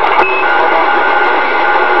 Cracker.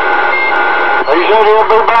 He said he'll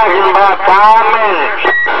be back in about 5 minutes.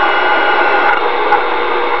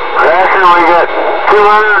 Cracker, we got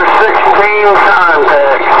 216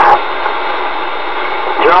 contacts.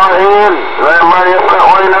 Jarhead, everybody up that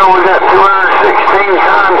way know we got 216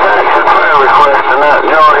 contacts and prayer requests tonight.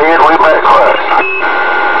 Jarhead, we back quick.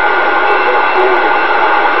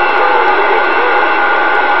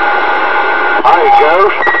 Hi,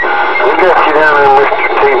 Ghost. We got you down there, Mr.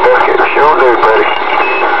 T-Bucket. Sure do, buddy.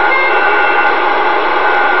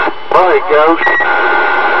 Hi, Ghost.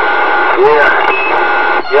 Yeah.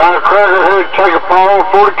 Y'all Cracker had to take a pause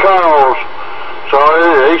for the calls. So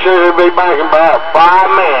he said he'll be back in about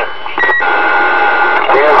 5 minutes.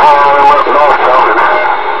 Yeah, I'm up north talking.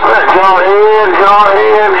 Let's Jarhead.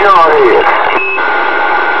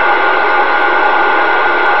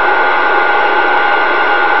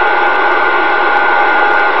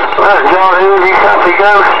 Let's Jarhead, you copy,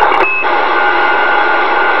 Ghost?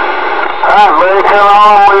 Alright, buddy, tell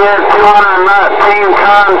all we had 219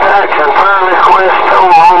 contacts and prayer requests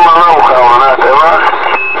total on my roll calling out there, right?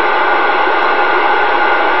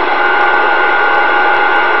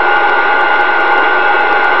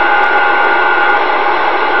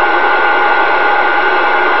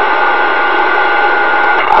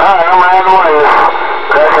 Alright, I'm out of the way.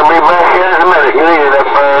 I can be back here in a minute. Get it up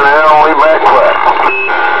there now. I'll be back quick.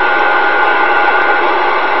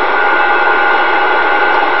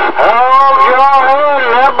 Hello, Jarhead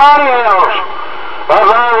and everybody else. Up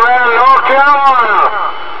around North Carolina.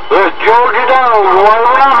 This Georgia Dog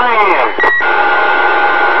waving our hand.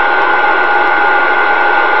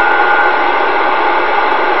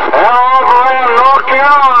 Hello, up around North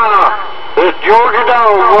Carolina. This Georgia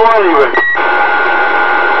Dog waving.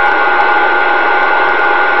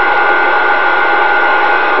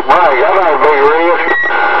 Right, I got a big red.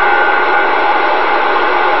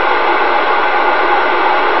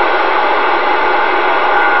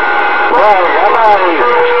 Right, I got a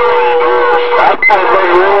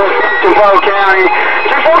big red. Polk County,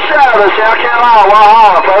 247, South Carolina,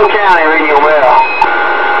 Walhalla, Polk County, ring your bell.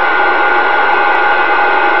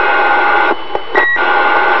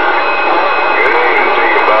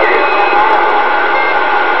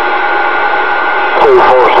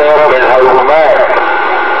 And over back.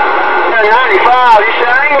 95, you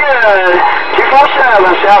sounding good.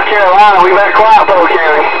 247, South Carolina, we back quiet, Polk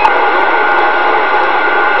County.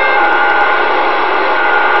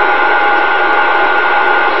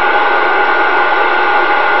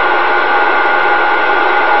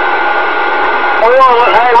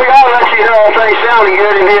 Hey, we gotta let you know things sounding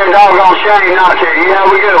good in here, doggone shame not to. You have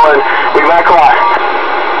a good one. We back quiet.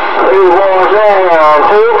 247,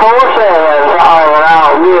 247, calling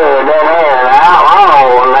out good, that hand out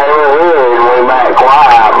long, they were good, we back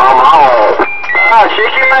quiet, mama.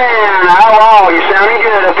 Chicken man, how you sounding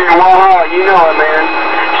good up here in Walhalla, you know it, man.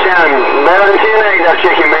 Sounding better than 10 eggs, that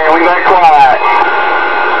chicken man, we back quiet.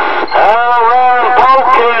 Around Polk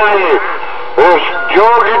County, this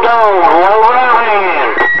Georgia Dog waving our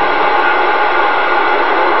hand.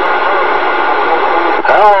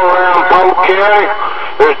 Hello, around Polk County,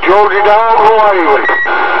 this Georgia Dog waving.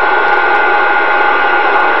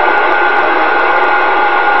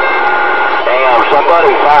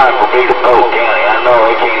 me to Polk County. I know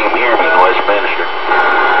they can't even hear me in Westminster.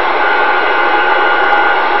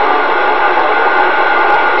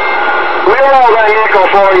 We'll roll that nickel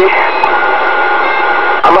for you.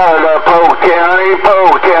 I'm out of Polk County,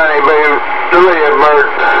 baby. The Redbird.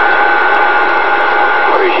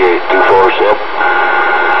 Appreciate 247.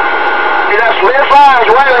 That Spitfire's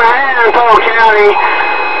waving a hand in Polk County.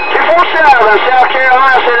 247, South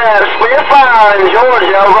Carolina said that Spitfire in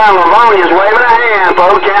Georgia over on Livonia's waving a hand.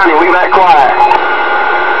 Polk County, we back quiet.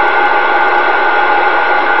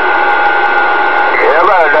 Yeah, I'm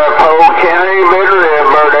out of Polk County, baby.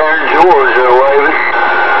 Redbird there in Georgia waving.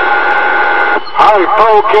 Hey,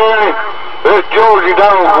 Polk County, this Georgia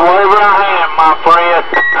dog waving a hand, my friend.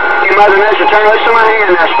 You Mother Nature, turn loose in my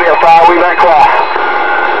hand, that Spitfire, we back quiet.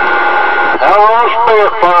 Hello,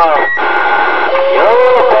 Spitfire. Yo,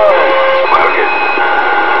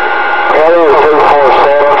 Hello,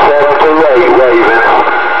 247-728 waving.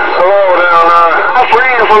 Hello down there. My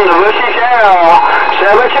friend from the Bushy Shell,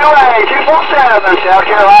 728-247, South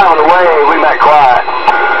Carolina on the wave, we back quiet.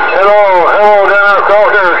 Hello down there across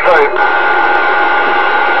the interstate.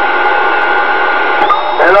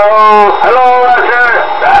 Hello, right there.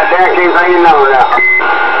 Damn, keep hanging on now.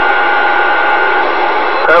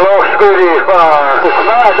 Hello, Spitfire.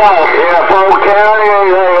 Yeah, Polk County,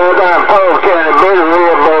 down in Polk County, big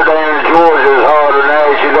Redbird down in Georgia is harder than that.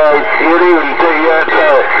 You'd even see that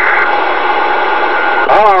there.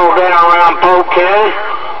 hello down around Polk County,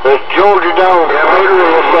 this Georgia dog. Yeah, big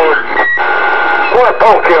Redbird. What,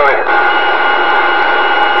 Polk County?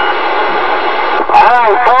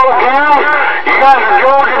 Hey, Polk County, you got the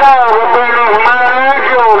Georgia dog up there in Mount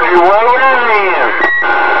Georgia, waving a hand.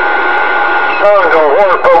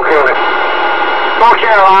 What, Polk County? North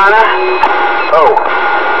Carolina. Oh.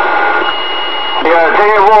 Yeah, I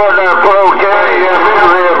tell you what, Polk County, that big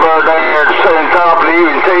Redbird down there sitting top of the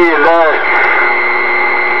EVT and there.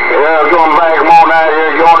 Yeah, I'm going back them on out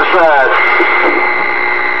here, go on the side.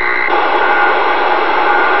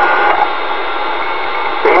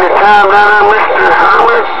 Anytime now, Mr.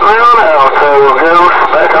 Hermit, well, now, goes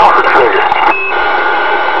back off the trigger.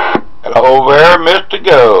 Hello there, Mr.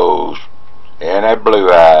 Goes. And that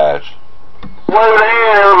blue eyes. Wave the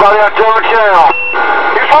hand, everybody, out to the channel.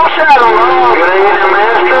 You're full saddle, man. Good evening,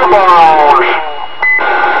 Mr. Bones.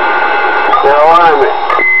 Hello, Hermit.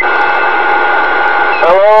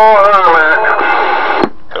 Hello, Hermit.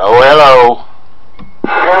 Hello.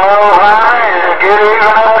 Hello, Hermit. Good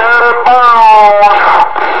evening, Mr. Bones.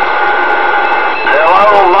 Hello,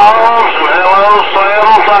 Bones, and hello,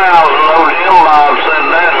 7,000. No Jim Bob said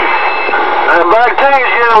that. Back to you,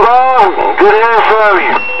 Jim Bob. Good hearing from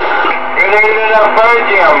you. Good evening up there,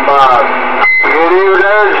 Jim Bob. Good evening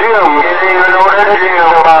there, Jim. Good evening over there,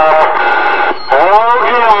 Jim Bob. Hello,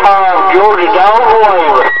 Jim Bob. Georgia dog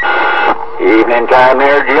waving. Evening time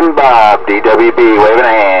there, Jim Bob, DWB, waving a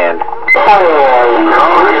hand.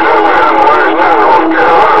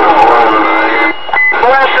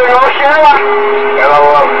 Western North Carolina. Hello,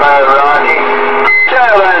 up there, Ronnie.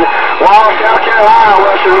 7, Wall, South Carolina,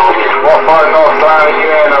 Western North Carolina. What part of North Carolina you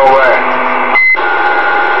in over there?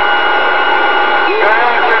 Good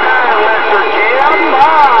afternoon, Mr. Jim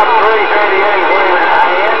Bob, 338 waving a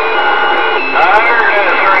hand. I heard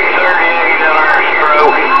that 338 in our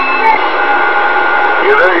stroke.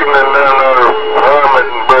 Good evening, Hermit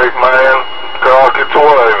and Brickman. Crockett's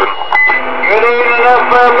waving. Good evening up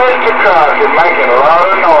there, Mr. Crockett, making a lot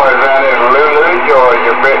of noise out in Lulu,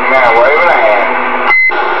 Georgia, Brickman waving a hand.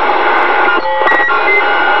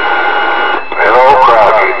 Hello,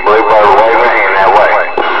 Crockett. Bluebird waving a hand that way.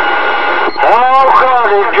 Hello,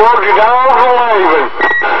 Crockett, Georgia dog waving.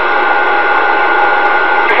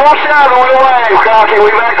 Full saddle, we wave, Crockett,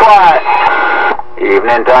 we back quiet.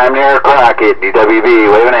 Evening time near Crockett,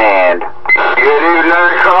 DWB, waving a hand. Good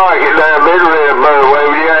evening, Crockett. That big Redbird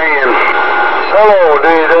waving your hand. Hello,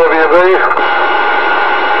 DWB.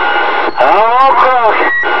 Hello,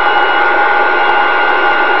 Crockett.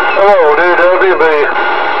 Hello, DWB.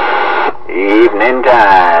 Evening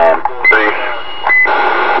time.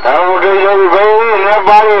 Hello, DWB and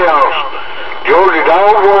everybody else. Georgia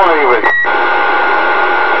dog waving.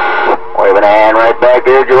 Waving a hand right back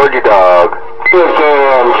there, Georgia dog.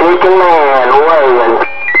 Chicken man waving.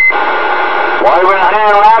 Waving a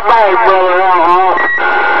hand right back, brother.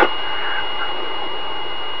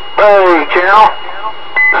 Hey, channel.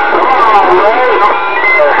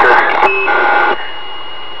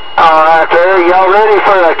 All right, there. Y'all ready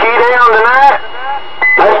for a key down tonight?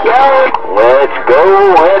 Let's go. Let's go,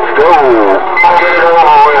 let's go.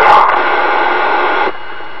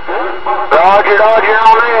 Roger dodging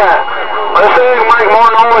on that. Let's see if we can make more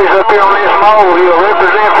noise up here on this mole. He'll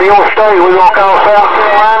represent for your state. We're going to call South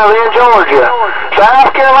Carolina, then Georgia.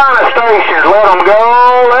 South Carolina stations, let them go,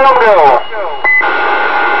 let them go.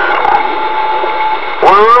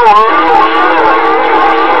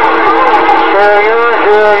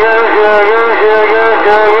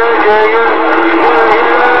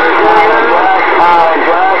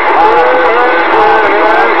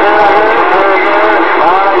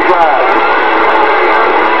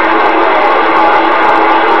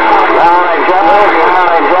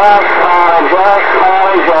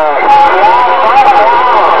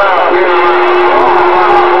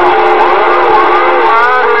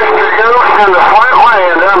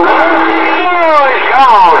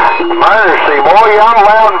 Mercy, boy, y'all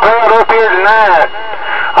loud and proud up here tonight.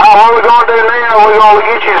 What we're going to do now, we're going to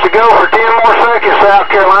get you to go for 10 more seconds, South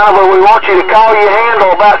Carolina, but we want you to call your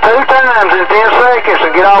handle about 2 times in 10 seconds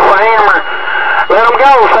and get off the hammer. Let them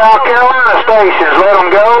go, South Carolina stations. Let them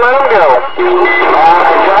go, let them go.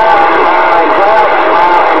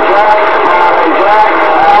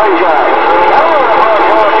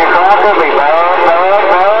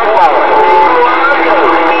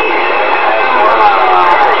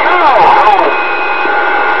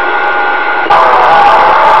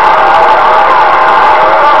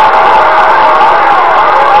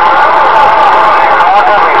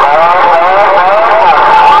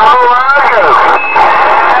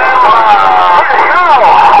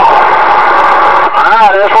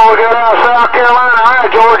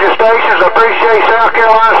 Georgia stations, I appreciate South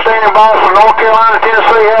Carolina standing by from North Carolina,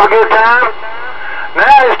 Tennessee. Have a good time.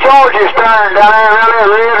 Now it's Georgia's turn down there around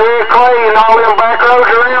that red clay and all them back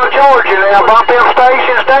roads around Georgia. Now bump them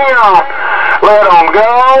stations down. Let them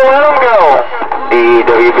go, let them go.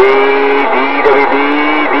 DWB, DWB,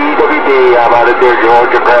 DWB. How about it there,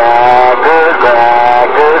 Georgia? Cracker,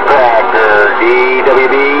 cracker, cracker.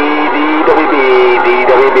 DWB, DWB,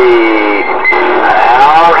 DWB.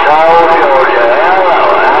 Household Georgia.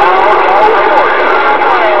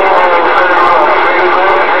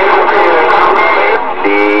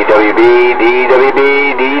 DWB,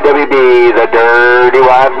 DWB, DWB, the dirty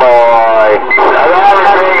white boy.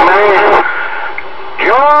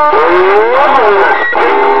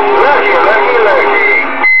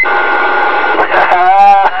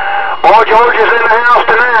 Boy, Georgia's in the house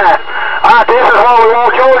tonight. Alright, this is what we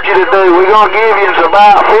want Georgia to do. We're going to give you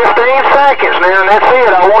about 15 seconds now, and that's it.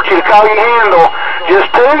 I want you to call your handle just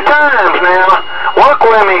 2 times now. Work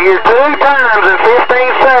with me here 2 times in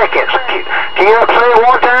 15 seconds. Key up, say it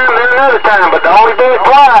 1 time, then another time, but only do it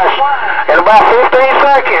twice. In about 15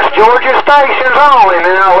 seconds, Georgia stations only.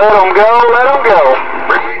 Now let them go, let them go.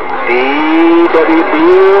 DWB,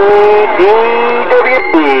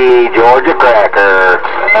 DWB, Georgia cracker.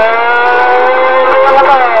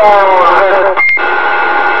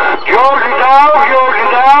 Georgia dog, Georgia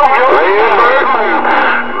dog, Georgia dog.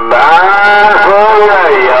 Bye for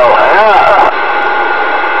radio.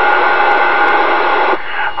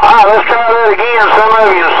 Alright, let's try that again. Some of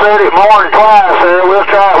you said it more than twice there. We'll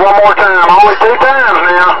try it one more time. Only 2 times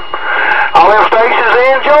now. All them stations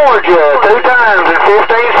in Georgia. 2 times in 15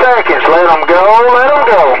 seconds. Let them go, let them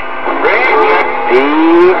go.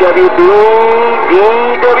 DWB,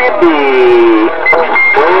 DWB.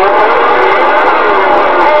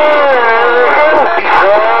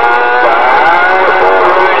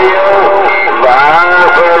 Bye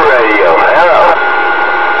for radio. Hello.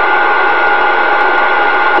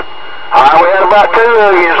 Alright, we had about 2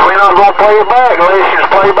 of you. We're not going to play it back unless you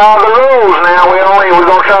play by the rules now. We're going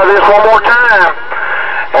to try this one more time.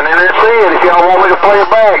 And then that's it. If y'all want me to play it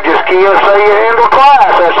back, just key up, say your handle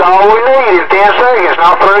twice. That's all we need in 10 seconds.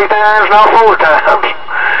 Not 3 times, not 4 times.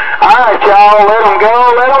 Alright, y'all. Let them go,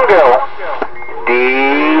 let them go.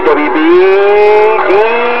 DWB,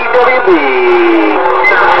 DWB.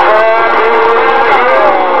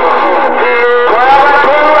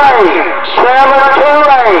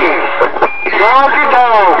 728. Georgia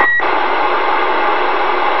dog.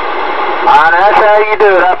 Alright, that's how you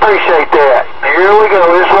do it. I appreciate that. Here we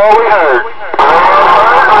go. This is what we heard.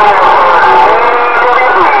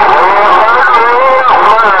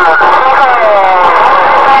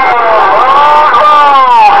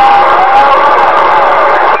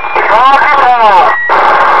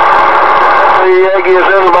 That gives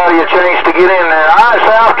everybody a chance to get in there. Alright,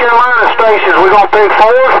 South Carolina stations, we're going to pick 4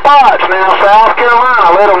 spots now. South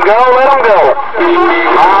Carolina, let them go, let them go.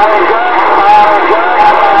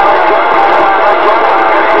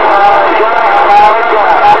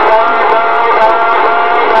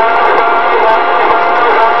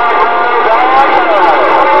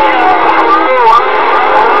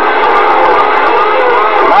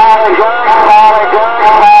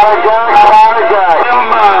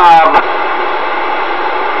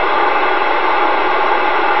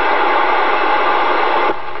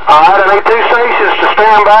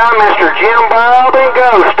 stand by. Mr. Jim Bob and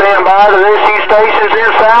Ghost, stand by to rescue stations in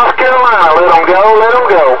South Carolina. Let them go, let them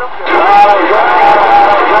go.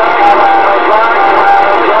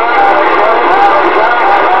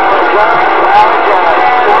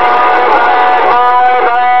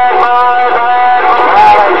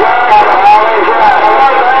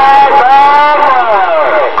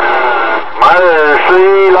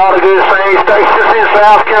 A lot of good singing stations in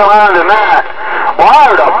South Carolina tonight. Well,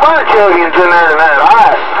 there's a bunch of yous in there tonight. All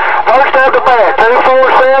right. First at the bat,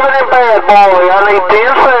 247 and Bad Boy. I need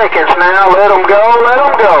 10 seconds now. Let them go, let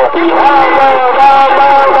them go.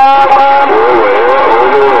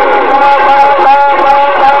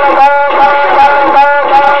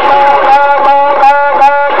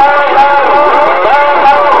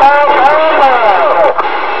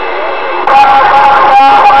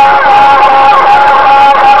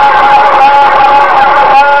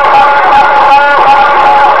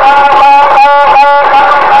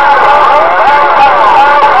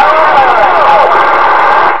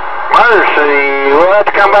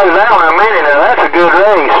 Come back to that one in a minute now. That's a good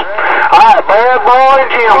race. All right, Bad Boy and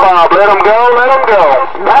Jim Bob. Let them go, let them go.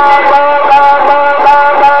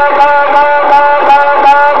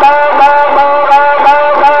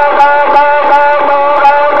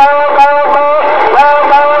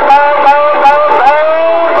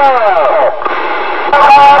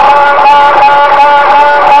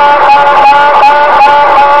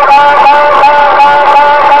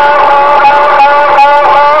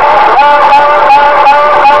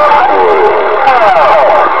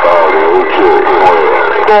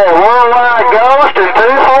 Worldwide Ghost and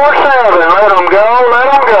 247. Let them go, let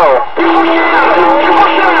them go. 247.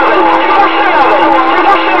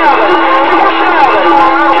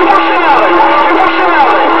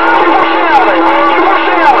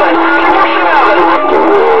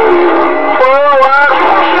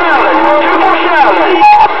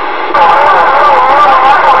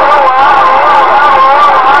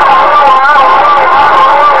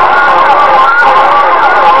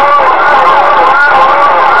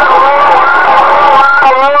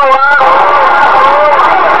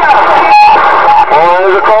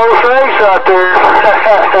 Out there.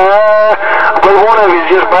 But one of you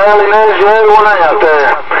just barely knows the other one out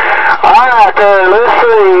there. Alright there, let's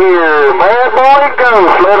see here. Bad Boy and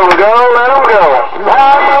Ghost. Let them go, let them go.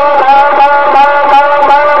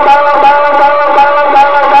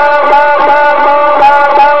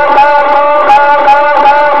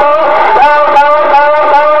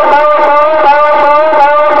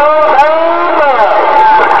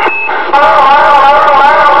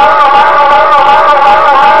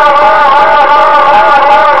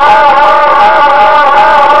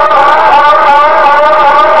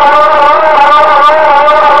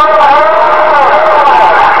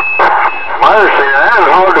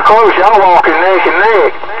 Y'all walking neck and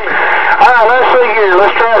neck. Alright, let's see here.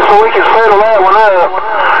 Let's try it so we can settle that one up.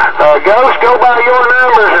 Ghost, go by your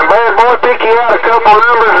numbers, and Bad Boy, pick you out a couple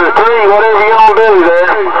numbers or three, whatever you want to do there.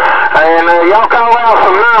 And y'all call out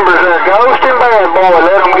some numbers there. Ghost and Bad Boy,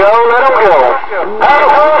 let them go, let them go.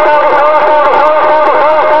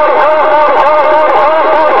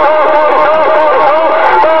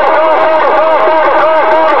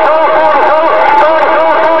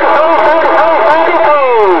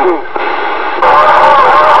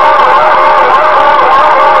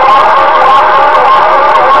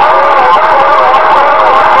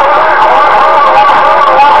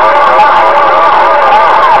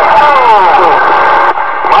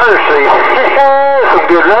 Some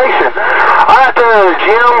good racing. Alright there,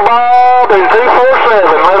 Jim Bob and 247.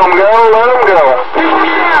 Let them go, let them go.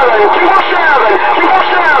 247,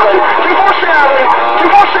 247, 247,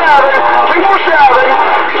 247, 247,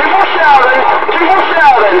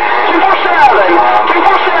 247, 247, 247, 247,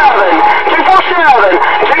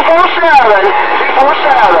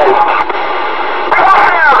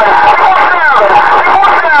 247, 247, 247,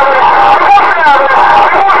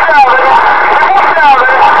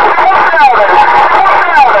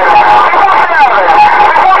 247,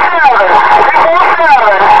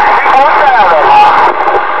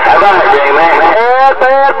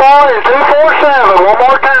 Bad Boy and 247. One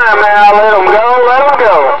more time now. Let them go, let them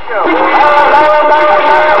go.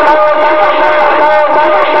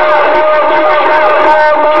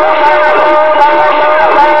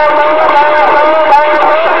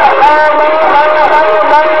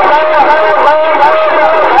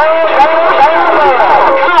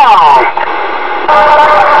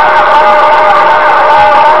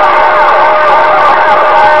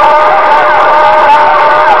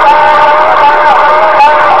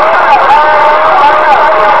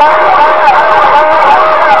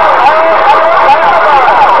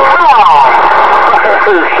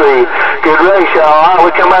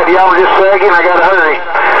 back to y'all in just a second. I gotta hurry.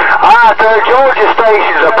 Alright, there, Georgia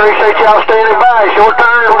stations. I appreciate y'all standing by. It's your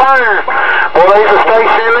turn to burn. Well, there's a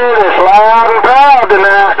station in there that's loud and proud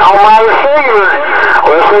tonight on my receiver.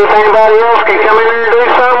 We'll see if anybody else can come in here and do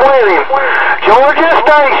something with him. Georgia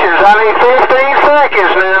stations, I need 15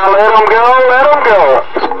 seconds now. Let them go, let them go.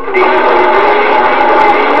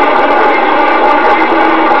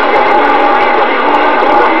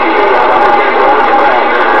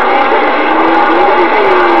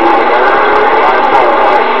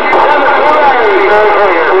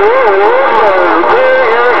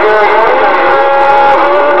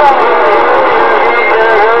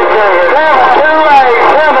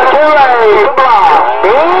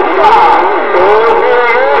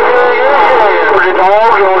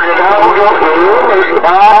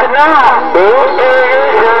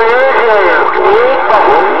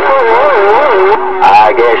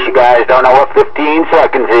 I guess you guys don't know what 15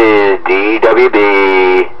 seconds is.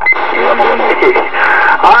 DWB.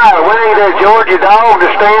 Alright, we need that Georgia dog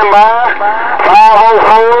to stand by.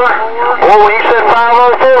 504. Boy, when you said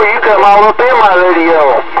 504, you come all up in my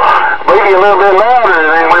radio. Maybe a little bit louder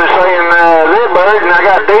than when saying Redbird, and I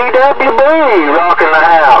got DWB rocking the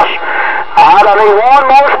house. Alright, I need one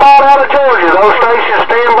more spot out of Georgia. Those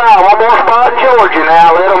stations stand by. One more spot in Georgia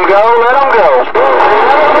now. Let them go, let them go.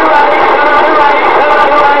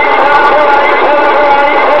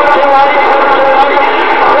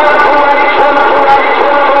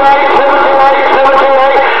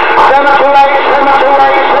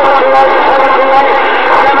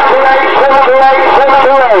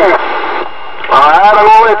 Alright, I'm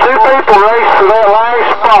gonna let two people race for that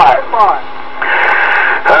last spot.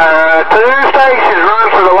 Two stations run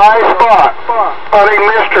for the last spot. I need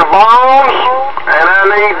Mr. Bones, and I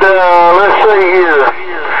need, let's see here,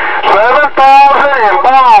 7,000 and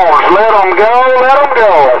Bones. Let them go, let them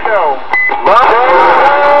go.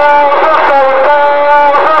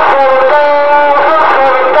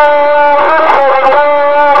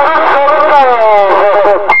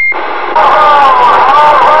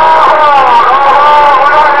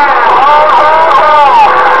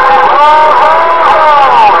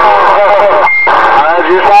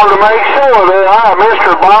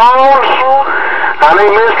 Mr. Bones. I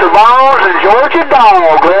need Mr. Bones and Georgia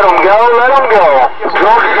Dog. Let them go, let them go.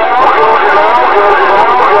 Georgia Dog, Georgia Dog,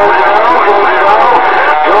 Georgia Dog,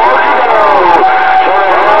 Georgia Dog, Georgia Dog, Georgia Dog.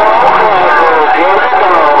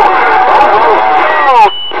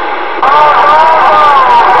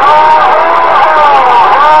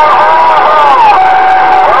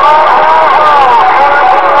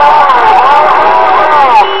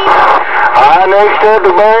 Next up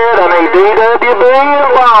the bed, I need DWB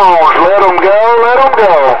and Bones. Let them go, let them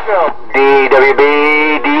go. DWB,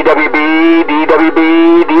 DWB, DWB,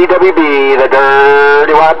 DWB, the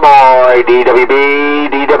dirty white boy. DWB,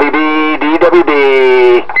 DWB, DWB.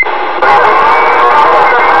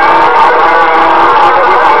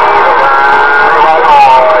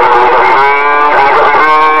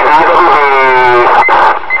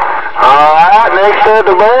 Alright, next up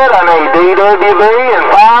the bed, I need DWB and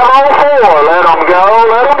 504. Let them go,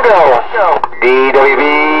 let them go. DWB,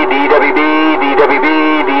 DWB, DWB,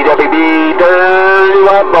 DWB, dirty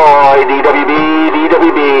white boy. DWB,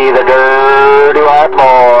 DWB, the dirty white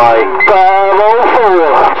boy.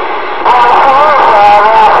 504.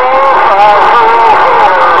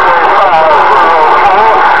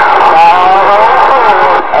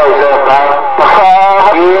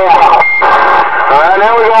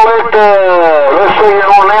 Now we're going to let's see, I'm going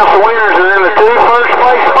to announce the winners and then the two first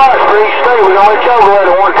place spots for each state. We're going to let y'all go at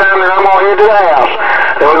it one time, and I'm going to head to the house.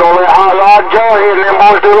 Then we're going to let Hot Rod Joe head and them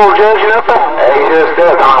boys do a little judging up there. Hey, you just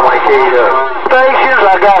up, Tom, when he sees you. Stations,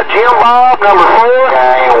 I got Jim Bob, number 4.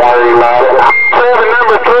 I ain't worried about it. 7,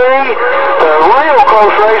 number 3. The real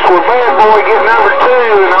close race with Bad Boy getting number 2,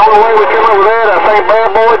 and the only way we come up with that, I think Bad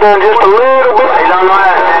Boy done just a little bit. He's on the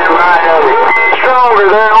right of it. Stronger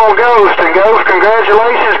there on Ghost, and Ghost,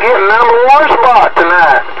 congratulations, getting number 1 spot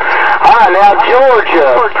tonight. Alright, now Georgia.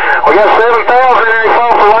 We got 7,000 in there, he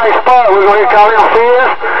fought for the last spot. We're going to call him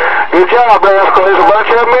 5th. Good job, Rascal. There's a bunch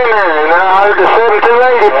of them in there, and I heard the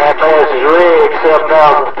 7280. That pass is rigged,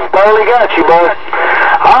 7,000. Barely got you, bud.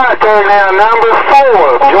 Alright, there now, number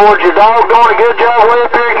 4. Georgia Dog doing a good job way up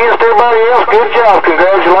there against everybody else. Good job,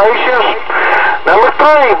 congratulations. Number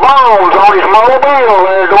 3, Bones on his mobile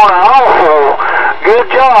there doing an awful good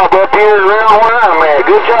job up here around where I'm at.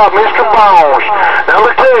 Good job, Mr. Bones.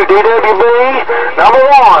 Number 2, DWB. Number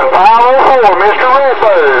 1, 504, Mr.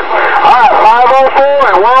 Redbird. Alright, 504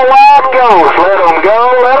 and Worldwide Ghost. Let them go,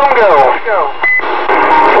 let them go.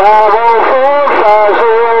 504,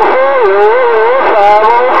 504,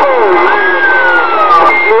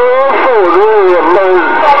 504.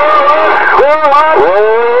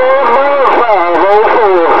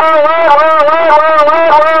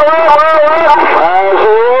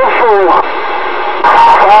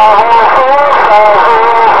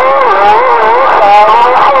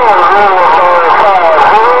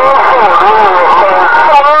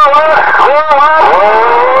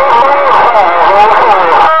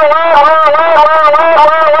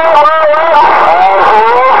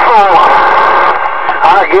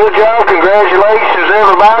 congratulations,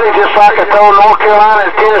 everybody, just like I told North Carolina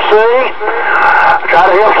and Tennessee. Try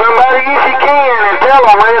to help somebody if you can, and tell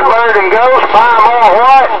them Redbird and Ghost, buy them all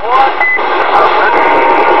what?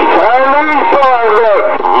 Chinese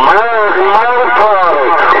product, American made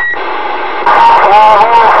product.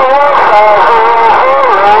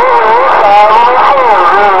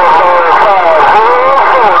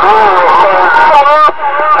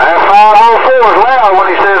 504 is loud when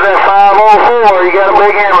he says that 504. You got a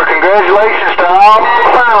big hammer. Congratulations to all the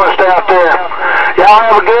finalists out there. Y'all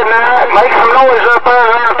have a good night. Make some noise up there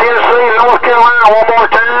around Tennessee and North Carolina one more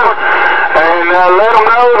time. And let them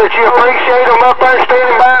know that you appreciate them up there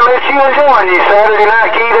standing by and let you join you Saturday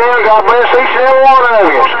night key down. God bless each and every one of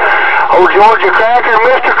you. Old Georgia Cracker,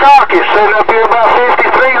 Mr. Crockett, sitting up here about 5,300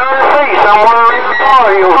 feet somewhere in the bar.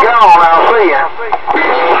 He was gone. I'll see you.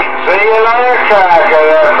 See you later, Cracker.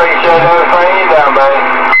 I appreciate everything you done, buddy.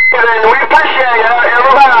 And we appreciate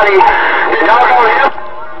everybody. Y'all go help.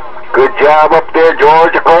 Good job up there,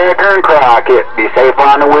 Georgia Cracker and Crockett. Be safe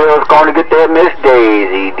on the wheels. Going to get that Miss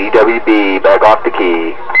Daisy. DWB back off the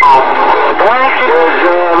key. Thank you. Good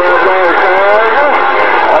job up there, Cracker.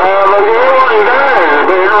 Look at one there.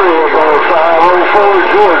 Big rig on 504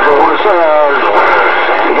 Georgia on the side.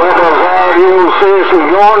 What those audio systems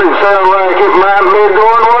going, it sound like it might be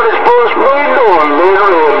doing what it's supposed to be doing. Big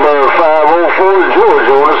rig about 504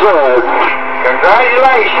 Georgia on the side.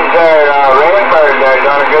 Congratulations there, Redbird. They've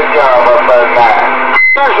done a good job up there tonight.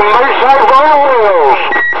 There's some big safe on wheels.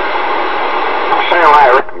 Sound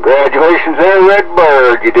like it. Congratulations there,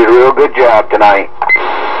 Redbird. You did a real good job tonight.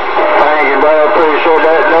 Thank you, buddy. I appreciate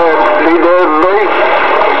that. DWB.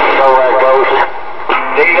 So that goes.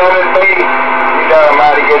 DWB, you done a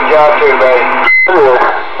mighty good job too, baby.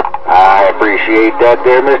 I appreciate that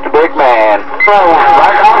there, Mr. Big Man. So,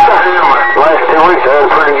 back off the hammer. Last 2 weeks, I had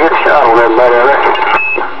a pretty good shot on everybody, I reckon.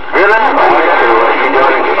 Really? You're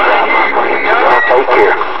doing a good job, my friend. Take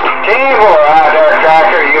care. Team boy out there,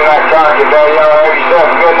 Cracker. You and that Crockett there, y'all have yourself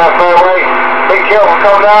good enough that way. Be careful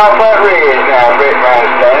coming down off that ridge now, Big Man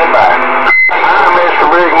standing by. Hi, Mr.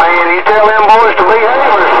 Big Man. You tell them boys to behave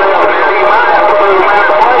themselves, and he might have to put them in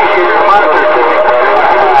a place here in a month or two.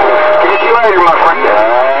 Catch you later, my friend.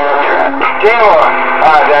 Team boy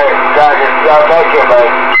out there, Cracker. Y'all take care, baby.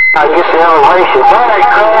 I get the elevation. Hey,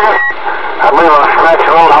 Cracker. I believe I'll scratch a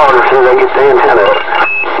little harder as soon as I get the antenna up.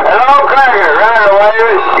 Hello, Cracker. Right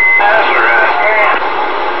away. That's right.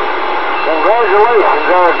 Congratulations,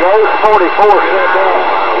 Ghost. 44 set down.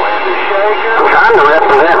 I'm trying to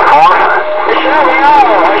represent Force. Sure we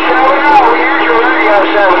are.